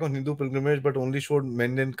shooting attack on Hindu pilgrimage, but only showed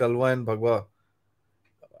men in Kalwa and Bhagwa.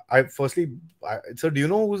 So do you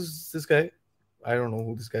know who's this guy? I don't know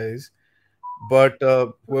who this guy is. But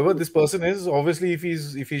whoever this person is, obviously, if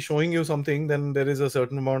he's showing you something, then there is a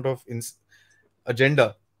certain amount of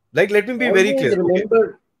agenda. Like, let me be very clear.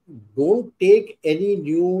 Remember, don't take any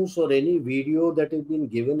news or any video that has been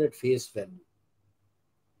given at face value.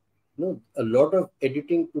 No, a lot of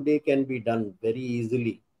editing today can be done very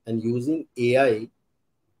easily, and using AI,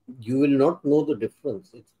 you will not know the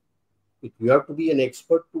difference. You have to be an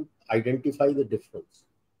expert to identify the difference.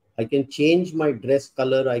 I can change my dress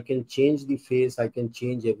color, I can change the face, I can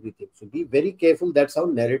change everything. So be very careful. That's how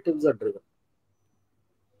narratives are driven.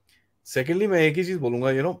 Secondly, मैं एक ही चीज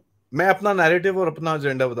बोलूंगा, मैं अपना narrative और अपना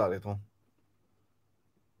agenda बता देता हूँ.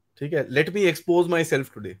 ठीक है, let me expose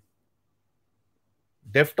myself today.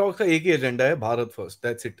 DevTalks का एक ही एजेंडा है, Bharat first.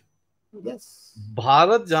 That's it. Yes.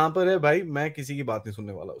 Bharat जहां पर है भाई, मैं किसी की बात नहीं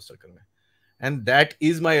सुनने वाला उस चक्कर में. And that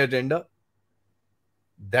is my agenda.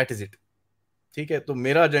 That is it. ठीक है, तो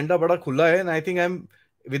मेरा एजेंडा बड़ा खुला है, and I think I am,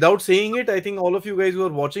 without saying it, I think all of you guys who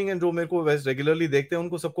are watching and जो मेरे को वैसे रेगुलरली देखते हैं,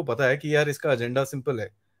 उनको सबको पता है कि यार इसका एजेंडा सिंपल है,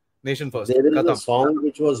 nation first. There is a song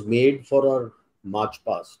which was made for our march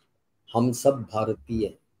past, हम सब भारतीय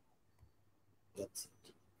हैं.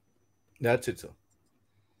 That's it, sir.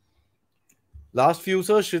 Last few,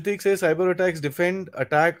 sir. Shritik says cyber attacks defend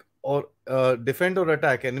or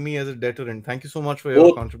attack enemy as a deterrent. Thank you so much for your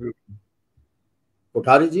contribution.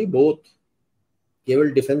 Kothari ji, both.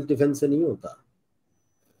 केवल defence से नहीं होता.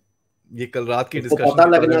 ये कल रात की डिस्कशन पता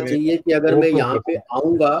लगना चाहिए कि अगर मैं यहाँ पे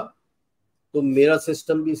आऊंगा तो मेरा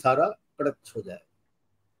सिस्टम भी सारा कड़क हो जाए.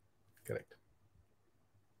 Correct.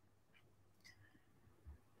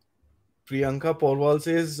 Priyanka Porwal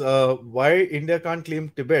says, why India can't claim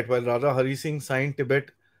Tibet while Raja Hari Singh signed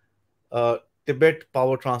Tibet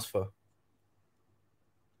power transfer?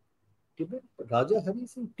 Raja Hari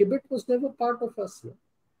Singh, Tibet was never part of us.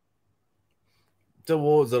 तो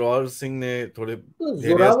वो जोरावर सिंह ने थोड़े,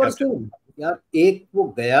 जोरावर सिंह यार, एक वो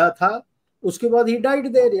गया था, उसके बाद he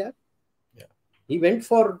died there यार. He went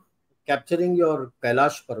for capturing your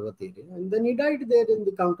Kailash पर्वत area and then he died there in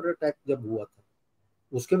the counter attack जब हुआ था.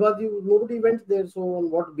 उसके बाद nobody went there. So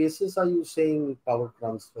on what basis are you saying power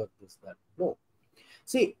transfer, this, that? No.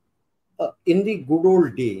 See, in the good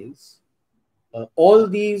old days, all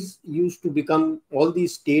these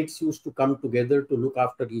states used to come together to look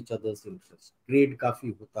after each other's interests. Trade काफी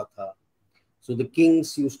होता था. So the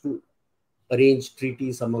kings used to arrange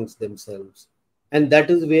treaties amongst themselves. And that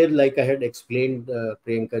is where, like I had explained,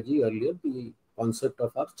 Priyanka ji, earlier, the concept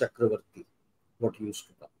of our Chakravarti, what used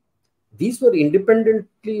to come. These were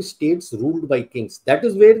independently states ruled by kings. That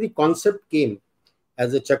is where the concept came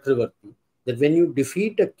as a Chakravarti, that when you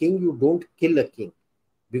defeat a king, you don't kill a king,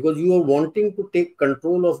 because you are wanting to take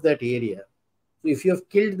control of that area. So if you have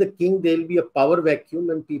killed the king, there will be a power vacuum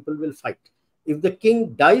and people will fight. If the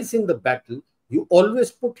king dies in the battle, you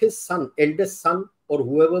always put his son, eldest son, or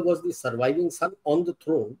whoever was the surviving son on the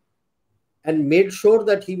throne, and made sure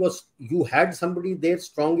that you had somebody there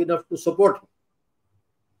strong enough to support him.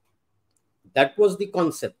 That was the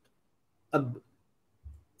concept. अब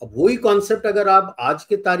वही concept अगर आप आज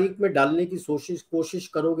के तारीख में डालने की कोशिश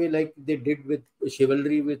करोगे, like they did with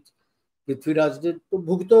शिवलरी with Prithviraj did, तो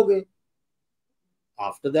भुगतोगे.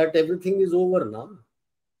 After that everything is over ना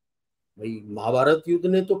भाई. महाभारत युद्ध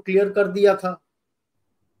ने तो क्लियर कर दिया था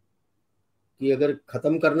कि अगर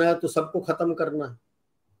खत्म करना है तो सबको खत्म करना है.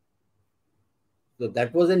 तो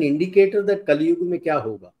that was an indicator that कलयुग में क्या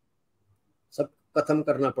होगा, सब खत्म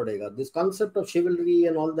करना पड़ेगा. This concept of शिवलरी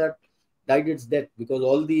and all that died its death because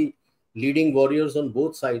all the leading warriors on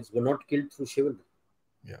both sides were not killed through chivalry.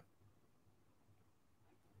 Yeah,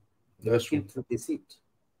 they were killed through deceit.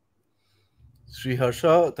 Sri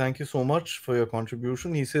Harsha, thank you so much for your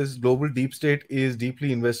contribution. He says global deep state is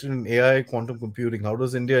deeply invested in AI quantum computing. How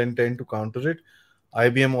does India intend to counter it?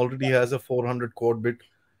 IBM already has a 400 core bit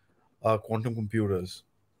quantum computers.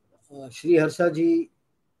 Sri Harsha ji,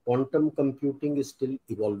 quantum computing is still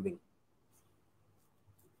evolving.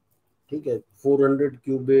 ठीक है, 400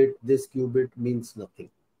 qubit, this qubit means nothing.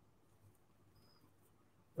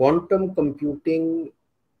 Quantum computing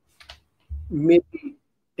maybe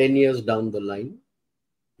 10 years down the line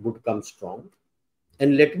would come strong.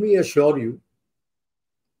 And let me assure you,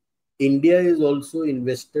 India is also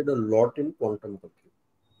invested a lot in quantum computing.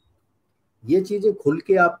 ये चीजें खुल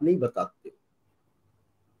के आप नहीं बताते,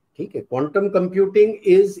 ठीक है. Quantum computing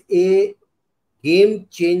is a game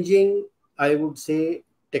changing, I would say,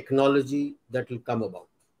 technology that will come about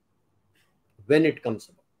when it comes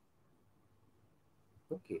about.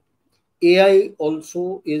 Okay. AI also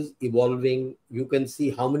is evolving. You can see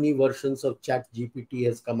how many versions of ChatGPT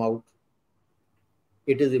has come out.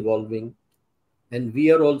 It is evolving, and we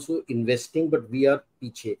are also investing, but we are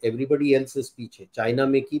piche. Everybody else is piche. China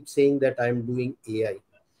may keep saying that I am doing AI.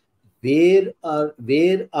 Where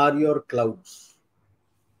are your clouds?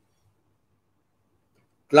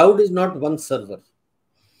 Cloud is not one server.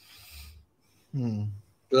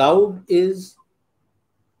 Cloud is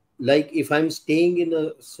like if I'm staying in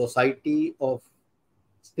a society of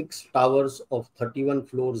 6 towers of 31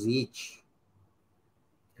 floors each,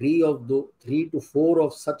 3 to 4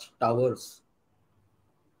 of such towers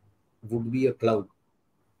would be a cloud.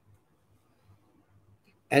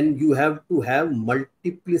 And you have to have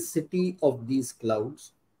multiplicity of these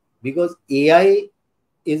clouds, because AI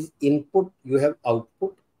is input, you have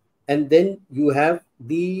output, and then you have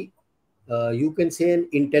the you can say an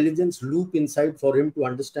intelligence loop inside for him to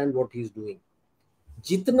understand what he's doing.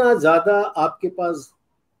 जितना ज़्यादा आपके पास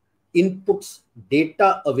inputs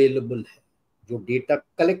data available है, जो data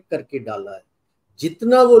collect करके डाला है,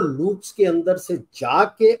 जितना वो loops के अंदर से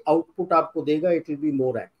जाके output आपको देगा, it will be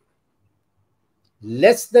more accurate.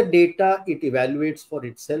 Less the data it evaluates for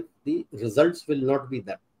itself, the results will not be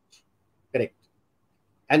that much correct.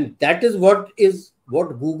 And that is what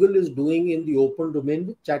Google is doing in the open domain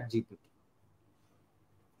with ChatGPT.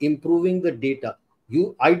 Improving the data.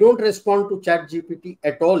 I don't respond to ChatGPT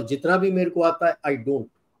at all. जितना भी मेरे को आता है, I don't.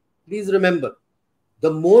 Please remember, the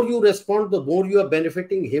more you respond, the more you are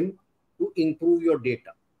benefiting him to improve your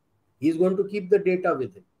data. He is going to keep the data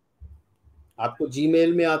with him. आपको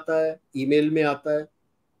Gmail में आता है, email में आता है.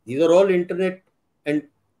 These are all internet and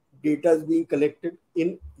data is being collected.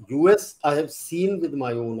 In US, I have seen with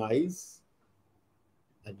my own eyes.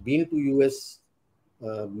 I've been to US.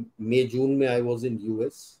 May, June में I was in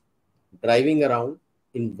US, driving around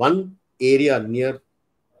in one area near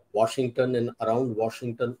Washington and around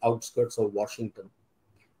Washington, outskirts of Washington.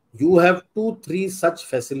 You have 2-3 such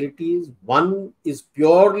facilities. One is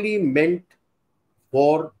purely meant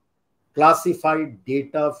for classified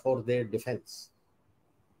data for their defense,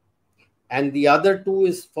 and the other 2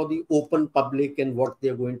 is for the open public and what they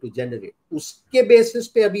are going to generate. उसके basis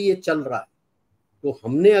पे अभी ये चल रहा है. तो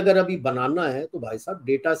हमने अगर अभी बनाना है तो भाई साहब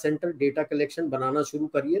डेटा सेंटर, डेटा कलेक्शन बनाना शुरू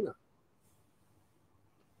करिए ना.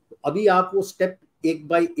 अभी आप वो स्टेप एक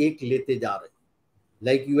बाय एक लेते जा रहे हैं.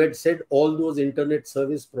 Like you had said, all those internet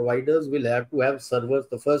service providers will have to have servers.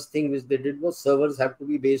 The first thing which they did was servers have to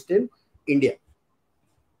be based in India.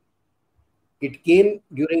 It came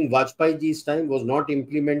during Vajpayee ji's time, was not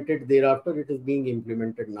implemented thereafter. It is being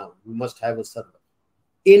implemented now. You must have a server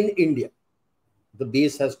in India. The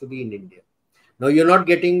base has to be in India. Now you're not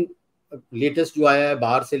getting latest जो आया है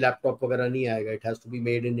बाहर से laptop वगैरह नहीं आएगा. It has to be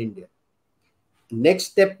made in India.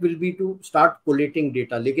 Next step will be to start collating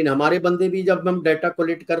data. लेकिन हमारे बंदे भी जब हम डेटा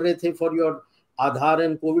कोलेक्ट कर रहे थे for your Aadhaar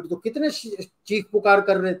and Covid तो कितने चीख पुकार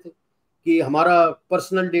कर रहे थे कि हमारा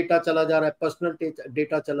पर्सनल डेटा चला जा रहा है, पर्सनल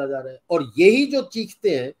डेटा चला जा रहा है. और यही जो चीखते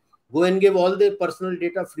हैं go and give all their personal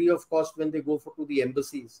data free of cost when they go to the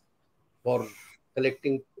embassies for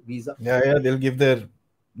collecting visa. Yeah, they'll give their,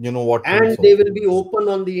 what. And they will be open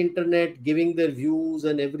on the internet, giving their views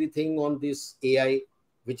and everything on this AI,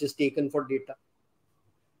 which is taken for data.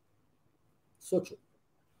 So true.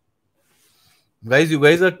 Guys, you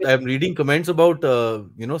guys are, I'm reading comments about,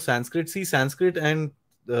 Sanskrit. See, Sanskrit and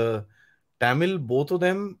Tamil, both of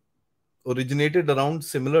them originated around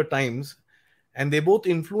similar times and they both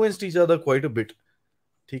influenced each other quite a bit.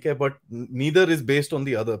 Okay, but neither is based on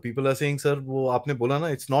the other. People are saying, sir, wo aapne bola na,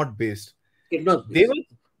 it's not based. It's not based.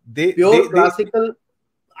 Pure classical.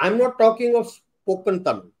 I'm not talking of spoken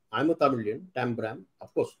Tamil. I'm a Tamilian, Tambram.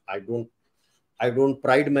 Of course, I don't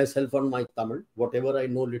pride myself on my Tamil. Whatever I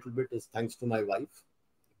know little bit is thanks to my wife.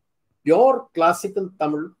 Pure classical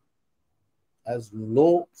Tamil has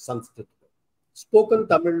no Sanskrit. Spoken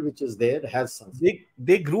Tamil, which is there, has Sanskrit.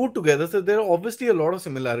 They grew together, so there are obviously a lot of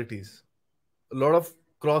similarities. A lot of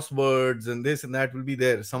crosswords and this and that will be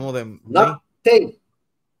there. Some of them.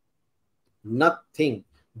 Nothing.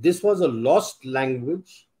 This was a lost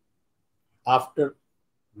language. After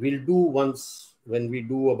we'll do once when we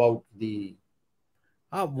do about the.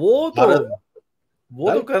 वो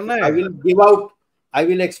तो करना है. I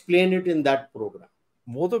will explain it in that program.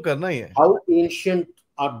 वो तो करना ही है. How ancient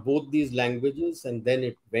are both these languages, and then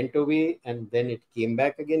it went away and then it came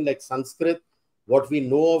back again, like Sanskrit. What we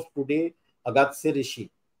know of today, Agatse Rishi.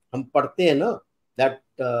 हम पढ़ते हैं ना that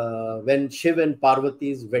when Shiv and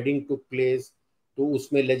Parvati's wedding took place, तो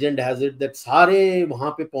उसमें legend has it that सारे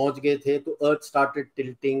वहाँ पे पहुँच गए थे, तो earth started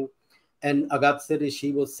tilting and Agatse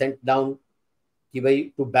Rishi was sent down कि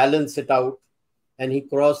भाई to balance it out, and he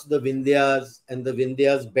crossed the Vindhyas and the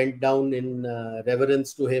Vindhyas bent down in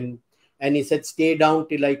reverence to him, and he said stay down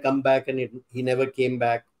till I come back, and he never came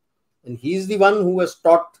back, and he's the one who has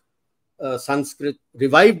taught Sanskrit,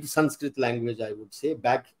 revived Sanskrit language, I would say,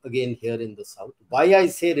 back again here in the south. Why I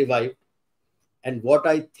say revived and what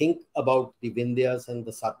I think about the Vindhyas and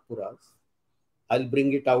the Satpuras, I'll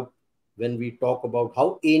bring it out when we talk about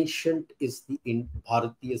how ancient is the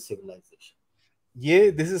Bharatiya civilization.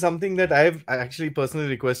 Yeah, this is something that I've actually personally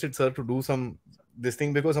requested sir to do this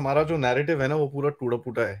thing because हमारा जो narrative है ना वो पूरा टूटा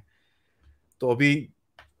फूटा है. तो अभी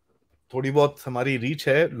थोड़ी बहुत हमारी reach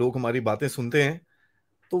है, लोग हमारी बातें सुनते हैं.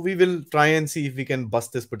 So we will try and see if we can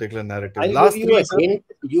bust this particular narrative. I'll give you a hint.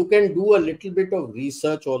 You can do a little bit of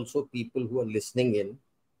research also, people who are listening in.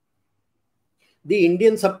 The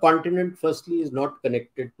Indian subcontinent, firstly, is not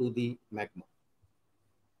connected to the magma.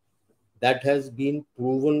 That has been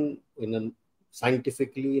proven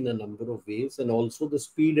scientifically in a number of ways, and also the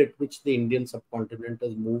speed at which the Indian subcontinent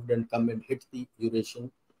has moved and come and hit the Eurasian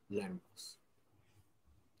landmass.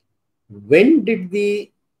 When did the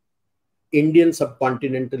Indian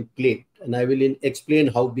subcontinental plate, and I will explain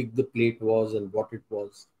how big the plate was and what it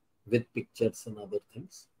was with pictures and other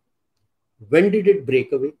things. When did it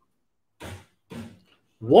break away?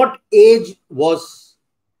 What age was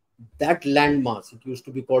that landmass? It used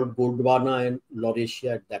to be called Gondwana and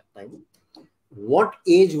Laurasia at that time. What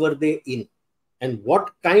age were they in? And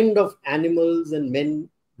what kind of animals and men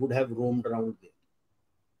would have roamed around there?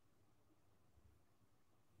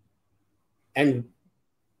 And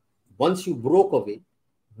once you broke away,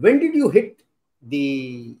 when did you hit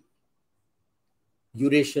the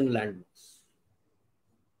Eurasian landmass?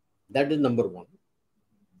 That is number one.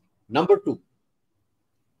 Number two,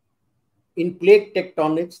 in plate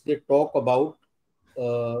tectonics, they talk about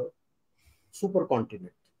supercontinent.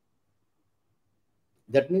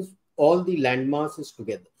 That means all the landmass is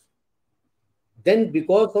together. Then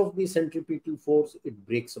because of the centripetal force, it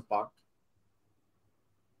breaks apart.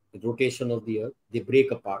 The rotation of the earth, they break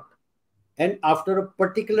apart. And after a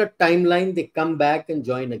particular timeline, they come back and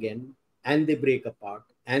join again, and they break apart,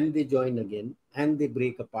 and they join again, and they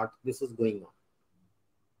break apart. This is going on.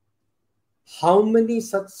 How many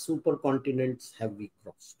such supercontinents have we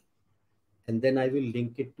crossed? And then I will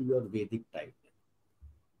link it to your Vedic timeline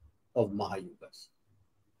of Mahayugas.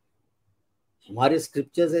 हमारे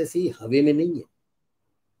scriptures ऐसी हवे में नहीं है.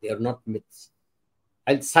 They are not myths.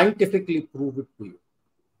 I'll scientifically prove it to you.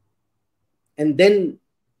 And then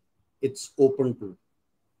it's open to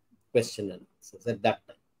question and answers at that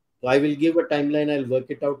time. So I will give a timeline, I'll work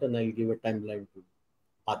it out, and I'll give a timeline to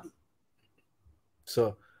Adi.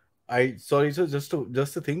 So, sorry, sir, just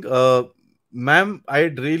to think, ma'am,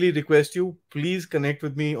 I'd really request you please connect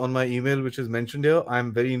with me on my email, which is mentioned here.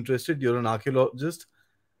 I'm very interested. You're an archaeologist.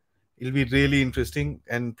 It'll be really interesting,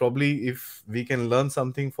 and probably if we can learn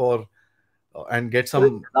something for and get So,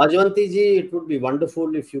 some Rajwanti ji, it would be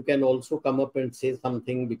wonderful if you can also come up and say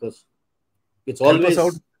something, because it's help us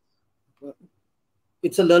out. always,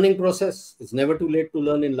 it's a learning process. It's never too late to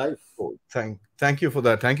learn in life. Oh, thank you for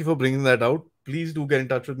that. Thank you for bringing that out. Please do get in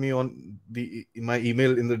touch with me on my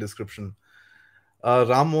email in the description.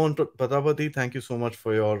 Ram Mohan Patapati, thank you so much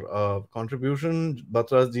for your contribution.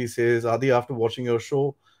 Batras ji says, Adi, after watching your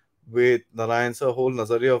show with Narayan sir, whole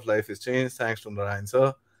Nazariya of life is changed. Thanks to Narayan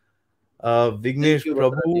sir. Thank Vignesh you,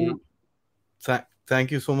 Prabhu, Batraji.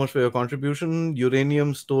 thank you so much for your contribution.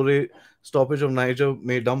 Uranium storage stoppage of Niger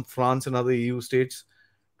may dump France and other EU states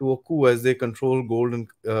to a coup as they control gold and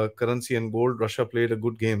currency and gold. Russia played a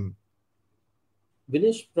good game.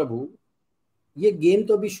 Vinesh प्रभु, ये game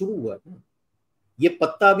तो अभी शुरू हुआ है, ये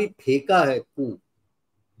पत्ता अभी फेंका है कू.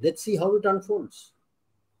 Let's see how it unfolds.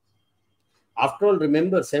 After all,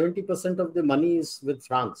 remember, 70% of the money is with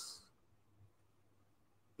France.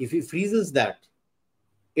 If he freezes that,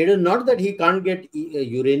 it is not that he can't get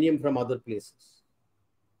uranium from other places.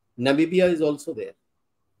 Namibia is also there.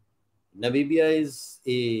 Namibia has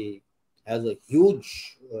a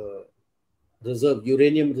huge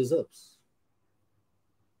uranium reserves.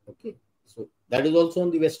 Okay, so that is also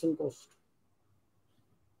on the western coast.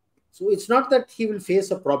 So it's not that he will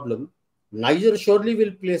face a problem. Niger surely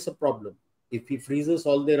will face a problem. If he freezes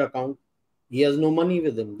all their account, he has no money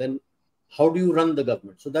with him, then how do you run the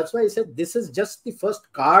government? So that's why I said this is just the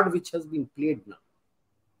first card which has been played now.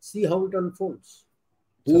 See how it unfolds.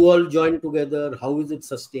 Who all join together? How is it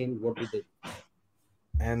sustained? What do they do?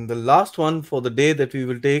 And the last one for the day that we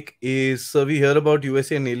will take is, so we hear about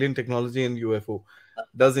USA and alien technology and UFO.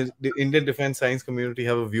 Does the Indian defense science community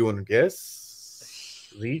have a view on it?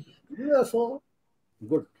 Yes. Read. UFO.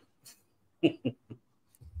 Good.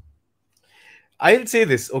 I'll say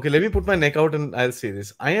this. Okay, let me put my neck out and I'll say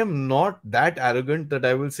this. I am not that arrogant that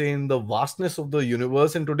I will say in the vastness of the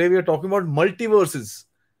universe, and today we are talking about multiverses,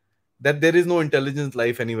 that there is no intelligent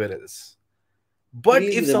life anywhere else. But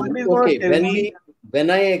Please if somebody is remember, going to tell me, when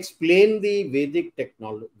I explain the Vedic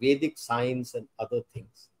technology, Vedic science and other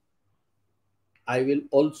things, I will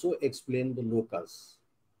also explain the lokas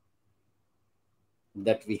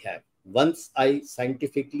that we have. Once I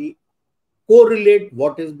scientifically correlate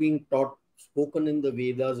what is being taught, spoken in the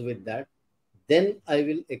Vedas with that, then I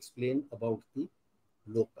will explain about the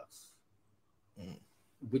lokas,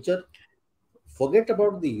 which are, forget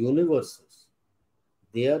about the universes.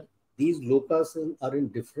 These lokas are in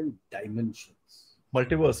different dimensions.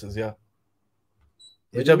 multiverses, yeah.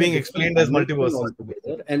 They're Which are in a being different explained as dimension multiverses.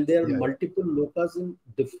 altogether, and there are Yeah. multiple lokas in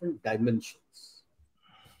different dimensions.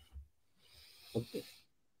 Okay.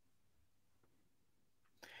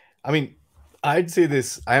 I mean, I'd say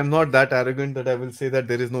this. I am not that arrogant that I will say that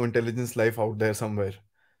there is no intelligence life out there somewhere.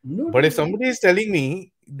 No, But if somebody is telling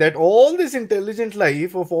me that all this intelligent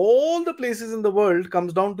life of all the places in the world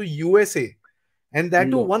comes down to USA, and that to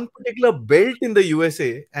no. one particular belt in the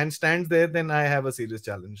USA and stands there, then I have a serious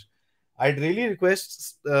challenge. I'd really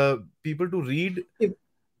request people to read. If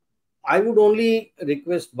I would only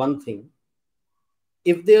request one thing.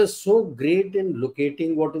 If they are so great in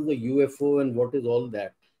locating what is the UFO and what is all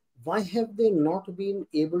that, why have they not been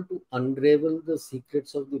able to unravel the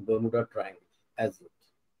secrets of the Bermuda Triangle as yet?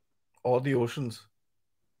 Or the oceans.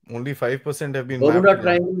 Only 5% have been mapped. Bermuda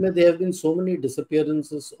Triangle में there have been so many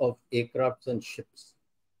disappearances of aircrafts and ships.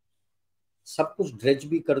 सब कुछ dredge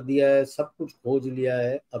भी कर दिया है, सब कुछ खोज लिया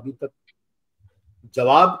है, अभी तक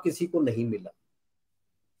जवाब किसी को नहीं मिला.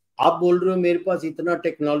 आप बोल रहे हो मेरे पास इतना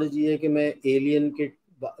टेक्नोलॉजी है कि मैं एलियन के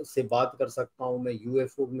से बात कर सकता हूं, मैं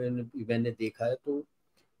यूएफओ में मैंने देखा है, तो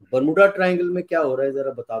बर्मुडा ट्रायंगल में क्या हो रहा है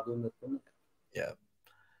जरा बता दो मेरे को. या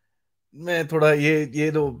मैं थोड़ा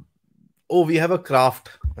ये तो वी हैव अ क्राफ्ट.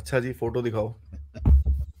 अच्छा जी, फोटो दिखाओ.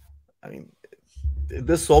 I mean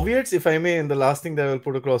the Soviets, if I may, and the last thing that I will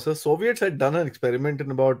put across, the Soviets had done an experiment in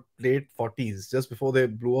about late 40s, just before they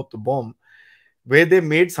blew up the bomb, where they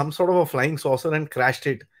made some sort of a flying saucer and crashed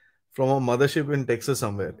it from a mothership in Texas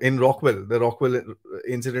somewhere, in Rockwell, the Rockwell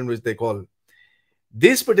incident, which they call.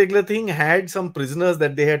 This particular thing had some prisoners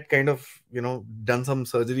that they had kind of, done some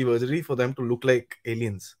surgery for them to look like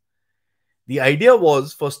aliens. The idea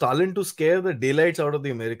was for Stalin to scare the daylights out of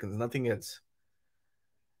the Americans, nothing else.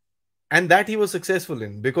 And that he was successful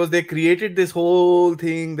in, because they created this whole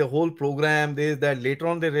thing, the whole program. This, that. Later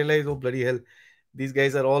on, they realized, oh bloody hell, these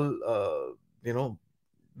guys are all, you know,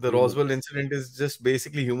 the Human. Roswell incident is just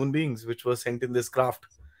basically human beings which were sent in this craft.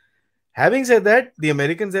 Having said that, the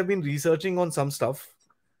Americans have been researching on some stuff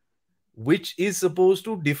which is supposed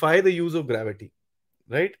to defy the use of gravity,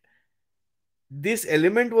 right? This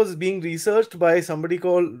element was being researched by somebody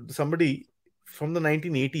from the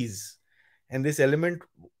 1980s, and this element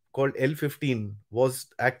called L15 was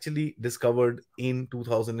actually discovered in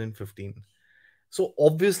 2015. So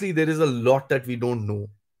obviously there is a lot that we don't know,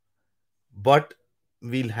 but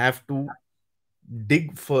we'll have to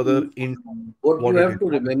dig further into What you what it is. have to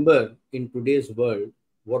remember in today's world,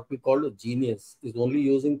 what we call a genius is only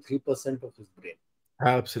using 3% of his brain.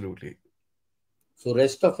 Absolutely. So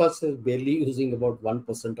rest of us is barely using about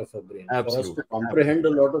 1% of our brain. For us to Absolutely. comprehend a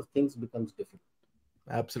lot of things becomes difficult.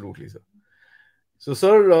 Absolutely, sir. So,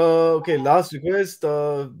 sir, okay, last request.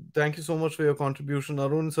 Thank you so much for your contribution,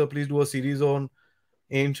 Arun. Sir, please do a series on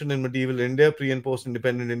ancient and medieval India, pre and post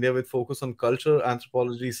independent India, with focus on culture,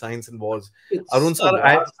 anthropology, science, and wars. Arun, It's sir, a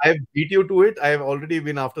vast, I've beat you to it. I've already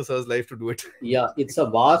been after sir's life to do it. yeah, it's a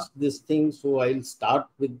vast this thing. So I'll start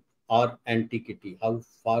with our antiquity, how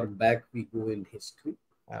far back we go in history,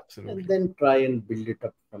 and Absolutely. then try and build it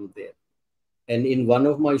up from there. And in one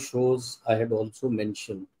of my shows, I had also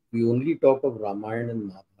mentioned we only talk of Ramayana and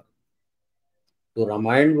Mahabharata. So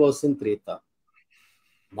Ramayana was in Treta,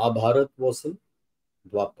 Mahabharata was in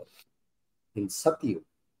Dwapar. In Satyuga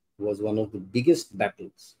was one of the biggest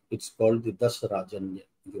battles. It's called the Dasarajanya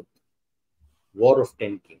Yuddha, War of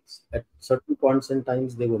 10 Kings. At certain points in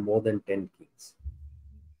times, there were more than 10 kings.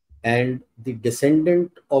 And the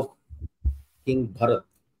descendant of King Bharat,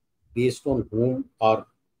 based on whom our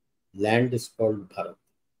land is called Bharat,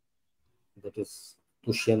 that is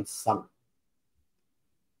Dushyant's son,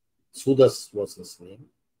 Sudas was his name.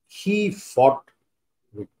 He fought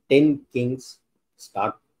with 10 kings,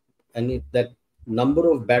 start, and that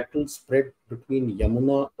number of battles spread between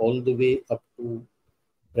Yamuna all the way up to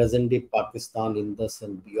present day Pakistan, Indus,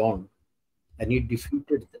 and beyond, and he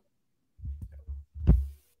defeated them.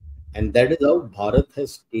 And that is how Bharat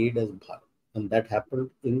has stayed as Bharat. And that happened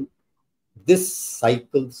in this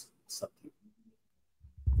cycle's Satyuga.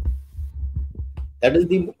 That is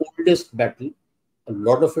the oldest battle. A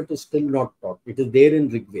lot of it is still not taught. It is there in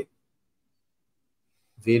Rigved.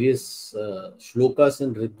 Various shlokas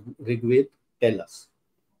in Rigved tell us.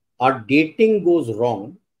 Our dating goes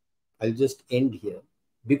wrong. I'll just end here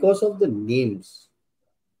because of the names.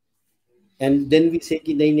 And then we say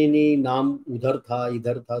कि नहीं नहीं नहीं नाम उधर था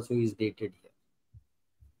इधर था, so he's dated here.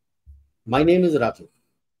 My name is Rajiv,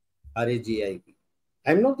 Rajiv.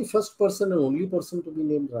 I'm not the first person and only person to be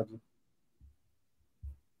named Rajiv.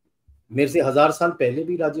 मेरे से 1000 साल पहले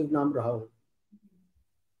भी राजीव नाम रहा हो,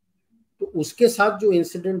 तो उसके साथ जो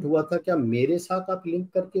इंसिडेंट हुआ था क्या मेरे साथ आप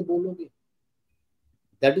लिंक करके बोलोगे?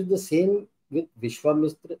 That is the same with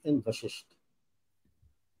Vishwamitra and Vashishta.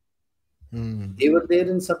 They were there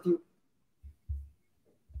in Satyuga.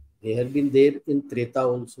 They had been there in Treta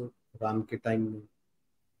also, Ram के टाइम में.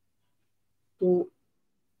 तो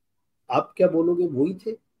आप क्या बोलोगे वही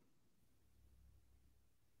थे?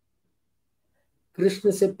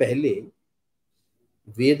 कृष्ण से पहले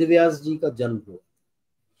वेदव्यास जी का जन्म हुआ.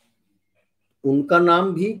 उनका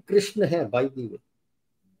नाम भी कृष्ण है, by the way.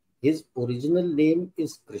 His original name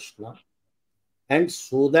is Krishna, and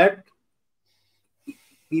so that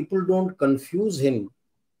people don't confuse him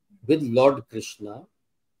with Lord Krishna,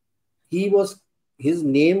 his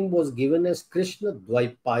name was given as Krishna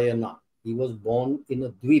Dvaipayana. He was born in a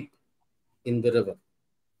dweep in the river.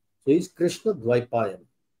 So he's Krishna Dvaipayana.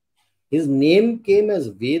 His name came as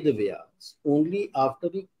Vedavyas only after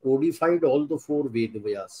he codified all the 4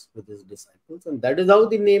 Vedavyas with his disciples. And that is how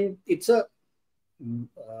the name, it's a,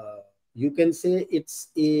 you can say it's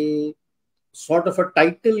a sort of a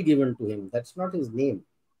title given to him. That's not his name.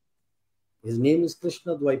 His name is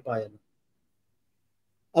Krishna Dvaipayana.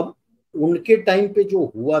 अब उनके time पे जो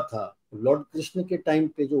हुआ था, Lord Krishna के time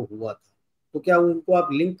पे जो हुआ था, तो क्या उनको आप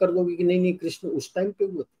लिंक कर दोगे कि नहीं नहीं कृष्ण उस टाइम पे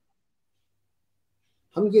हुए थे?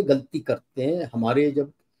 हम ये गलती करते हैं हमारे जब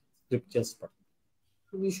स्क्रिप्चर्स पढ़ते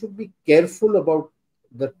हैं. तो we should be careful about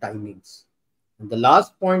the timings. And the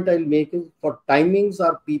last point I'll make is for timings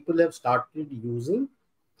our people have started using,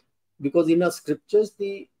 because in our scriptures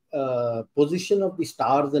the position of the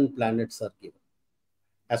stars and planets are given.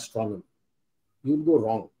 Astronomy. You'll go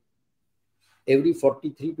wrong. Every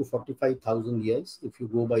 43 to 45,000 years, if you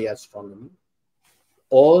go by astronomy,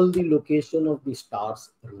 all the location of the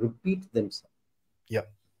stars repeat themselves. Yeah.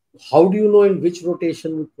 How do you know in which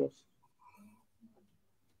rotation it was?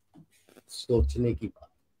 सोचने की बात.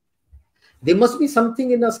 There must be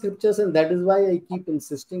something in our scriptures, and that is why I keep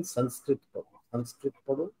insisting Sanskrit पढ़ो, संस्कृत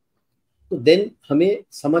पढ़ो. तो then हमें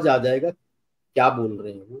समझ आ जाएगा क्या बोल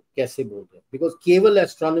रहे हैं वो, कैसे बोल रहे हैं. बिकॉज केवल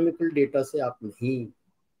एस्ट्रोनॉमिकल डेटा से आप नहीं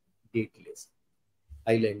डेट ले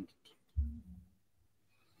सकते. Island.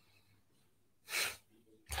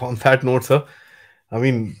 On that note, sir, I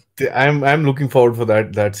mean, I'm looking forward for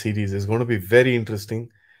that series. It's going to be very interesting.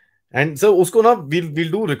 And so usko na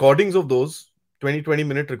we'll do recordings of those 20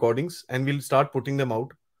 minute recordings, and we'll start putting them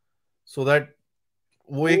out so that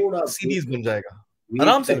वो एक series बन जाएगा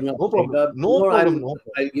आराम से. No problem, no problem.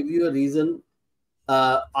 I'll give you a reason.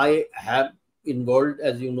 I have involved,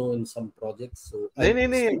 as you know, in some projects. So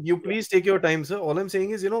नहीं, you please take your time, sir. All I'm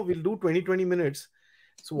saying is, we'll do 20 minutes.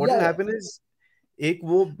 So what will happen is एक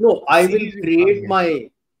वो no, I will create my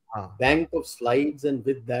bank of slides, and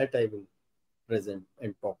with that I will present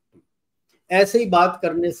and talk to you. ऐसे ही बात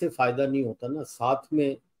करने से फायदा नहीं होता ना, साथ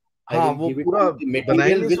में I will give it the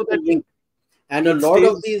material with the link. And a lot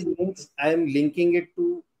of these links, I am linking it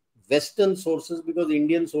to Western sources, because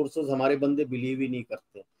Indian sources हमारे बंदे believe ही नहीं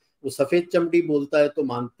करते. वो सफेद चमड़ी बोलता है तो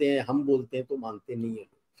मानते हैं, हम बोलते हैं तो मानते नहीं है.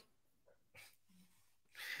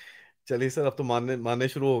 चलिए सर, अब तो मानने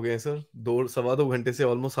शुरू हो गए हैं सर. 2-2.25 घंटे से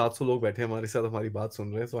ऑलमोस्ट 700 लोग बैठे हमारे साथ, हमारी बात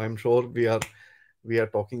सुन रहे हैं. सो I am sure we are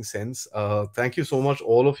talking sense. Thank you so much,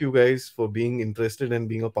 all of you guys, for being interested and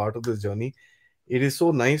being a part of this journey. It is so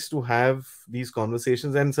nice to have these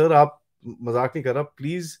conversations. And sir, आप मजाक नहीं कर रहा,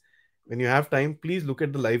 please, when you have time, please look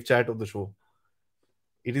at the live chat of the show.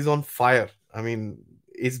 It is on fire. I mean,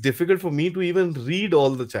 it's difficult for me to even read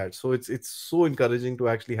all the chats, so it's so encouraging to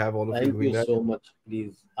actually have all of you doing that. Thank you so much.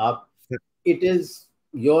 Please, it is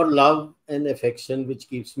your love and affection which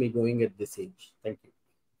keeps me going at this age. Thank you.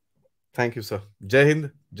 Thank you, sir. Jai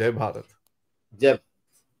Hind, Jai Bharat. Jai.